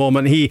McInnes at the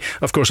moment. He,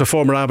 of course, a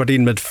former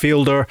Aberdeen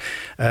midfielder,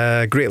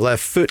 great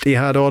left foot he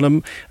had on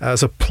him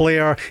as a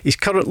player. He's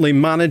currently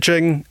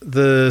managing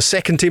the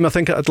second team, I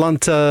think, at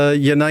Atlanta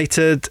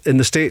United in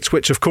the States,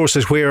 which of course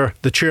is where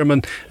the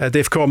chairman,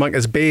 Dave Cormack,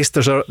 is based.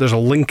 There's a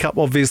link up,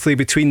 obviously,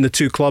 between the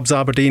two clubs,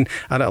 Aberdeen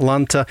and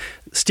Atlanta.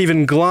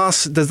 Stephen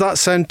Glass, does that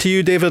sound to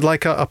you, David,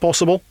 like a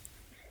possible?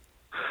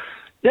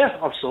 Yeah,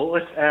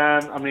 absolutely.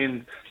 I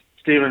mean,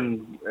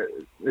 Stephen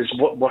is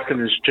working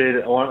his trade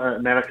at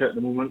America at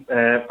the moment.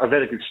 A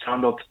very good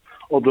standard,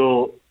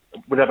 although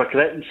would I be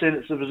correct in saying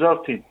it's the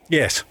reserve team?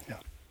 Yes.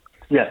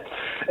 Yeah,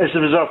 it's the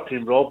reserve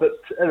team, Rob, but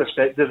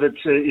irrespective,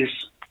 he's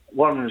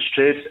learning his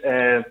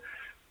trade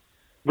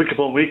week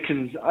upon week,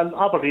 and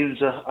Aberdeen's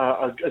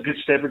a good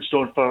stepping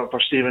stone for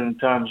Stephen in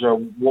terms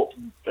of what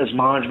his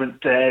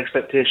management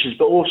expectations,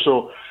 but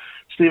also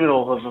Stephen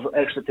will have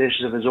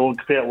expectations of his own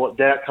compared to what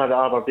Derek had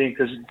at Aberdeen,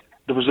 because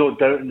there was no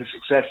doubt in the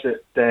success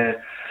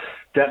that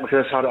Derek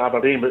McInnes had at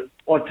Aberdeen. But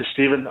on to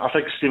Stephen, I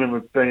think Stephen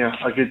would bring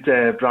a good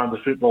brand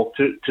of football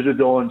to the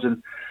Dons,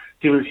 and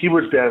he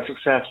would be a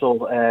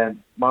successful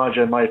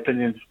manager, in my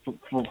opinion,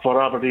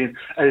 for Aberdeen,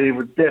 and he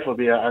would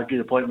definitely be a good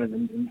appointment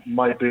in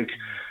my book.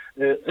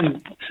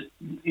 And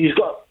he's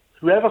got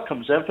whoever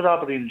comes in for the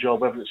Aberdeen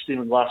job, whether it's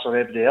Stephen Glass or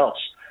anybody else,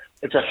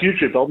 it's a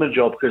huge rebuilding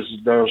job, because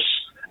there's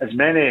as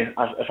many,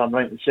 if I'm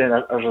right in saying,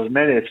 there's as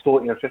many as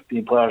 14 or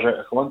 15 players out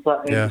of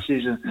contract in the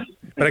season,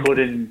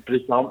 including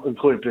Bruce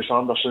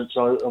Anderson,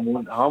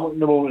 and Hamilton at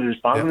the moment, who's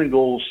banging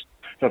goals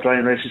for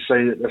Brian Rice's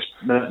side at this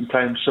minute in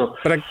time. So,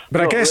 I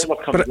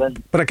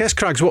guess,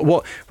 Craigs,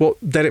 what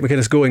Derek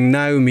McInnes going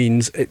now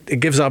means it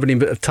gives Aberdeen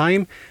a bit of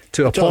time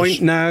to a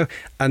point now,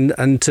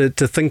 and to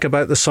think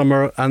about the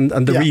summer and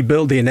the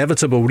rebuild, the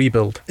inevitable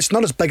rebuild. It's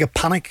not as big a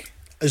panic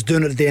as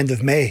doing it at the end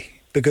of May,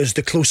 because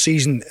the close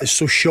season is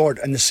so short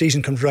and the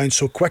season comes round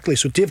so quickly.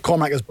 So Dave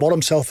Cormack has bought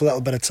himself a little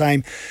bit of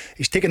time.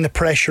 He's taken the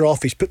pressure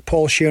off. He's put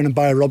Paul Sheeran and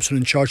Barry Robson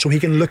in charge so he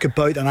can look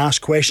about and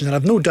ask questions. And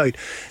I've no doubt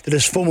that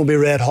his phone will be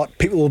red hot.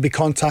 People will be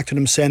contacting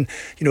him saying,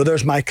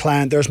 there's my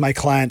client, there's my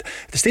client.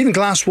 The Stephen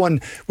Glass one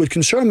would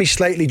concern me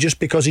slightly, just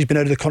because he's been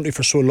out of the country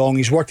for so long.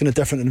 He's worked in a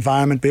different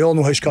environment. We all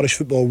know how Scottish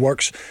football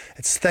works.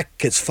 It's thick,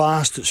 it's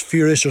fast, it's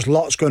furious. There's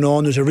lots going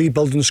on. There's a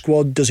rebuilding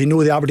squad. Does he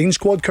know the Aberdeen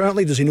squad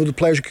currently? Does he know the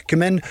players who could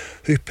come in,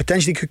 who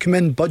potentially could come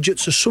in?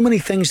 Budgets. There's so many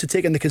things to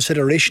take into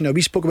consideration. Now,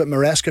 we spoke about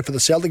Maresca for the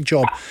Celtic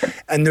job,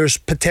 and there's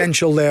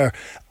potential there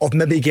of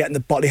maybe getting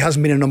the, but he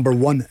hasn't been a number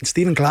one, and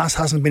Stephen Glass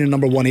hasn't been a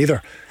number one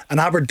either. And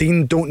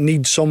Aberdeen don't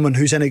need someone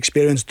who's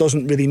inexperienced,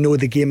 doesn't really know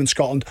the game in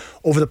Scotland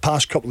over the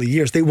past couple of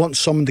years. They want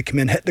someone to come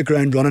in, hit the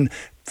ground running,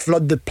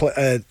 flood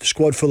the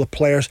squad full of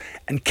players,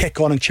 and kick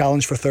on and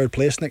challenge for third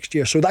place next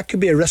year. So that could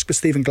be a risk with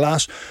Stephen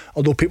Glass,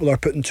 although people are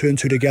putting 2 and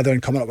 2 together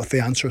and coming up with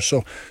the answers.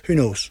 So who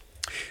knows?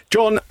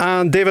 John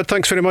and David,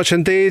 thanks very much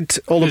indeed.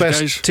 All the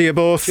best to you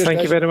both.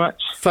 Thank you very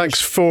much. Thanks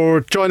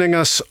for joining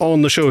us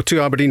on the show. 2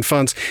 Aberdeen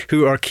fans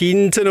who are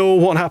keen to know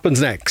what happens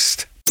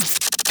next.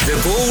 The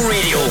Go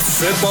Radio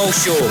Football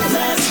Show.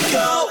 Let's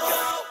go!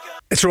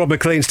 It's Rob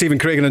Maclean, Stephen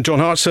Craigan and John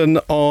Hartson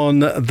on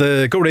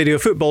the Go Radio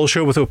Football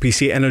Show with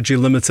OPC Energy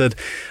Limited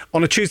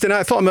on a Tuesday night.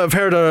 I thought I might have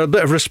heard a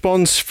bit of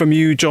response from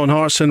you, John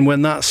Hartson,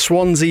 when that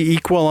Swansea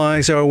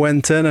equaliser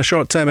went in a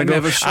short time ago. I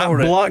never saw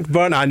at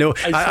Blackburn. I know.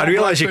 I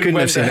realised you couldn't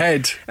have seen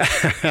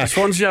it.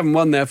 Swansea haven't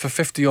won there for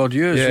 50 odd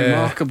years.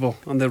 Remarkable.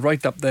 And they're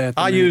right up there.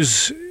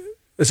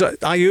 Is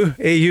it Ayew?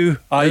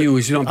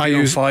 He's on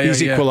fire.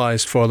 He's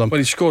equalised for them. Well,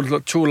 he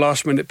scored 2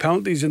 last-minute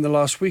penalties in the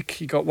last week.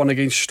 He got one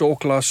against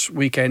Stoke last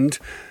weekend,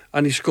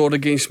 and he scored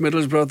against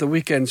Middlesbrough the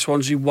weekend.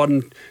 Swansea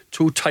won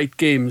 2 tight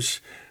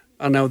games,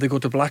 and now they go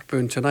to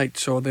Blackburn tonight,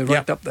 so they're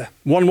right up there.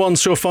 1-1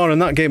 so far in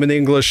that game in the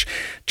English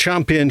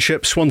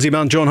Championship. Swansea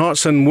man John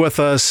Hartson with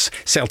us,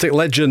 Celtic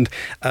legend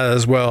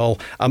as well.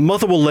 A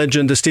Motherwell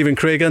legend is Stephen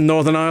Craigan,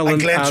 Northern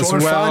Ireland as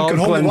well. Can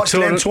home and watch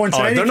Glentoran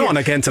tonight. They're not on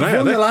again tonight,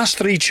 are they? The last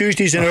 3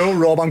 Tuesdays in a row,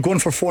 Rob. I'm going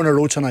for 4 in a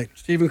row tonight.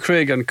 Stephen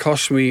Craigan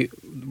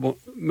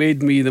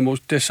made me the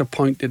most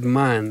disappointed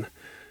man.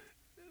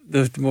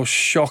 The most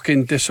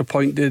shocking,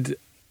 disappointed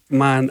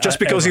man. Just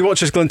because he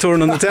watches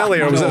Glentoran on the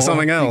telly, or was it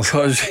something else?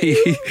 Because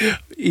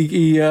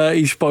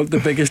he spoke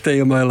the biggest day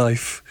of my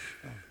life.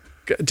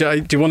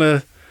 Do you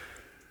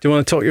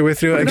want to talk your way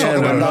through it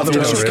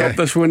again?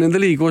 This win in the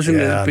league, wasn't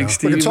it? Big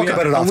Steve. We can talk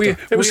about it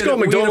after. It was Scott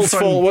McDonald's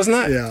fault, wasn't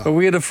it? Yeah.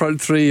 We had a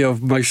front three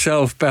of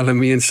myself,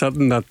 Bellamy and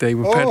Sutton that day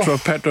with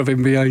Petrov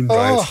in behind.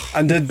 Right.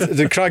 And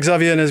did Craigs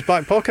have you in his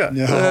back pocket?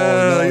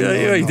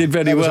 Yeah, he did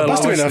very well. It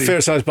must have been a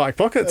fair-sized back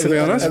pocket, to be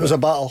honest. It was a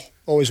battle.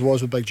 Always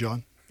was with Big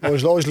John.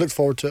 Always looked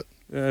forward to it.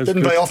 Yeah,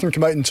 Didn't very often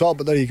come out on top,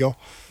 but there you go.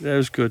 Yeah, it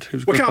was good.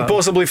 We can't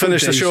possibly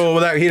finish the show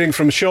without hearing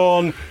from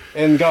Sean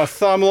in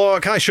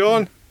Garthamlock. Hi,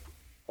 Sean.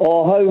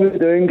 Oh, how are we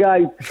doing,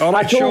 guys? All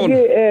right, Sean.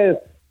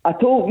 I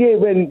told you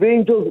when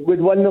Rangers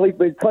would win the league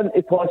with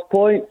 20 plus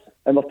points,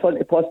 and we're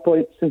 20 plus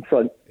points in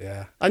front.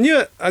 Yeah, I knew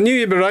it. I knew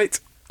you'd be right.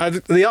 I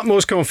had the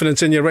utmost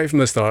confidence in you right from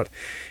the start.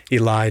 He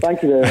lied.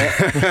 Thank you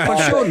very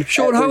much. But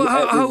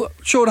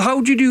Sean,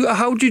 how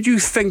did you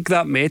think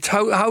that, mate?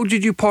 How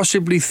did you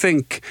possibly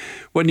think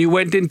when you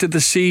went into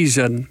the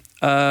season?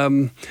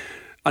 And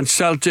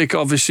Celtic,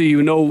 obviously,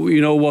 you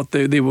know what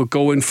they were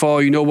going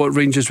for. You know what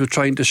Rangers were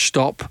trying to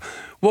stop.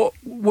 What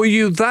were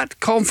you that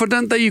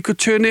confident that you could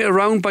turn it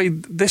around by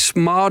this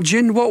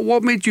margin?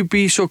 What made you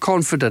be so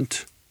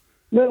confident?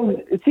 Well,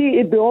 see,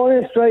 to be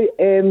honest, right,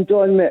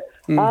 John, mate,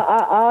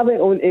 I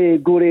went on to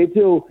Go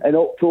Radio in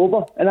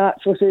October and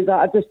actually said that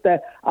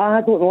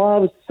I don't know, I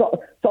was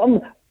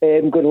something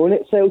going on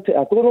at Celtic.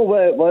 I don't know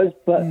what it was,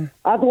 but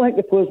I don't think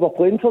the players were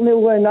playing for me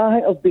well. I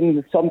think there's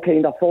been some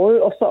kind of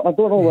fallout or something. I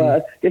don't know what it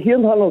is. You're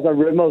hearing hundreds of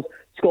rumours.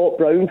 Scott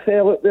Brown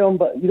fell out with him,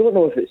 but you don't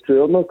know if it's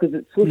true or not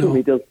because social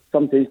media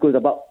sometimes goes a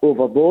bit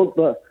overboard.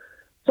 But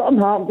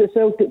something happened at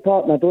Celtic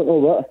Park and I don't know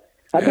what.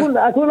 I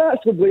don't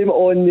actually blame it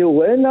on Neil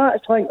Lennon. I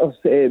think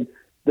it's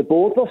the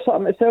board or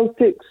something at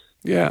Celtics.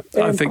 Yeah,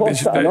 I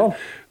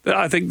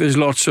think there's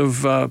lots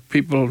of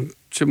people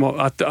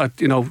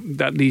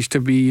that needs to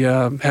be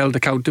held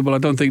accountable. I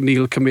don't think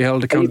Neil can be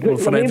held accountable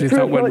for everything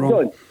that went wrong.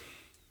 John?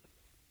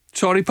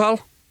 Sorry,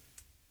 pal?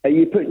 Are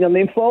you putting your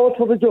name forward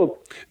for the job?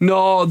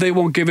 No, they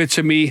won't give it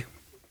to me.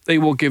 They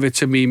won't give it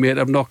to me, mate.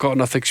 I've not got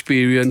enough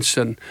experience,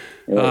 and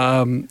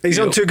he's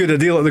on too good a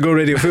deal at the Go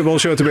Radio Football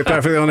Show. To be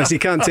perfectly honest, he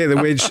can't take the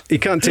wage. He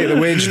can't take the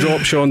wage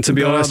drop, Sean. To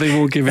be honest, they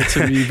won't give it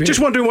to me. Mate.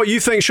 Just wondering what you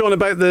think, Sean,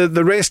 about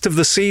the rest of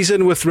the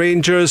season with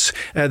Rangers.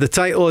 The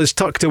title is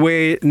tucked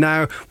away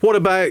now. What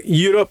about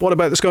Europe? What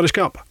about the Scottish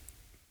Cup?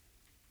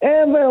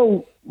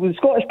 Well, the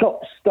Scottish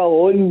Cup's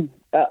still on,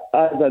 as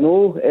I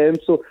know.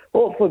 So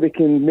hopefully we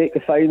can make the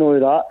final of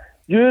that.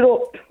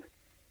 Europe.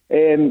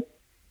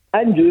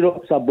 In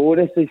Europe, it's a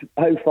bonus.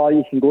 How far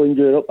you can go in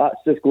Europe, that's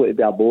just going to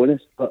be a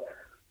bonus. But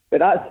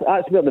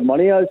that's where the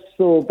money is.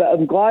 So, but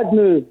I'm glad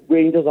now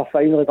Rangers are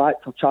finally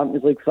back for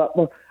Champions League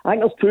football. I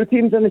think there's 2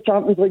 teams in the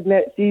Champions League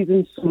next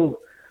season.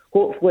 So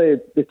hopefully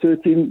the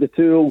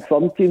two old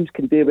firm teams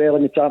can do well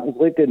in the Champions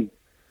League, and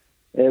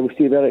we'll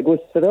see where it goes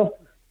for there.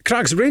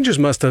 Craigs, Rangers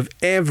must have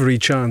every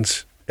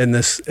chance in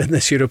this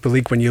Europa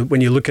League when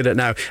you look at it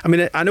now. I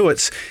mean, I know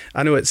it's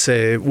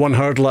one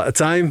hurdle at a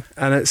time,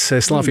 and it's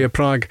Slavia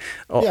Prague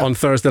on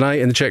Thursday night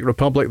in the Czech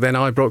Republic, then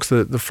Ibrox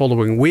the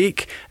following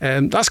week.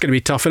 That's going to be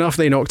tough enough.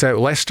 They knocked out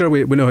Leicester.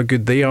 We know how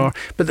good they are,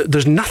 but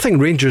there's nothing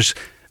Rangers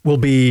will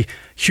be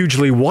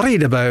hugely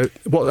worried about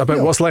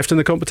what's left in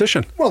the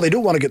competition. Well, they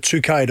don't want to get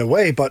too carried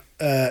away, but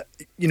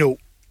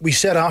we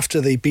said after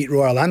they beat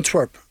Royal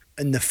Antwerp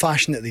in the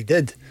fashion that they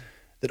did,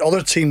 that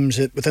other teams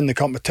within the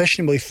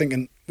competition will be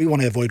thinking, we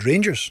want to avoid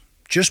Rangers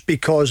just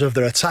because of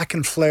their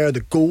attacking flair,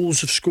 the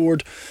goals they've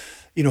scored,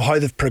 how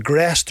they've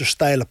progressed, their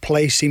style of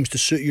play seems to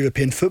suit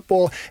European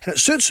football, and it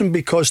suits them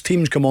because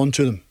teams come on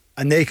to them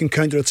and they can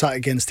counter-attack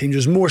against teams.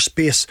 There's more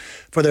space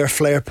for their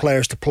flair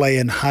players to play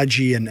in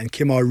Hadji and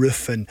Kemar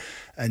Roof and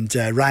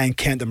Ryan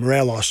Kent and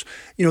Morelos.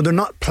 They're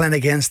not playing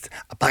against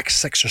a back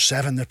 6 or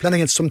 7. They're playing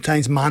against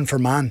sometimes man for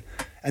man,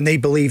 and they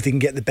believe they can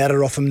get the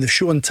better of them. They've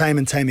shown time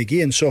and time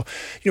again. So,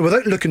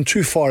 without looking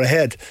too far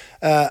ahead,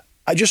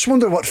 I just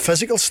wonder what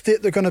physical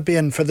state they're going to be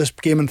in for this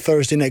game on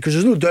Thursday night, because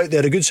there's no doubt they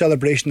had a good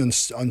celebration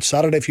on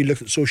Saturday. If you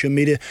looked at social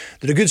media,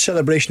 they had a good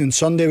celebration on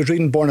Sunday. I was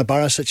reading Borna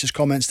Barisic's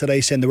comments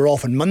today saying they were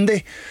off on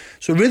Monday,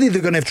 so really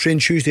they're going to have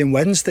trained Tuesday and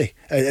Wednesday,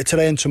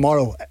 today and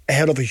tomorrow,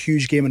 ahead of a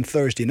huge game on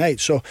Thursday night.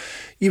 So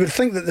you would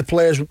think that the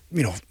players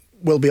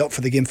will be up for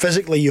the game.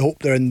 Physically, you hope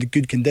they're in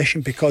good condition,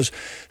 because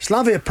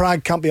Slavia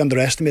Prague can't be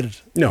underestimated.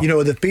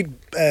 No. They've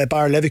beat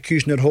Bayer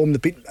Leverkusen at home, they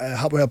beat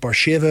Hapoel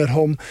Beersheva at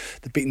home,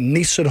 they've beaten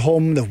Nice at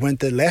home, they've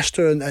went to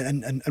Leicester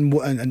and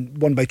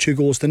won by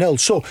 2-0.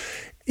 So,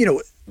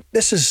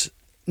 this is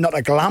not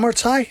a glamour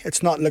tie.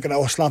 It's not looking at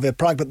Slavia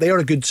Prague, but they are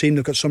a good team.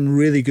 They've got some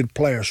really good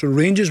players. So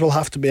Rangers will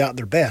have to be at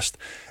their best.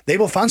 They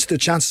will fancy their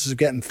chances of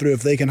getting through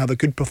if they can have a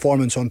good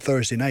performance on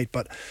Thursday night.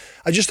 But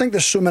I just think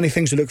there's so many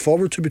things to look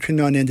forward to between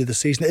now and the end of the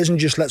season. It isn't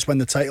just let's win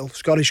the title.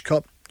 Scottish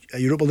Cup,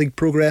 Europa League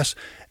progress.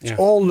 It's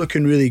all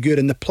looking really good,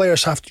 and the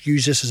players have to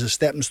use this as a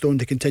stepping stone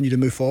to continue to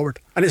move forward.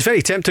 And it's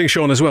very tempting,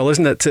 Sean, as well,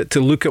 isn't it, to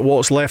look at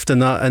what's left in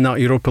that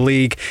Europa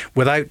League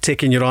without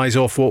taking your eyes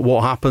off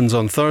what happens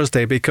on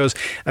Thursday, because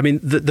I mean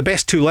the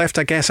best two left,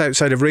 I guess,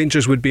 outside of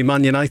Rangers would be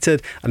Man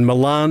United and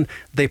Milan.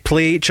 They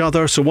play each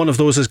other, so one of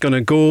those is going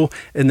to go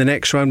in the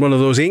next round, one of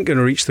those ain't going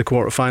to reach the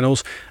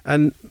quarterfinals.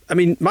 And I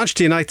mean,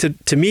 Manchester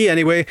United, to me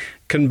anyway,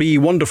 can be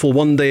wonderful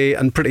one day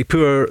and pretty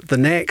poor the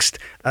next.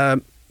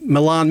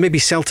 Milan, maybe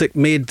Celtic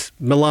made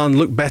Milan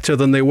look better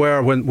than they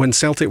were when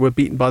Celtic were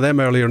beaten by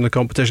them earlier in the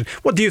competition.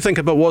 What do you think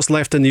about what's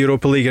left in the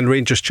Europa League and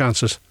Rangers'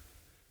 chances?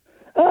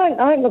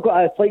 I think they've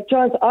got a slight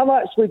chance. I've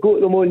actually got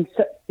them on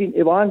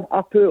 16-1.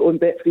 I put it on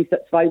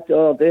Bet365 the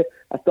other day.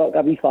 I stuck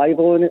a wee $5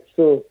 on it.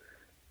 So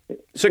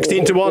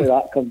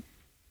 16-1.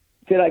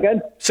 Say that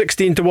again.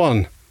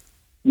 16-1.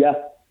 Yeah.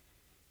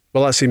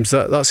 Well, that seems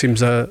a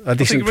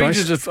decent price.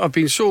 Rangers have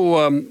been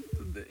so.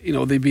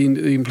 They've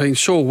been playing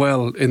so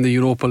well in the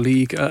Europa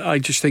League. I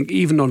just think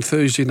even on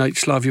Thursday night,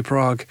 Slavia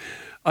Prague,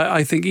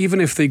 I think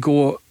even if they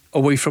go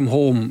away from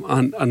home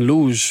and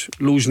lose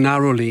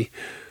narrowly,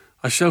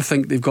 I still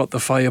think they've got the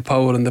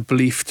firepower and the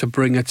belief to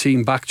bring a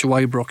team back to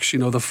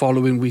Ibrox, the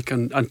following week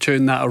and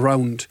turn that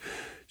around.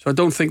 So I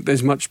don't think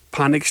there's much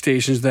panic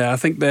stations there. I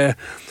think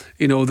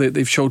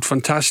they've showed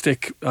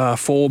fantastic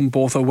form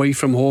both away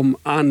from home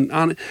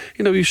and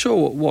you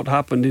saw what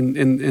happened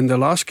in the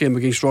last game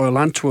against Royal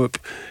Antwerp.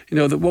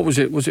 What was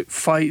it? Was it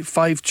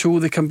 5-2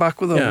 they come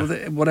back with, or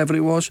whatever it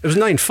was? It was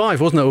 9-5,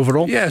 wasn't it,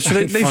 overall? Yeah, so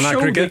they've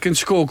shown they can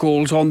score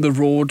goals on the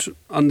road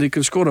and they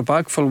can score a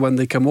bagful when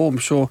they come home.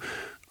 So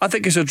I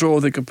think it's a draw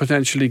they could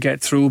potentially get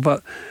through,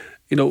 but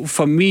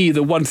for me,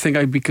 the one thing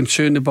I'd be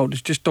concerned about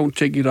is just don't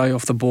take your eye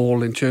off the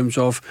ball in terms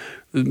of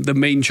the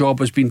main job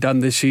has been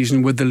done this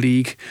season with the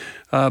league.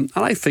 And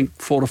I think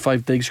 4 or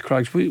 5 digs,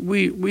 Craigs,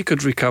 we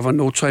could recover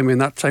no time in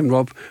that time,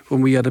 Rob,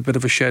 when we had a bit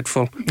of a shed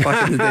full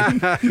back in the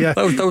day. Yeah.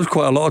 That was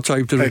quite a lot of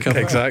time to recover.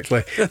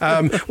 Exactly.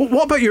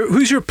 What about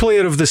who's your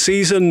player of the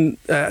season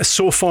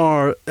so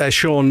far,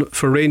 Sean,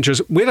 for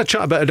Rangers? We had a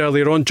chat about it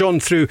earlier on. John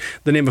threw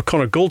the name of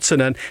Connor Goldson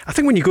in. I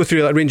think when you go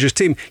through that Rangers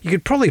team, you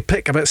could probably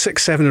pick about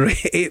 6, 7 or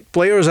 8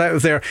 players out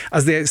of there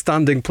as the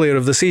outstanding player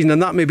of the season, and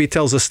that maybe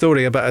tells a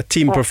story about a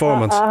team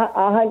performance.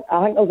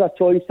 I think there's a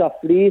choice of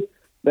 3.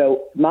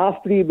 Well, my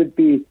 3 would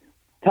be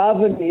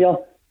Tavernier,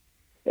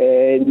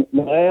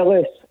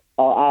 Morelos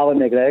or Alan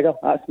McGregor.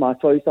 That's my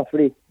choice of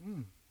 3.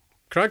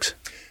 Craigs?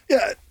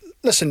 Yeah,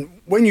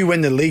 listen, when you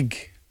win the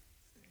league,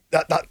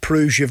 that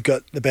proves you've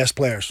got the best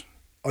players,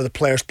 or the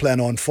players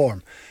playing on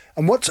form.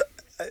 And what's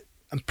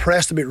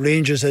impressed about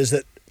Rangers is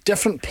that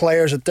different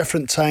players at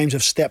different times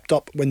have stepped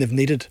up when they've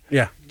needed.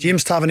 Yeah.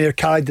 James Tavernier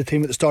carried the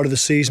team at the start of the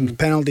season with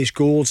penalties,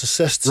 goals,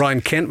 assists.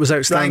 Ryan Kent was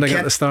outstanding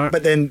at the start.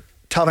 But then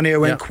Tavernier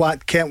went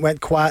quiet, Kent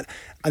went quiet,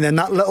 and then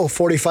that little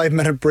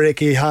 45-minute break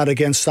he had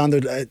against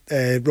Standard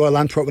Royal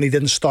Antwerp when he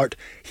didn't start,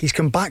 he's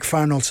come back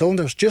firing all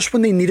cylinders. Just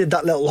when they needed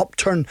that little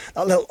upturn,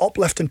 that little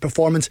uplift in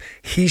performance,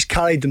 he's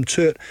carried them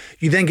to it.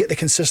 You then get the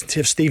consistency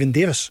of Stephen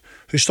Davis,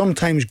 who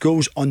sometimes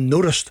goes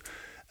unnoticed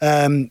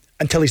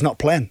until he's not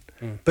playing,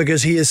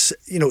 because he is,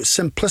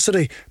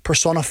 simplicity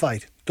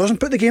personified.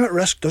 Doesn't put the game at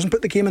risk, doesn't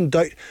put the game in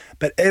doubt,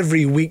 but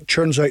every week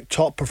churns out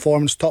top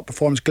performance.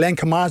 Glenn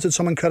Kamara did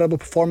some incredible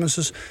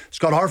performances.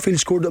 Scott Harfield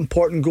scored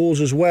important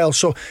goals as well.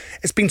 So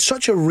it's been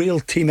such a real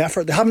team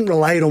effort. They haven't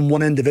relied on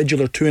one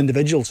individual or 2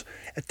 individuals.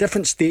 At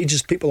different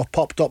stages, people have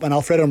popped up, and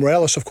Alfredo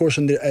Morelos, of course,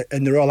 in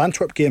the Royal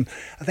Antwerp game,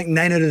 I think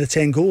 9 out of the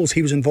 10 goals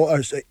he was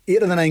involved,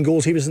 8 of the 9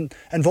 goals he was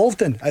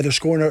involved in, either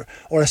scoring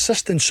or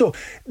assisting. So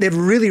they've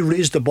really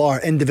raised the bar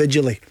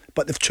individually,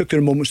 but they've took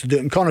their moments to do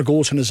it. And Connor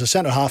Goldson as a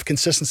centre half,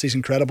 consistency is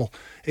incredible.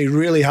 He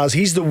really has.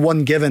 He's the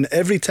one given.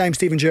 Every time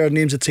Stephen Gerrard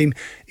names a team,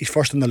 he's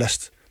first on the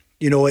list.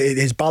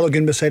 His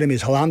Balogun beside him,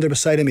 his Hollander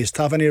beside him, his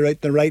Tavernier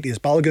out to the right, his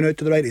Balogun out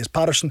to the right, his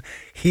Patterson.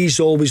 He's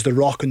always the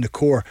rock in the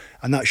core,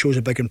 and that shows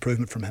a big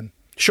improvement from him.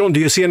 Sean, do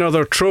you see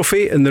another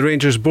trophy in the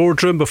Rangers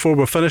boardroom before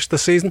we're finished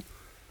this season?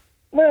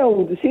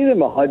 Well, the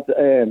season I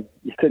had,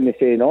 you couldn't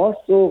say no.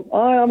 So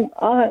I'm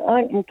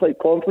quite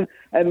confident.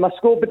 And my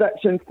score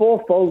prediction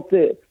for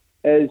Thursday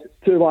is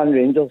 2-1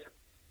 Rangers.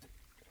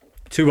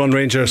 2-1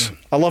 Rangers.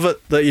 I love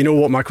it that you know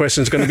what my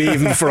question is going to be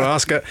even before I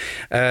ask it.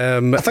 I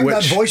think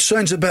that voice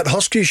sounds a bit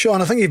husky,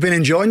 Sean. I think you've been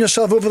enjoying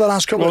yourself over the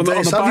last couple of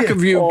days. On the back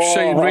of you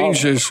saying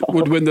Rangers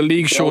would win the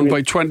league, Sean,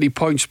 by 20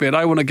 points, mate.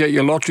 I want to get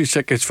your lottery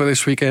tickets for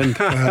this weekend.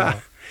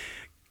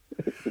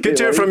 Good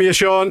to hear from you,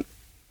 Sean.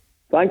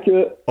 Thank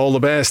you. All the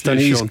best. And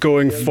he's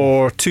going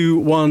for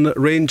 2-1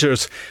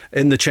 Rangers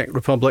in the Czech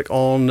Republic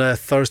on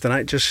Thursday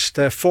night, just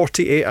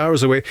 48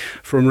 hours away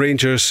from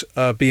Rangers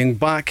being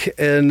back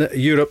in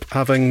Europe,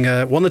 having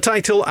won the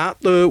title at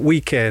the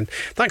weekend.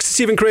 Thanks to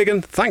Stephen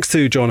Craigan, thanks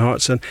to John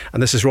Hartson,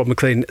 and this is Rob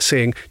Maclean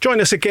saying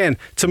join us again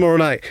tomorrow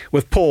night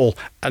with Paul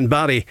and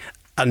Barry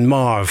and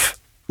Marv,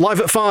 live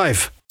at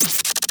 5.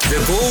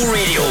 The Go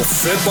Radio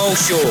Football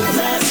Show.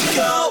 Let's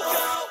go!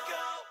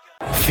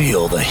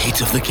 Feel the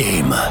heat of the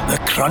game, the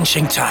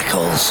crunching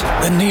tackles,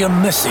 the near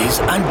misses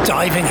and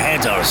diving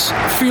headers.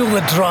 Feel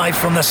the drive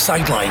from the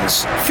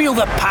sidelines. Feel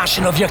the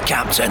passion of your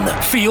captain.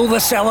 Feel the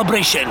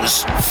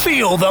celebrations.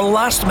 Feel the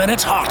last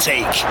minute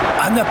heartache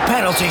and the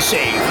penalty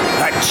save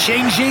that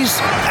changes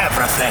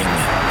everything.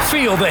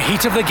 Feel the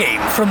heat of the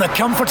game from the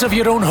comfort of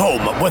your own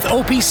home with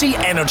OPC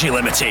Energy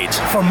Limited.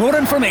 For more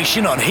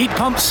information on heat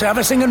pump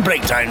servicing and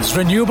breakdowns,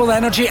 renewable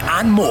energy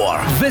and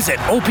more, visit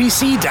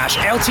opc-ltd.uk.